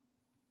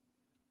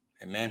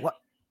 Amen. What,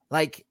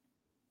 like,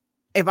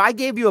 If I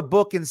gave you a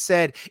book and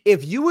said,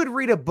 if you would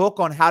read a book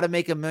on how to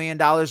make $1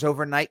 million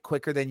overnight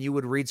quicker than you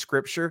would read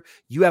scripture,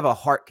 you have a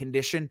heart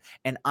condition.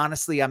 And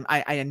honestly,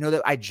 I know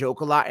that I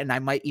joke a lot and I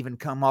might even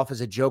come off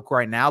as a joke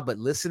right now, but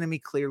listen to me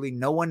clearly.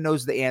 No one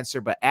knows the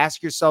answer, but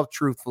ask yourself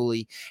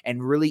truthfully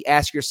and really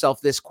ask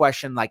yourself this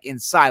question, like in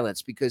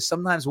silence, because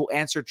sometimes we'll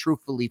answer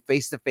truthfully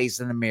face to face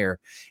in the mirror.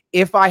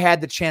 If I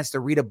had the chance to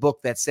read a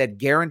book that said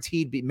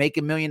guaranteed make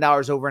 $1 million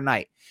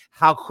overnight,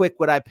 how quick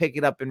would I pick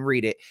it up and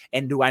read it?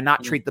 And do I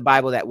not treat the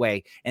Bible that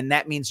way? And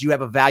that means you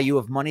have a value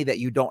of money that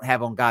you don't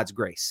have on God's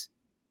grace.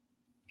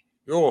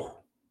 Oh,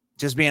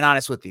 just being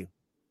honest with you.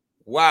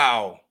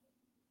 Wow.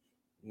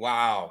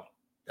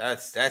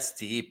 That's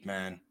deep,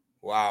 man.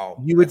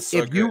 Wow. You would,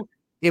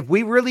 if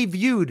we really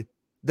viewed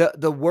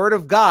the word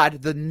of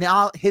God,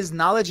 his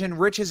knowledge and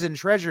riches and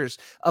treasures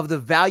of the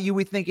value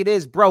we think it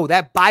is, bro,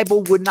 that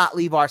Bible would not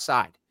leave our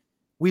side.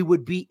 We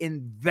would be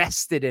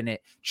invested in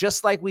it,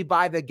 just like we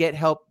buy the get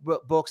help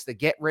books, the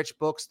get rich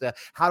books, the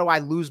how do I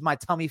lose my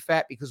tummy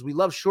fat, because we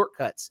love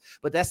shortcuts.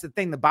 But that's the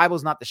thing. The Bible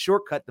is not the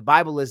shortcut. The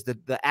Bible is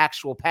the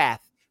actual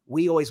path.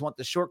 We always want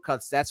the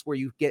shortcuts. That's where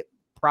you get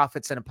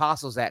prophets and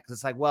apostles at, because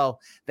it's like,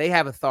 well, they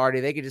have authority.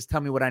 They can just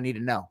tell me what I need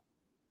to know.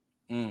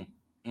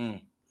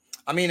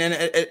 I mean,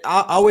 and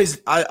I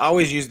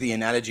always use the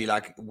analogy,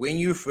 like when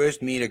you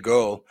first meet a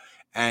girl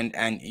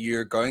and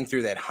you're going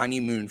through that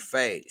honeymoon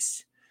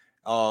phase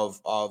of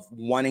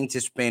wanting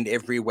to spend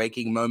every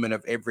waking moment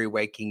of every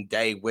waking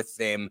day with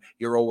them.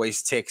 You're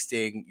always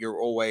texting, you're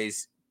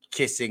always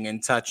kissing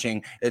and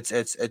touching. It's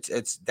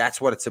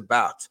that's what it's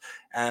about.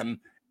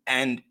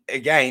 And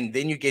again,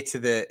 then you get to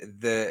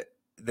the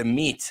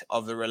meat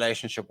of the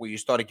relationship where you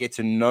start to get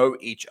to know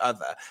each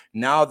other.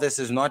 Now, this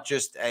is not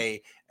just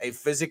a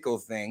physical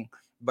thing,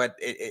 but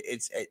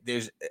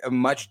there's a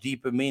much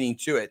deeper meaning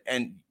to it.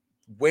 And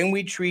when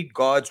we treat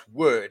God's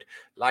word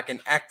like an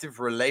active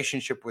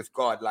relationship with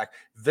God, like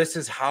this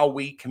is how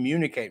we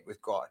communicate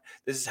with God.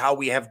 This is how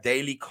we have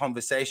daily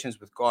conversations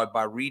with God,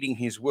 by reading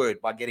his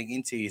word, by getting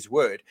into his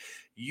word.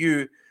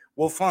 You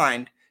will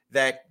find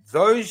that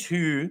those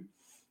who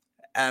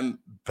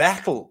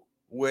battle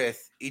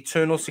with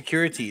eternal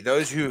security,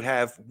 those who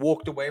have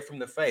walked away from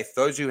the faith,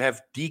 those who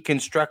have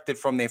deconstructed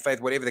from their faith,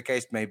 whatever the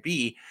case may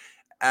be,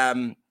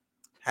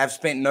 have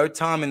spent no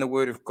time in the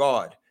word of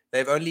God.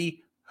 They've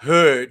only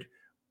heard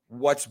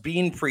what's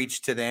been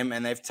preached to them,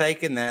 and they've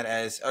taken that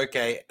as,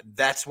 okay,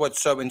 that's what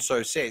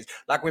so-and-so says.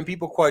 Like when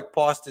people quote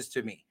pastors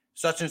to me,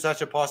 such and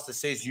such a pastor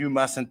says you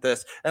mustn't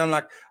this. And I'm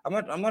like,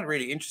 I'm not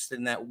really interested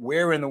in that.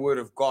 Where in the word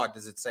of God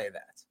does it say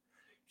that?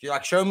 If you're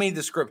like, show me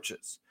the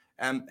scriptures.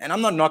 And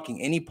I'm not knocking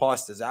any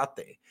pastors out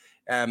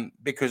there,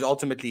 because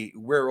ultimately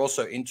we're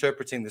also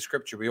interpreting the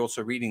scripture. We're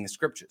also reading the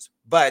scriptures.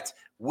 But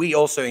we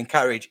also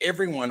encourage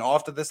everyone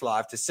after this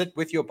live to sit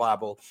with your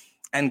Bible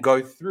and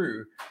go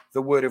through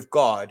the word of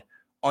God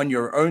on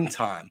your own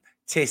time.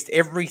 Test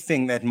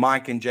everything that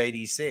Mike and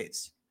JD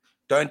says.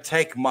 Don't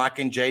take Mike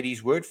and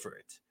JD's word for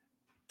it.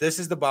 This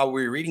is the Bible.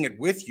 We're reading it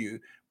with you.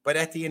 But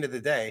at the end of the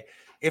day,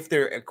 if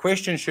a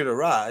question should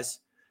arise,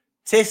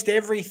 test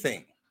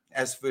everything,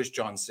 as 1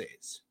 John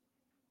says.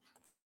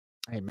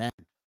 Amen.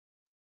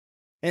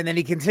 And then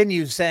he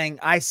continues saying,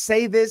 I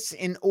say this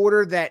in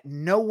order that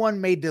no one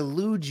may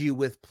delude you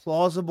with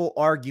plausible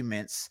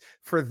arguments.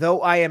 For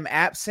though I am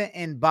absent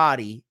in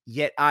body,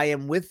 yet I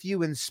am with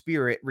you in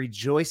spirit,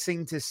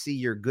 rejoicing to see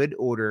your good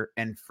order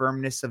and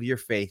firmness of your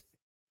faith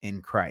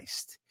in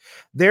Christ.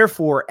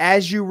 Therefore,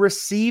 as you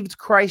received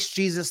Christ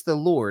Jesus the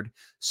Lord,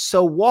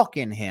 so walk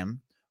in him,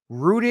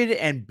 rooted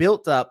and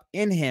built up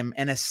in him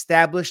and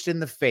established in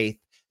the faith,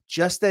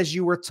 just as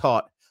you were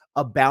taught,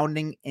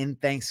 abounding in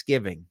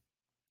thanksgiving.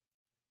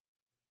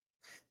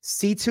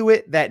 See to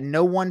it that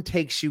no one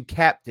takes you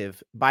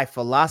captive by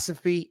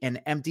philosophy and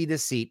empty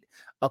deceit,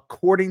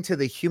 according to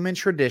the human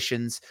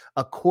traditions,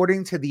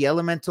 according to the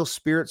elemental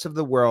spirits of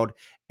the world,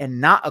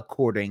 and not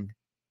according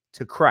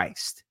to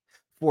Christ.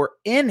 For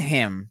in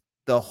him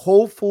the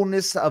whole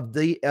fullness of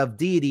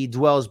deity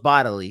dwells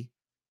bodily,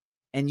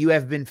 and you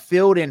have been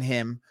filled in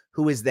him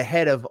who is the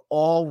head of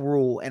all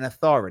rule and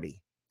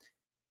authority.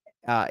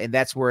 And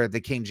that's where the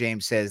King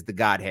James says the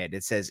Godhead.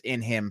 It says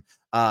in him,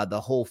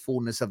 the whole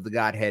fullness of the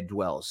Godhead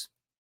dwells.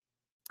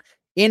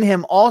 In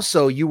him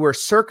also you were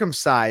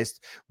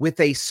circumcised with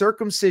a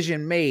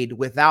circumcision made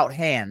without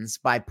hands,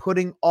 by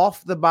putting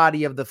off the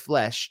body of the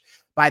flesh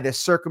by the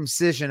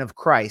circumcision of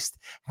Christ,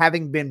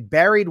 having been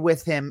buried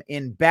with him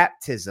in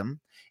baptism,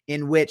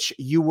 in which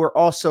you were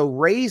also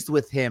raised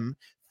with him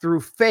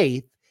through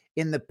faith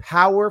in the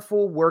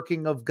powerful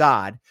working of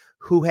God,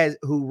 who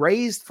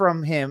raised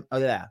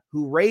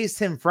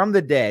him from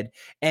the dead.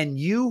 And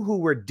you who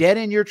were dead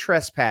in your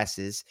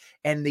trespasses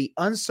and the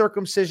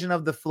uncircumcision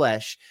of the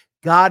flesh,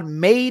 God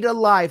made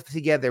alive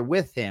together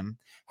with him,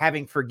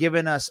 having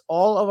forgiven us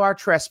all of our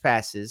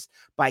trespasses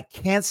by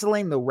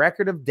canceling the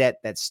record of debt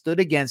that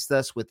stood against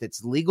us with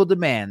its legal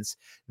demands.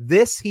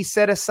 This he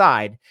set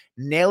aside,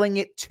 nailing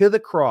it to the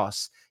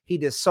cross. He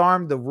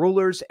disarmed the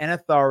rulers and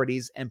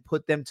authorities and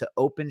put them to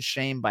open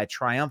shame by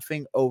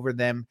triumphing over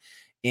them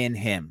in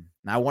him.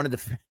 Now, I wanted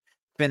to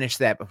finish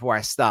that before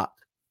I stop.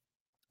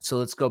 So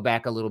let's go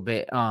back a little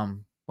bit.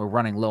 We're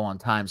running low on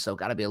time, so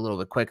got to be a little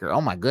bit quicker.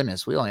 Oh my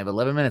goodness, we only have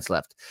 11 minutes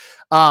left.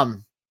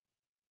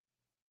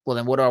 Well,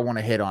 then what do I want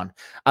to hit on?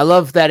 I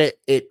love that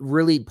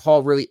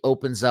Paul really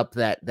opens up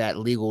that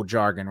legal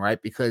jargon, right?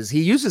 Because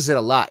he uses it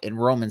a lot in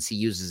Romans. He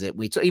uses it.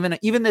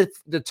 Even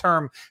the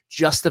term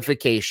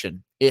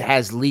justification, it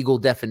has legal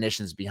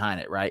definitions behind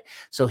it, right?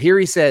 So here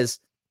he says,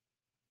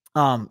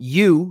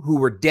 you who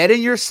were dead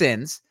in your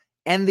sins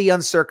and the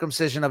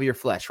uncircumcision of your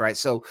flesh, right?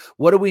 So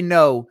what do we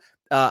know?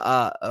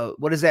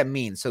 What does that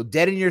mean? So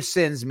dead in your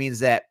sins means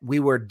that we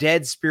were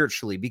dead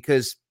spiritually,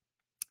 because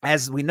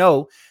as we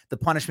know, the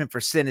punishment for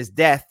sin is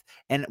death.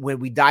 And when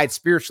we died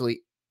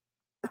spiritually,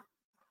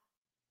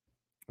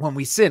 when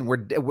we sin,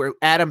 we're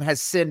Adam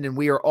has sinned and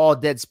we are all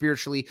dead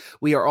spiritually.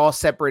 We are all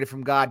separated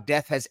from God.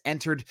 Death has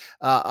entered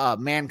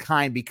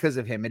mankind because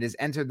of him. It has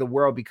entered the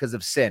world because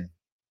of sin.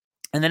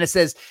 And then it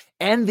says,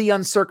 and the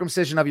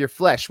uncircumcision of your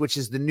flesh, which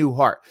is the new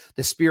heart.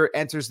 The spirit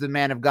enters the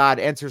man of God,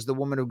 enters the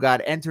woman of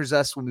God, enters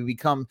us when we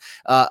become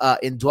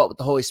indwelt with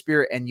the Holy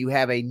Spirit, and you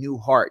have a new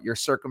heart. You're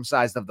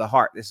circumcised of the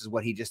heart. This is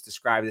what he just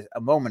described a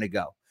moment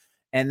ago.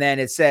 And then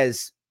it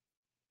says,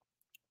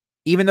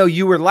 even though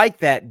you were like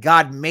that,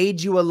 God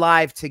made you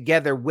alive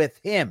together with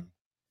him.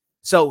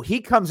 So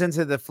he comes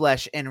into the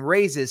flesh and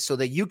raises so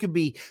that you can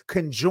be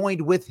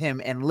conjoined with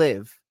him and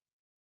live.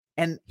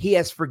 And he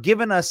has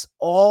forgiven us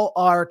all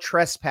our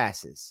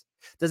trespasses.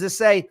 Does it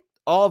say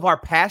all of our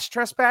past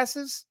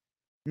trespasses?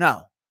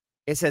 No,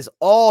 it says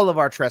all of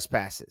our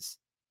trespasses,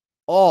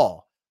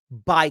 all,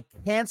 by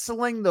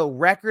canceling the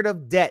record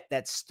of debt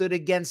that stood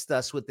against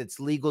us with its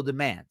legal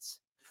demands.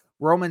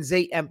 Romans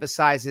 8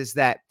 emphasizes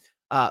that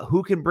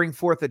who can bring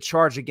forth a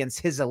charge against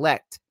his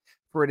elect?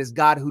 For it is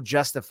God who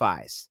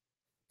justifies.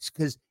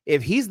 Because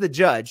if he's the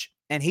judge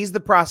and he's the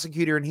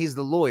prosecutor and he's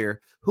the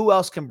lawyer, who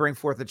else can bring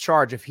forth a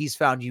charge if he's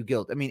found you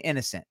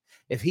innocent,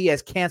 if he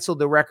has canceled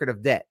the record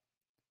of debt?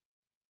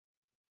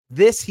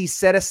 This he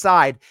set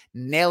aside,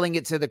 nailing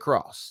it to the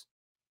cross.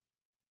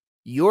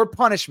 Your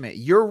punishment,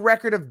 your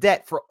record of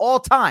debt for all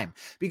time.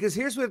 Because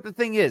here's what the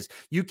thing is.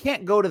 You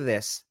can't go to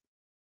this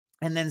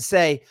and then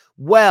say,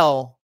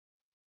 well,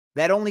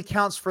 that only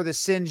counts for the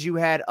sins you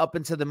had up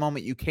until the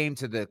moment you came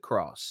to the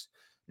cross.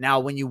 Now,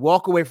 when you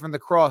walk away from the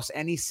cross,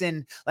 any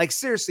sin, like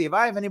seriously, if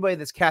I have anybody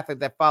that's Catholic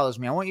that follows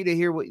me, I want you to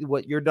hear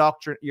what your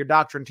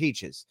doctrine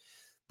teaches,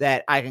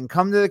 that I can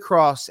come to the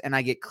cross and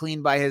I get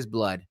cleaned by his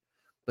blood.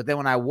 But then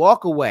when I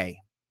walk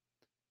away,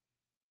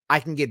 I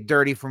can get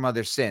dirty from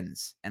other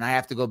sins and I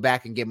have to go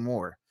back and get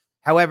more.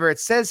 However, it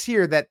says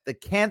here that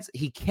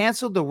he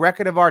canceled the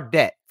record of our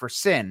debt for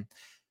sin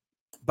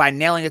by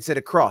nailing it to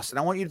the cross. And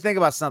I want you to think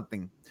about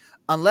something.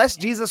 Unless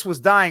Jesus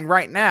was dying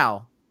right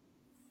now,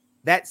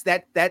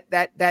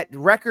 that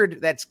record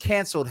that's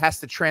canceled has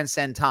to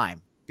transcend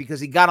time, because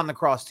he got on the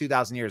cross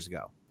 2,000 years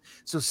ago.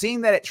 So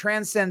seeing that it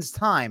transcends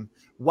time,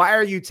 why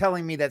are you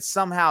telling me that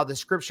somehow the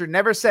scripture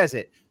never says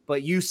it,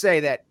 but you say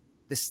that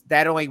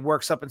that only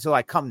works up until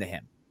I come to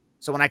him?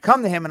 So when I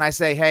come to him and I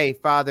say, hey,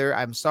 Father,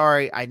 I'm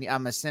sorry,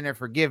 I'm a sinner,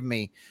 forgive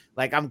me.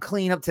 Like I'm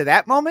clean up to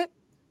that moment.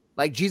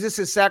 Like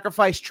Jesus'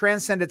 sacrifice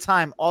transcended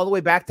time all the way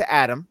back to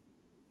Adam,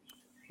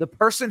 the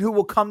person who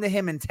will come to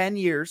him in 10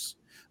 years.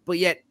 But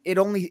yet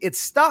it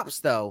stops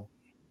though.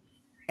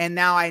 And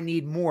now I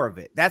need more of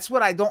it. That's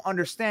what I don't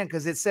understand,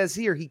 because it says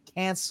here he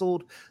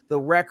canceled the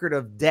record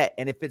of debt.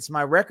 And if it's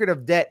my record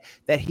of debt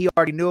that he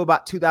already knew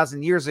about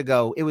 2,000 years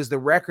ago, it was the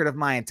record of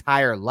my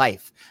entire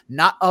life,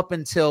 not up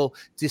until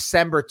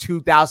December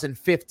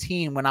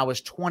 2015 when I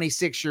was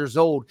 26 years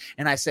old.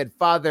 And I said,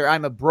 Father,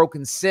 I'm a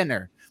broken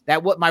sinner.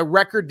 My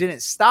record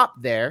didn't stop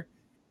there.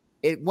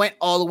 It went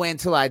all the way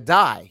until I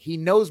die. He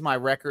knows my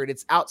record.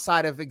 It's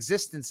outside of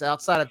existence,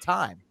 outside of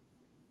time.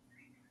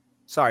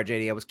 Sorry,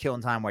 JD, I was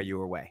killing time while you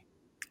were away.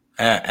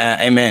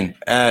 Amen.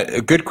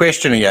 A good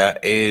question here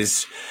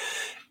is,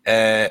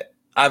 I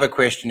have a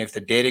question. If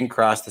the dead in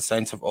Christ, the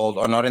saints of old,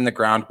 are not in the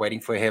ground waiting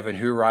for heaven,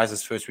 who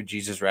rises first when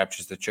Jesus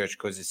raptures the church?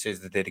 Because it says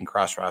the dead in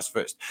Christ rise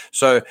first.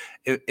 So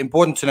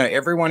important to know,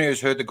 everyone who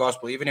has heard the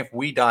gospel, even if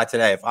we die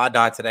today, if I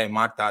die today,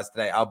 Mike dies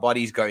today, our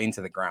bodies go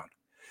into the ground.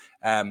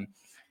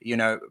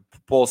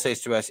 Paul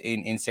says to us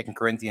in 2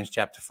 Corinthians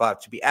chapter 5,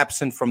 to be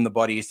absent from the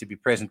body is to be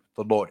present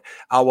with the Lord.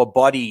 Our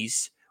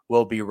bodies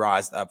will be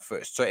raised up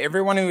first. So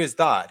everyone who has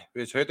died, who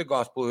has heard the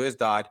gospel, who has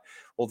died,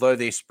 although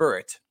their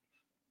spirit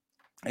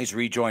is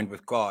rejoined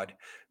with God,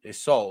 their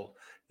soul,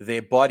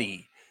 their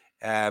body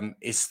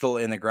is still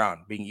in the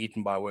ground, being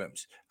eaten by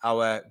worms.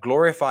 Our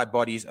glorified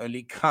bodies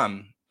only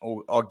come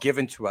or are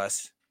given to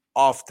us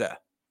after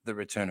the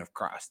return of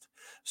Christ.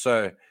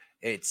 So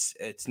it's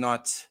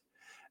not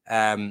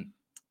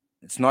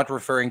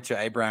referring to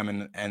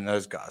Abraham and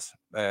those guys.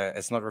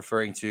 It's not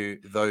referring to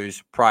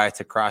those prior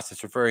to Christ.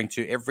 It's referring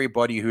to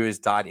everybody who has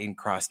died in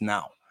Christ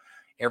now.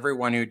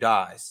 Everyone who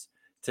dies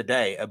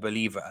today, a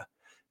believer,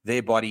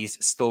 their bodies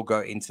still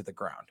go into the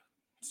ground.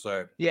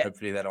 So Yeah.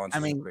 hopefully that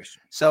answers the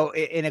question. So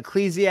in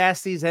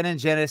Ecclesiastes and in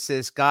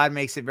Genesis, God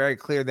makes it very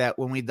clear that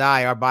when we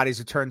die, our bodies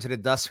return to the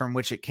dust from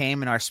which it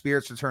came, and our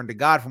spirits return to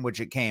God from which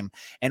it came.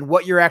 And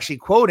what you're actually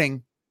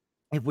quoting,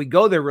 if we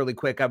go there really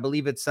quick, I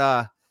believe it's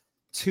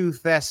 2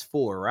 Thess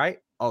 4, right?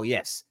 Oh,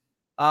 yes.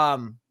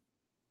 No,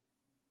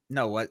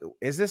 what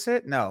is this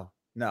it? No.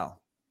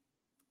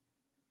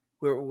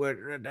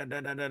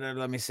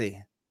 Let me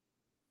see.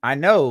 I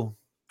know.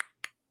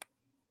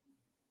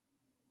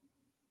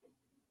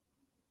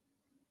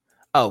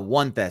 Oh,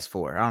 1 Thess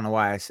 4. I don't know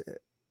why I said,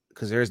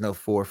 because there is no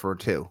 4 for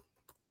 2.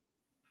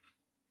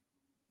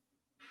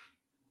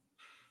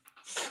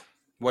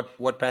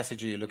 What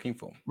passage are you looking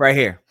for? Right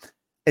here.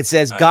 It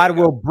says, God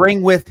will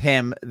bring with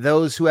him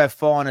those who have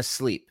fallen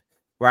asleep,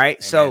 right?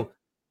 Amen. So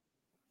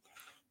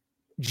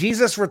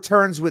Jesus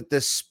returns with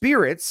the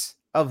spirits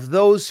of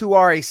those who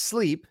are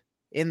asleep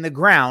in the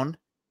ground,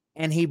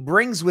 and he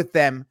brings with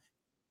him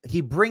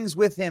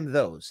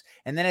those.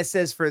 And then it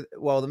says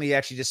let me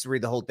actually just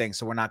read the whole thing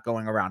so we're not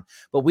going around.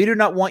 But we do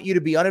not want you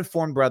to be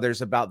uninformed,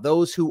 brothers, about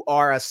those who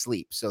are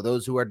asleep. So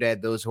those who are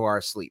dead, those who are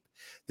asleep,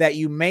 that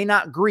you may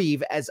not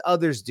grieve as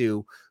others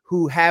do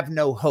who have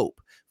no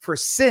hope. For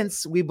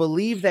since we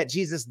believe that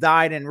Jesus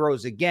died and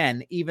rose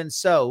again, even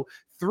so,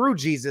 through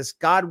Jesus,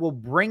 God will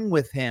bring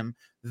with him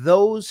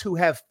those who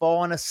have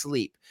fallen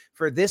asleep.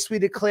 For this we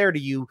declare to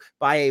you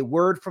by a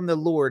word from the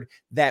Lord,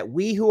 that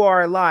we who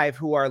are alive,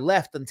 who are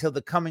left until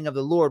the coming of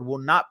the Lord, will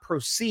not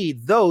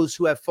precede those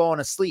who have fallen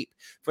asleep.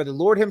 For the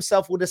Lord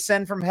himself will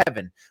descend from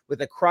heaven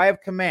with a cry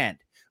of command,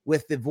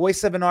 with the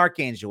voice of an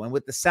archangel, and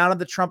with the sound of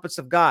the trumpets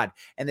of God,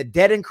 and the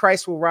dead in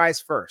Christ will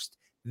rise first.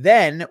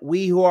 Then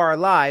we who are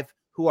alive,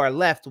 who are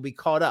left, will be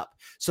caught up.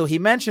 So he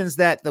mentions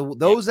that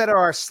those that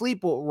are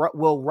asleep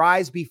will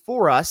rise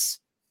before us,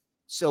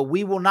 so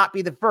we will not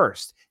be the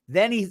first.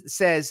 Then he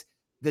says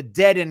the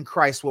dead in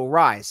Christ will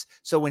rise.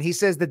 So when he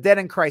says the dead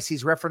in Christ,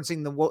 he's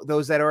referencing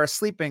those that are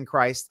asleep in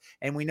Christ,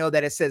 and we know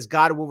that it says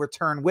God will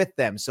return with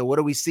them. So what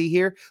do we see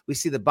here? We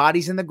see the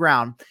bodies in the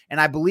ground,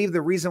 and I believe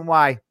the reason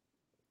why,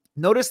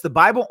 notice the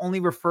Bible only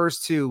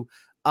refers to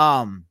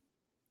the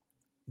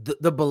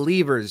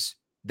believers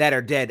that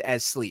are dead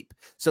as sleep.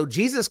 So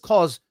Jesus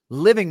calls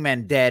living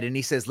men dead, and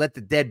he says, let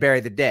the dead bury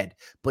the dead.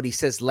 But he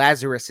says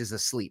Lazarus is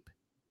asleep,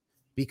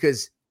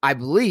 because I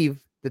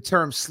believe the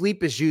term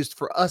sleep is used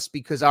for us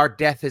because our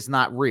death is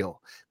not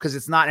real, because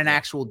it's not an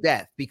actual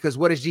death. Because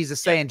what does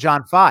Jesus say in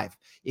John 5?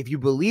 If you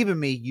believe in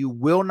me, you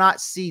will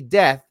not see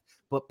death,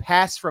 but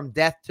pass from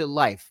death to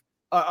life.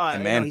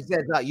 He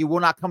said, you will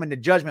not come into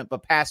judgment,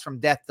 but pass from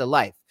death to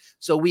life.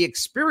 So we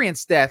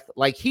experience death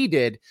like he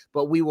did,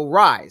 but we will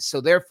rise. So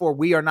therefore,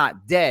 we are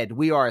not dead.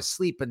 We are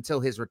asleep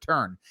until his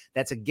return.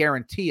 That's a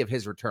guarantee of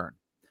his return.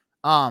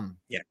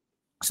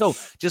 So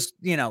just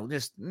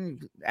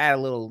add a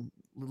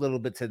little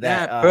bit to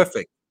that. Yeah,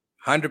 perfect.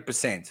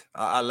 100%.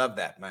 I love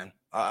that, man.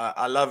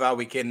 I love how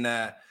we can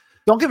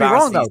don't get me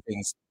wrong though.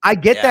 I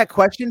get that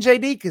question,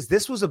 JD, because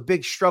this was a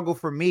big struggle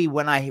for me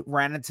when I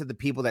ran into the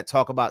people that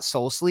talk about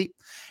soul sleep,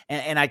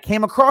 and I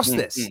came across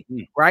this,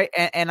 right?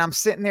 And I'm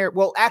sitting there.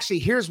 Well, actually,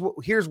 here's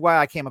why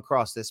I came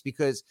across this,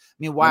 because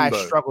why I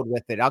struggled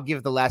with it. I'll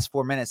give the last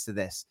 4 minutes to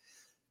this.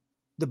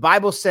 The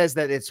Bible says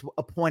that it's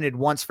appointed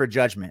once for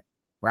judgment,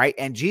 right?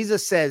 And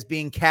Jesus says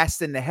being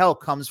cast into hell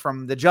comes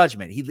from the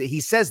judgment.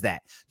 He says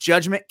that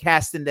judgment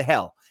cast into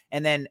hell.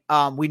 And then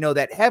we know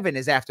that heaven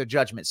is after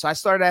judgment. So I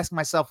started asking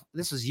myself,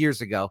 this was years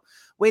ago,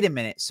 wait a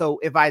minute. So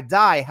if I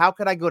die, how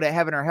could I go to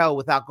heaven or hell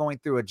without going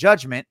through a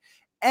judgment?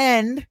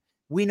 And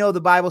we know the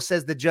Bible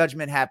says the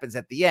judgment happens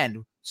at the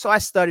end. So I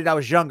studied, I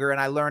was younger, and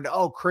I learned,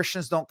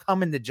 Christians don't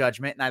come into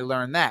judgment. And I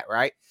learned that,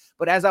 right?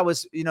 But as I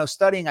was,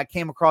 studying, I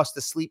came across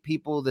the sleep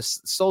people, the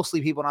soul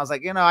sleep people. And I was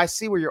like, I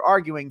see where you're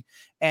arguing.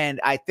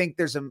 And I think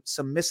there's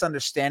some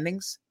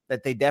misunderstandings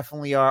that they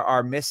definitely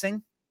are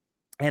missing.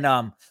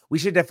 And we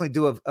should definitely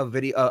do a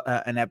video,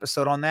 an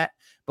episode on that.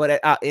 But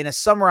in a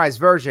summarized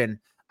version,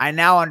 I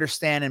now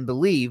understand and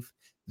believe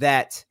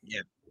that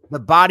the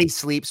body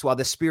sleeps while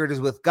the spirit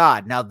is with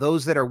God. Now,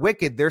 those that are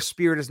wicked, their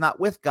spirit is not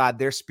with God.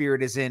 Their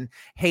spirit is in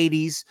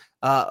Hades,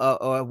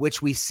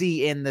 which we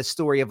see in the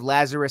story of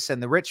Lazarus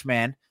and the rich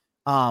man.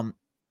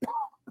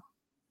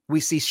 We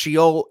see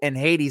Sheol and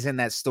Hades in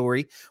that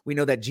story. We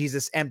know that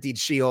Jesus emptied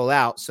Sheol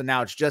out. So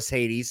now it's just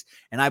Hades.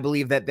 And I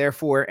believe that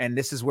therefore, and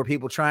this is where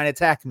people try and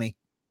attack me,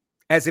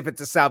 as if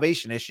it's a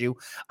salvation issue,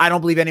 I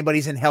don't believe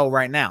anybody's in hell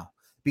right now,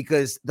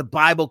 because the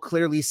Bible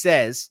clearly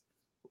says,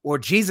 or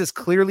Jesus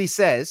clearly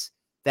says,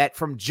 that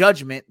from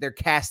judgment, they're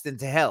cast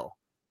into hell.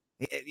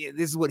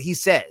 This is what he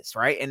says,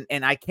 right?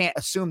 And I can't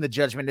assume the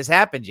judgment has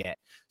happened yet.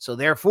 So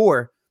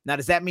therefore, now,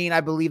 does that mean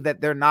I believe that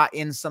they're not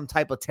in some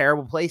type of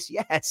terrible place?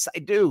 Yes, I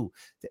do.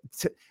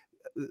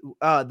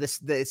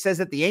 It says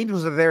that the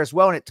angels are there as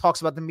well, and it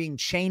talks about them being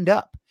chained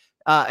up.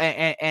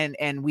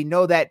 And we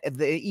know that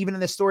even in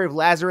the story of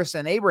Lazarus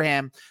and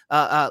Abraham,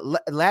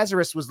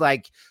 Lazarus was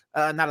like,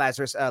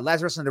 Lazarus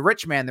and the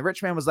rich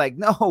man was like,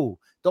 no,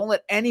 don't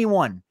let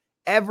anyone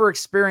ever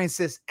experience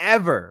this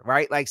ever.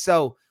 Right. Like,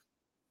 so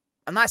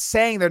I'm not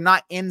saying they're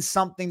not in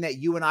something that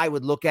you and I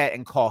would look at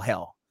and call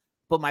hell.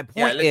 But my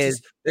point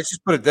is, let's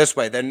just put it this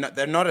way: they're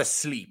not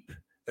asleep.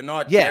 They're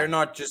not. Yeah.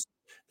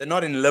 They're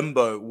not in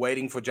limbo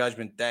waiting for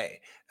Judgment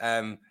Day.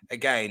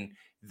 Again,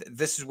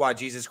 this is why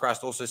Jesus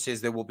Christ also says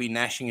there will be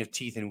gnashing of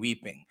teeth and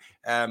weeping.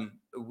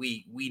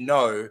 We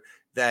know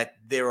that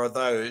there are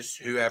those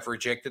who have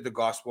rejected the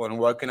gospel and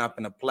woken up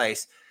in a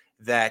place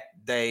that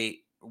they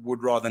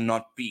would rather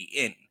not be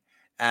in.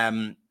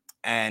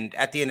 And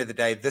at the end of the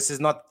day, this is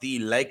not the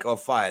lake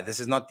of fire. This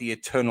is not the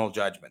eternal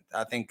judgment.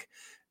 I think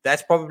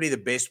that's probably the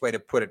best way to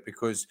put it,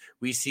 because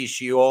we see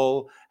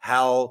Sheol,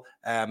 hell,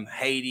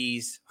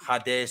 Hades,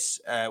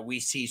 Hades. We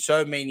see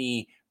so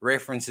many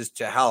references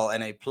to hell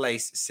and a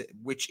place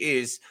which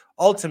is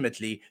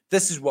ultimately,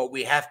 this is what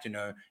we have to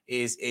know,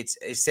 is it's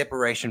a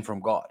separation from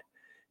God.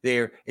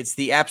 It's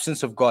the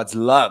absence of God's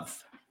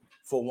love,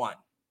 for one.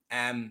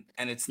 And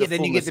it's the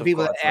then you get the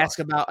people that ask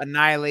about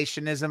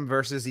annihilationism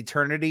versus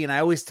eternity. And I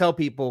always tell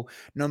people,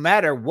 no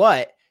matter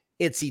what,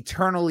 it's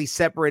eternally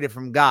separated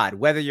from God,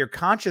 whether you're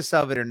conscious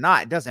of it or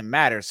not, it doesn't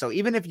matter. So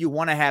even if you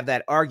want to have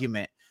that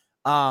argument,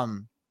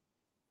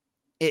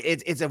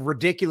 it's a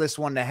ridiculous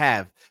one to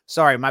have.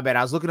 Sorry, my bad.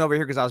 I was looking over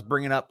here because I was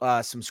bringing up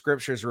some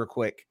scriptures real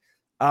quick.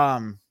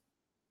 Let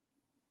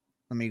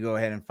me go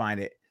ahead and find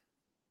it.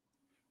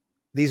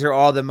 These are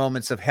all the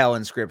moments of hell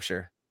in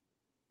scripture.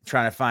 I'm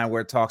trying to find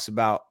where it talks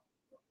about.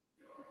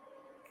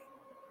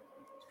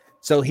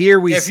 So here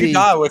we see, if you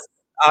die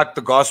without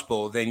the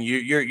gospel, then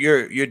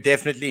you're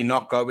definitely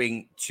not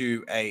going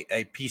to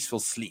a peaceful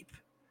sleep.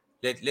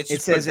 Let's just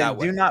it says, and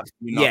do not,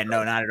 no,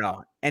 not at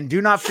all. And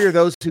do not fear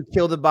those who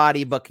kill the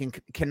body, but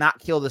cannot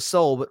kill the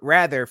soul, but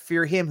rather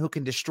fear him who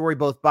can destroy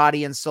both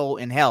body and soul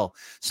in hell.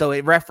 So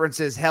it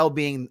references hell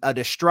being a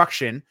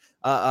destruction,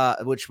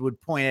 which would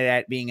point it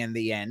at being in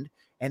the end.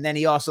 And then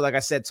he also, like I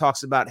said,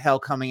 talks about hell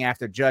coming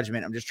after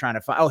judgment. I'm just trying to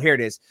find. Oh, here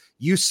it is.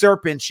 You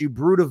serpents, you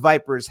brood of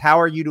vipers, how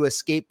are you to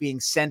escape being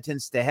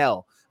sentenced to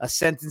hell? A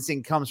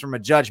sentencing comes from a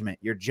judgment.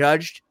 You're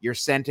judged, you're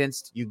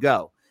sentenced, you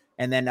go.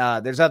 And then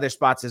there's other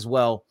spots as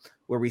well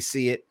where we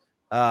see it.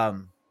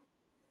 After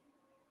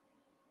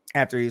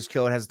he was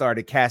killed, has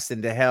started cast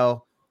into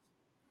hell.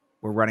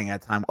 We're running out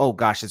of time. Oh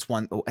gosh, it's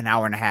an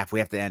hour and a half. We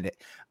have to end it.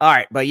 All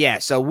right, but yeah,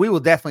 so we will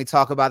definitely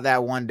talk about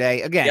that one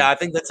day. Again, yeah, I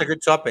think that's a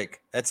good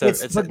topic. This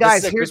is a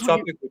good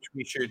topic which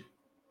we should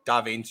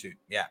dive into.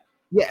 Yeah.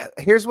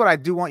 Here's what I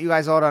do want you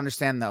guys all to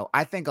understand, though.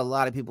 I think a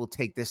lot of people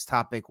take this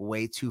topic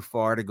way too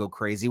far to go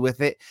crazy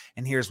with it,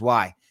 and here's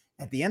why.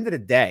 At the end of the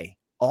day,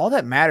 all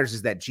that matters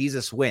is that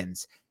Jesus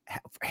wins.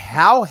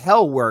 How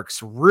hell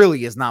works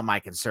really is not my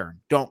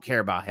concern. Don't care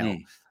about hell.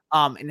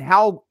 And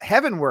how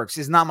heaven works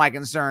is not my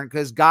concern,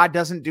 because God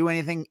doesn't do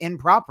anything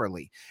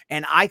improperly.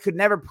 And I could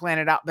never plan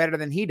it out better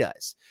than he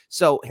does.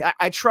 So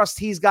I trust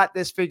he's got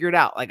this figured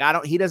out. Like,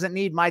 he doesn't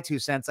need my 2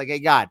 cents. Like, hey,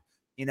 God,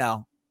 if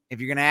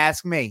you're going to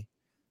ask me,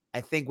 I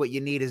think what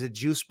you need is a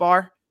juice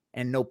bar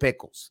and no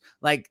pickles.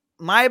 Like,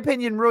 my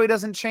opinion really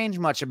doesn't change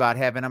much about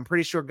heaven. I'm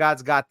pretty sure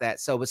God's got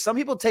that. So, but some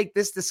people take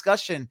this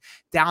discussion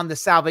down the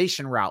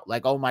salvation route.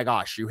 Like, oh my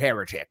gosh, you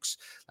heretics.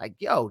 Like,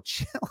 yo,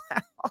 chill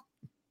out.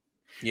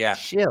 Yeah,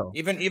 chill.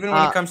 Even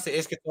when it comes to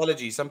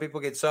eschatology, some people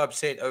get so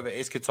upset over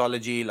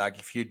eschatology. Like,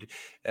 if you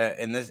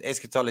in this,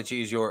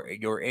 eschatology is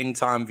your end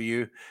time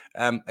view.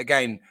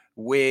 Again,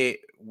 where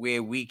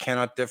we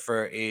cannot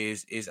differ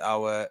is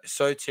our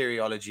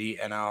soteriology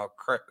and our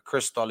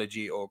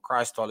Christology or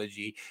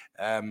Christology,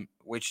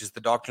 which is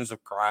the doctrines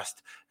of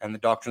Christ and the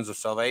doctrines of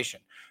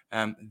salvation.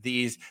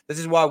 This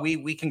is why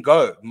we can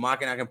go.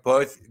 Mark and I can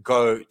both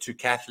go to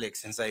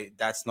Catholics and say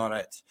that's not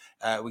it.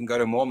 We can go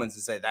to Mormons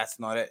and say that's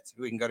not it.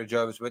 We can go to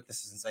Jehovah's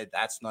Witnesses and say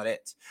that's not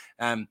it,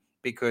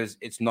 because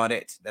it's not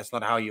it. That's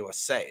not how you are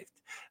saved.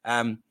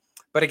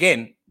 But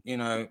again,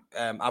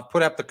 I've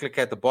put up the click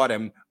at the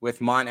bottom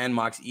with mine and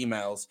Mark's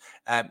emails.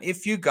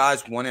 If you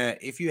guys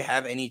if you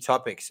have any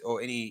topics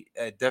or any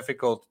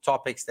difficult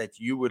topics that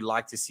you would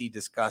like to see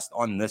discussed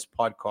on this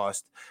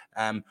podcast,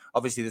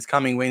 obviously this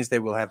coming Wednesday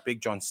we'll have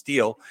Big John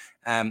Steele,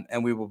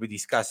 and we will be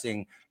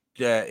discussing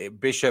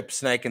Bishop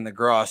Snake in the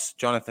Grass,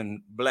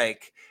 Jonathan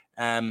Blake.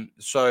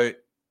 So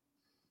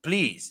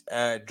please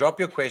drop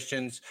your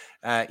questions,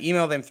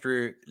 email them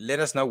through.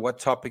 Let us know what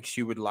topics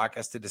you would like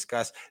us to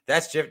discuss.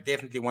 That's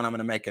definitely one I'm going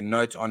to make a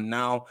note on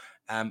now.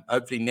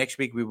 Hopefully next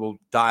week we will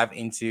dive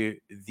into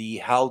the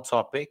hell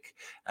topic,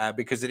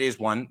 because it is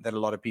one that a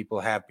lot of people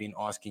have been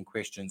asking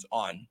questions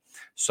on.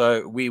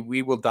 So we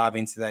will dive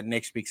into that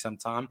next week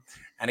sometime.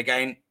 And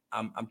again,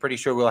 I'm pretty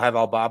sure we'll have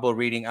our Bible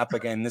reading up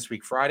again this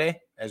week,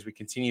 Friday, as we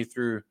continue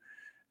through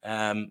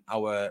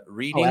our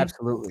reading. Oh,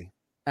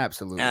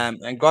 absolutely.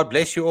 And God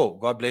bless you all.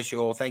 God bless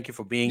you all. Thank you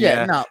for being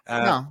here.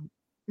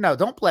 No,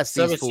 don't bless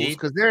these fools,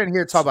 because they're in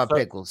here to talk about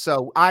pickles.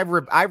 So I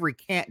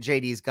recant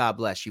JD's God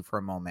bless you for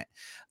a moment.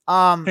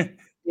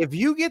 If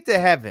you get to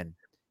heaven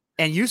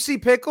and you see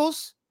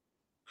pickles,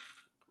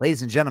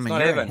 ladies and gentlemen,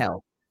 you're in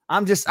hell.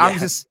 I'm just gone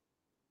to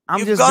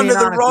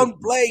the wrong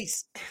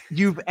place.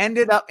 You've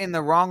ended up in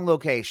the wrong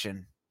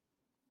location.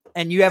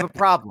 and you have a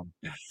problem.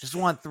 Just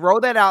want to throw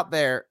that out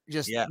there.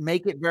 Just Yeah.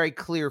 make it very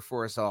clear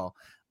for us all.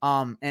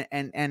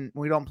 And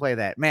we don't play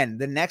that. Man,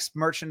 the next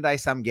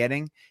merchandise I'm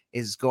getting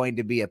is going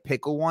to be a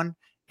pickle one,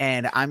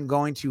 and I'm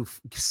going to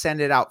send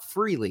it out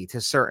freely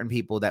to certain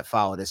people that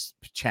follow this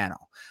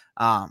channel.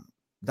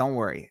 Don't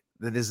worry.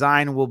 The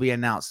design will be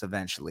announced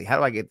eventually. How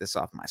do I get this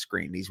off my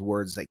screen? These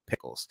words like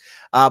pickles.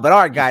 But all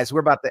right, guys,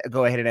 we're about to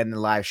go ahead and end the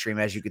live stream.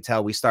 As you can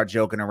tell, we start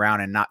joking around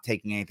and not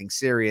taking anything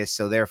serious.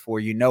 So therefore,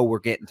 we're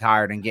getting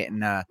tired and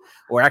getting,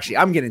 or actually,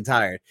 I'm getting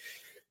tired.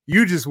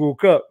 You just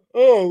woke up.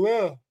 Oh,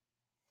 wow.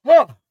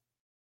 Oh.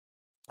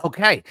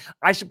 Okay,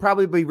 I should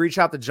probably reach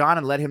out to John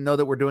and let him know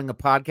that we're doing a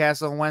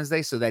podcast on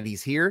Wednesday so that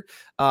he's here.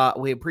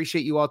 We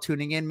appreciate you all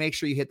tuning in. Make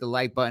sure you hit the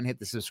like button, hit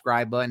the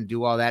subscribe button,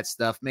 do all that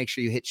stuff. Make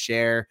sure you hit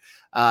share.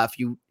 If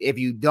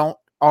you don't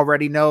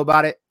already know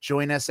about it,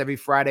 join us every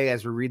Friday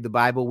as we read the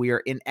Bible. We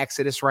are in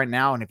Exodus right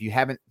now, and if you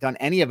haven't done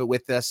any of it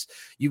with us,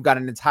 you've got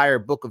an entire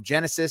book of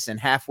Genesis and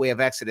halfway of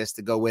Exodus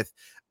to go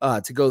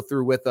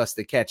through with us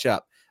to catch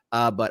up.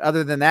 But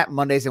other than that,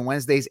 Mondays and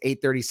Wednesdays,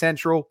 8:30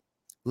 Central.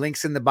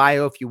 Links in the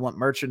bio if you want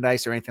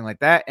merchandise or anything like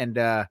that. And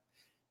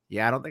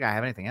yeah, I don't think I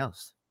have anything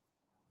else.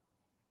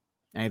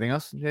 Anything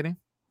else, JD?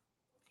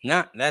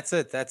 No, that's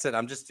it.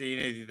 I'm just,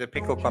 the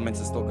pickle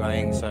comments are still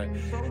going. So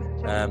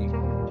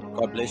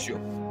God bless you.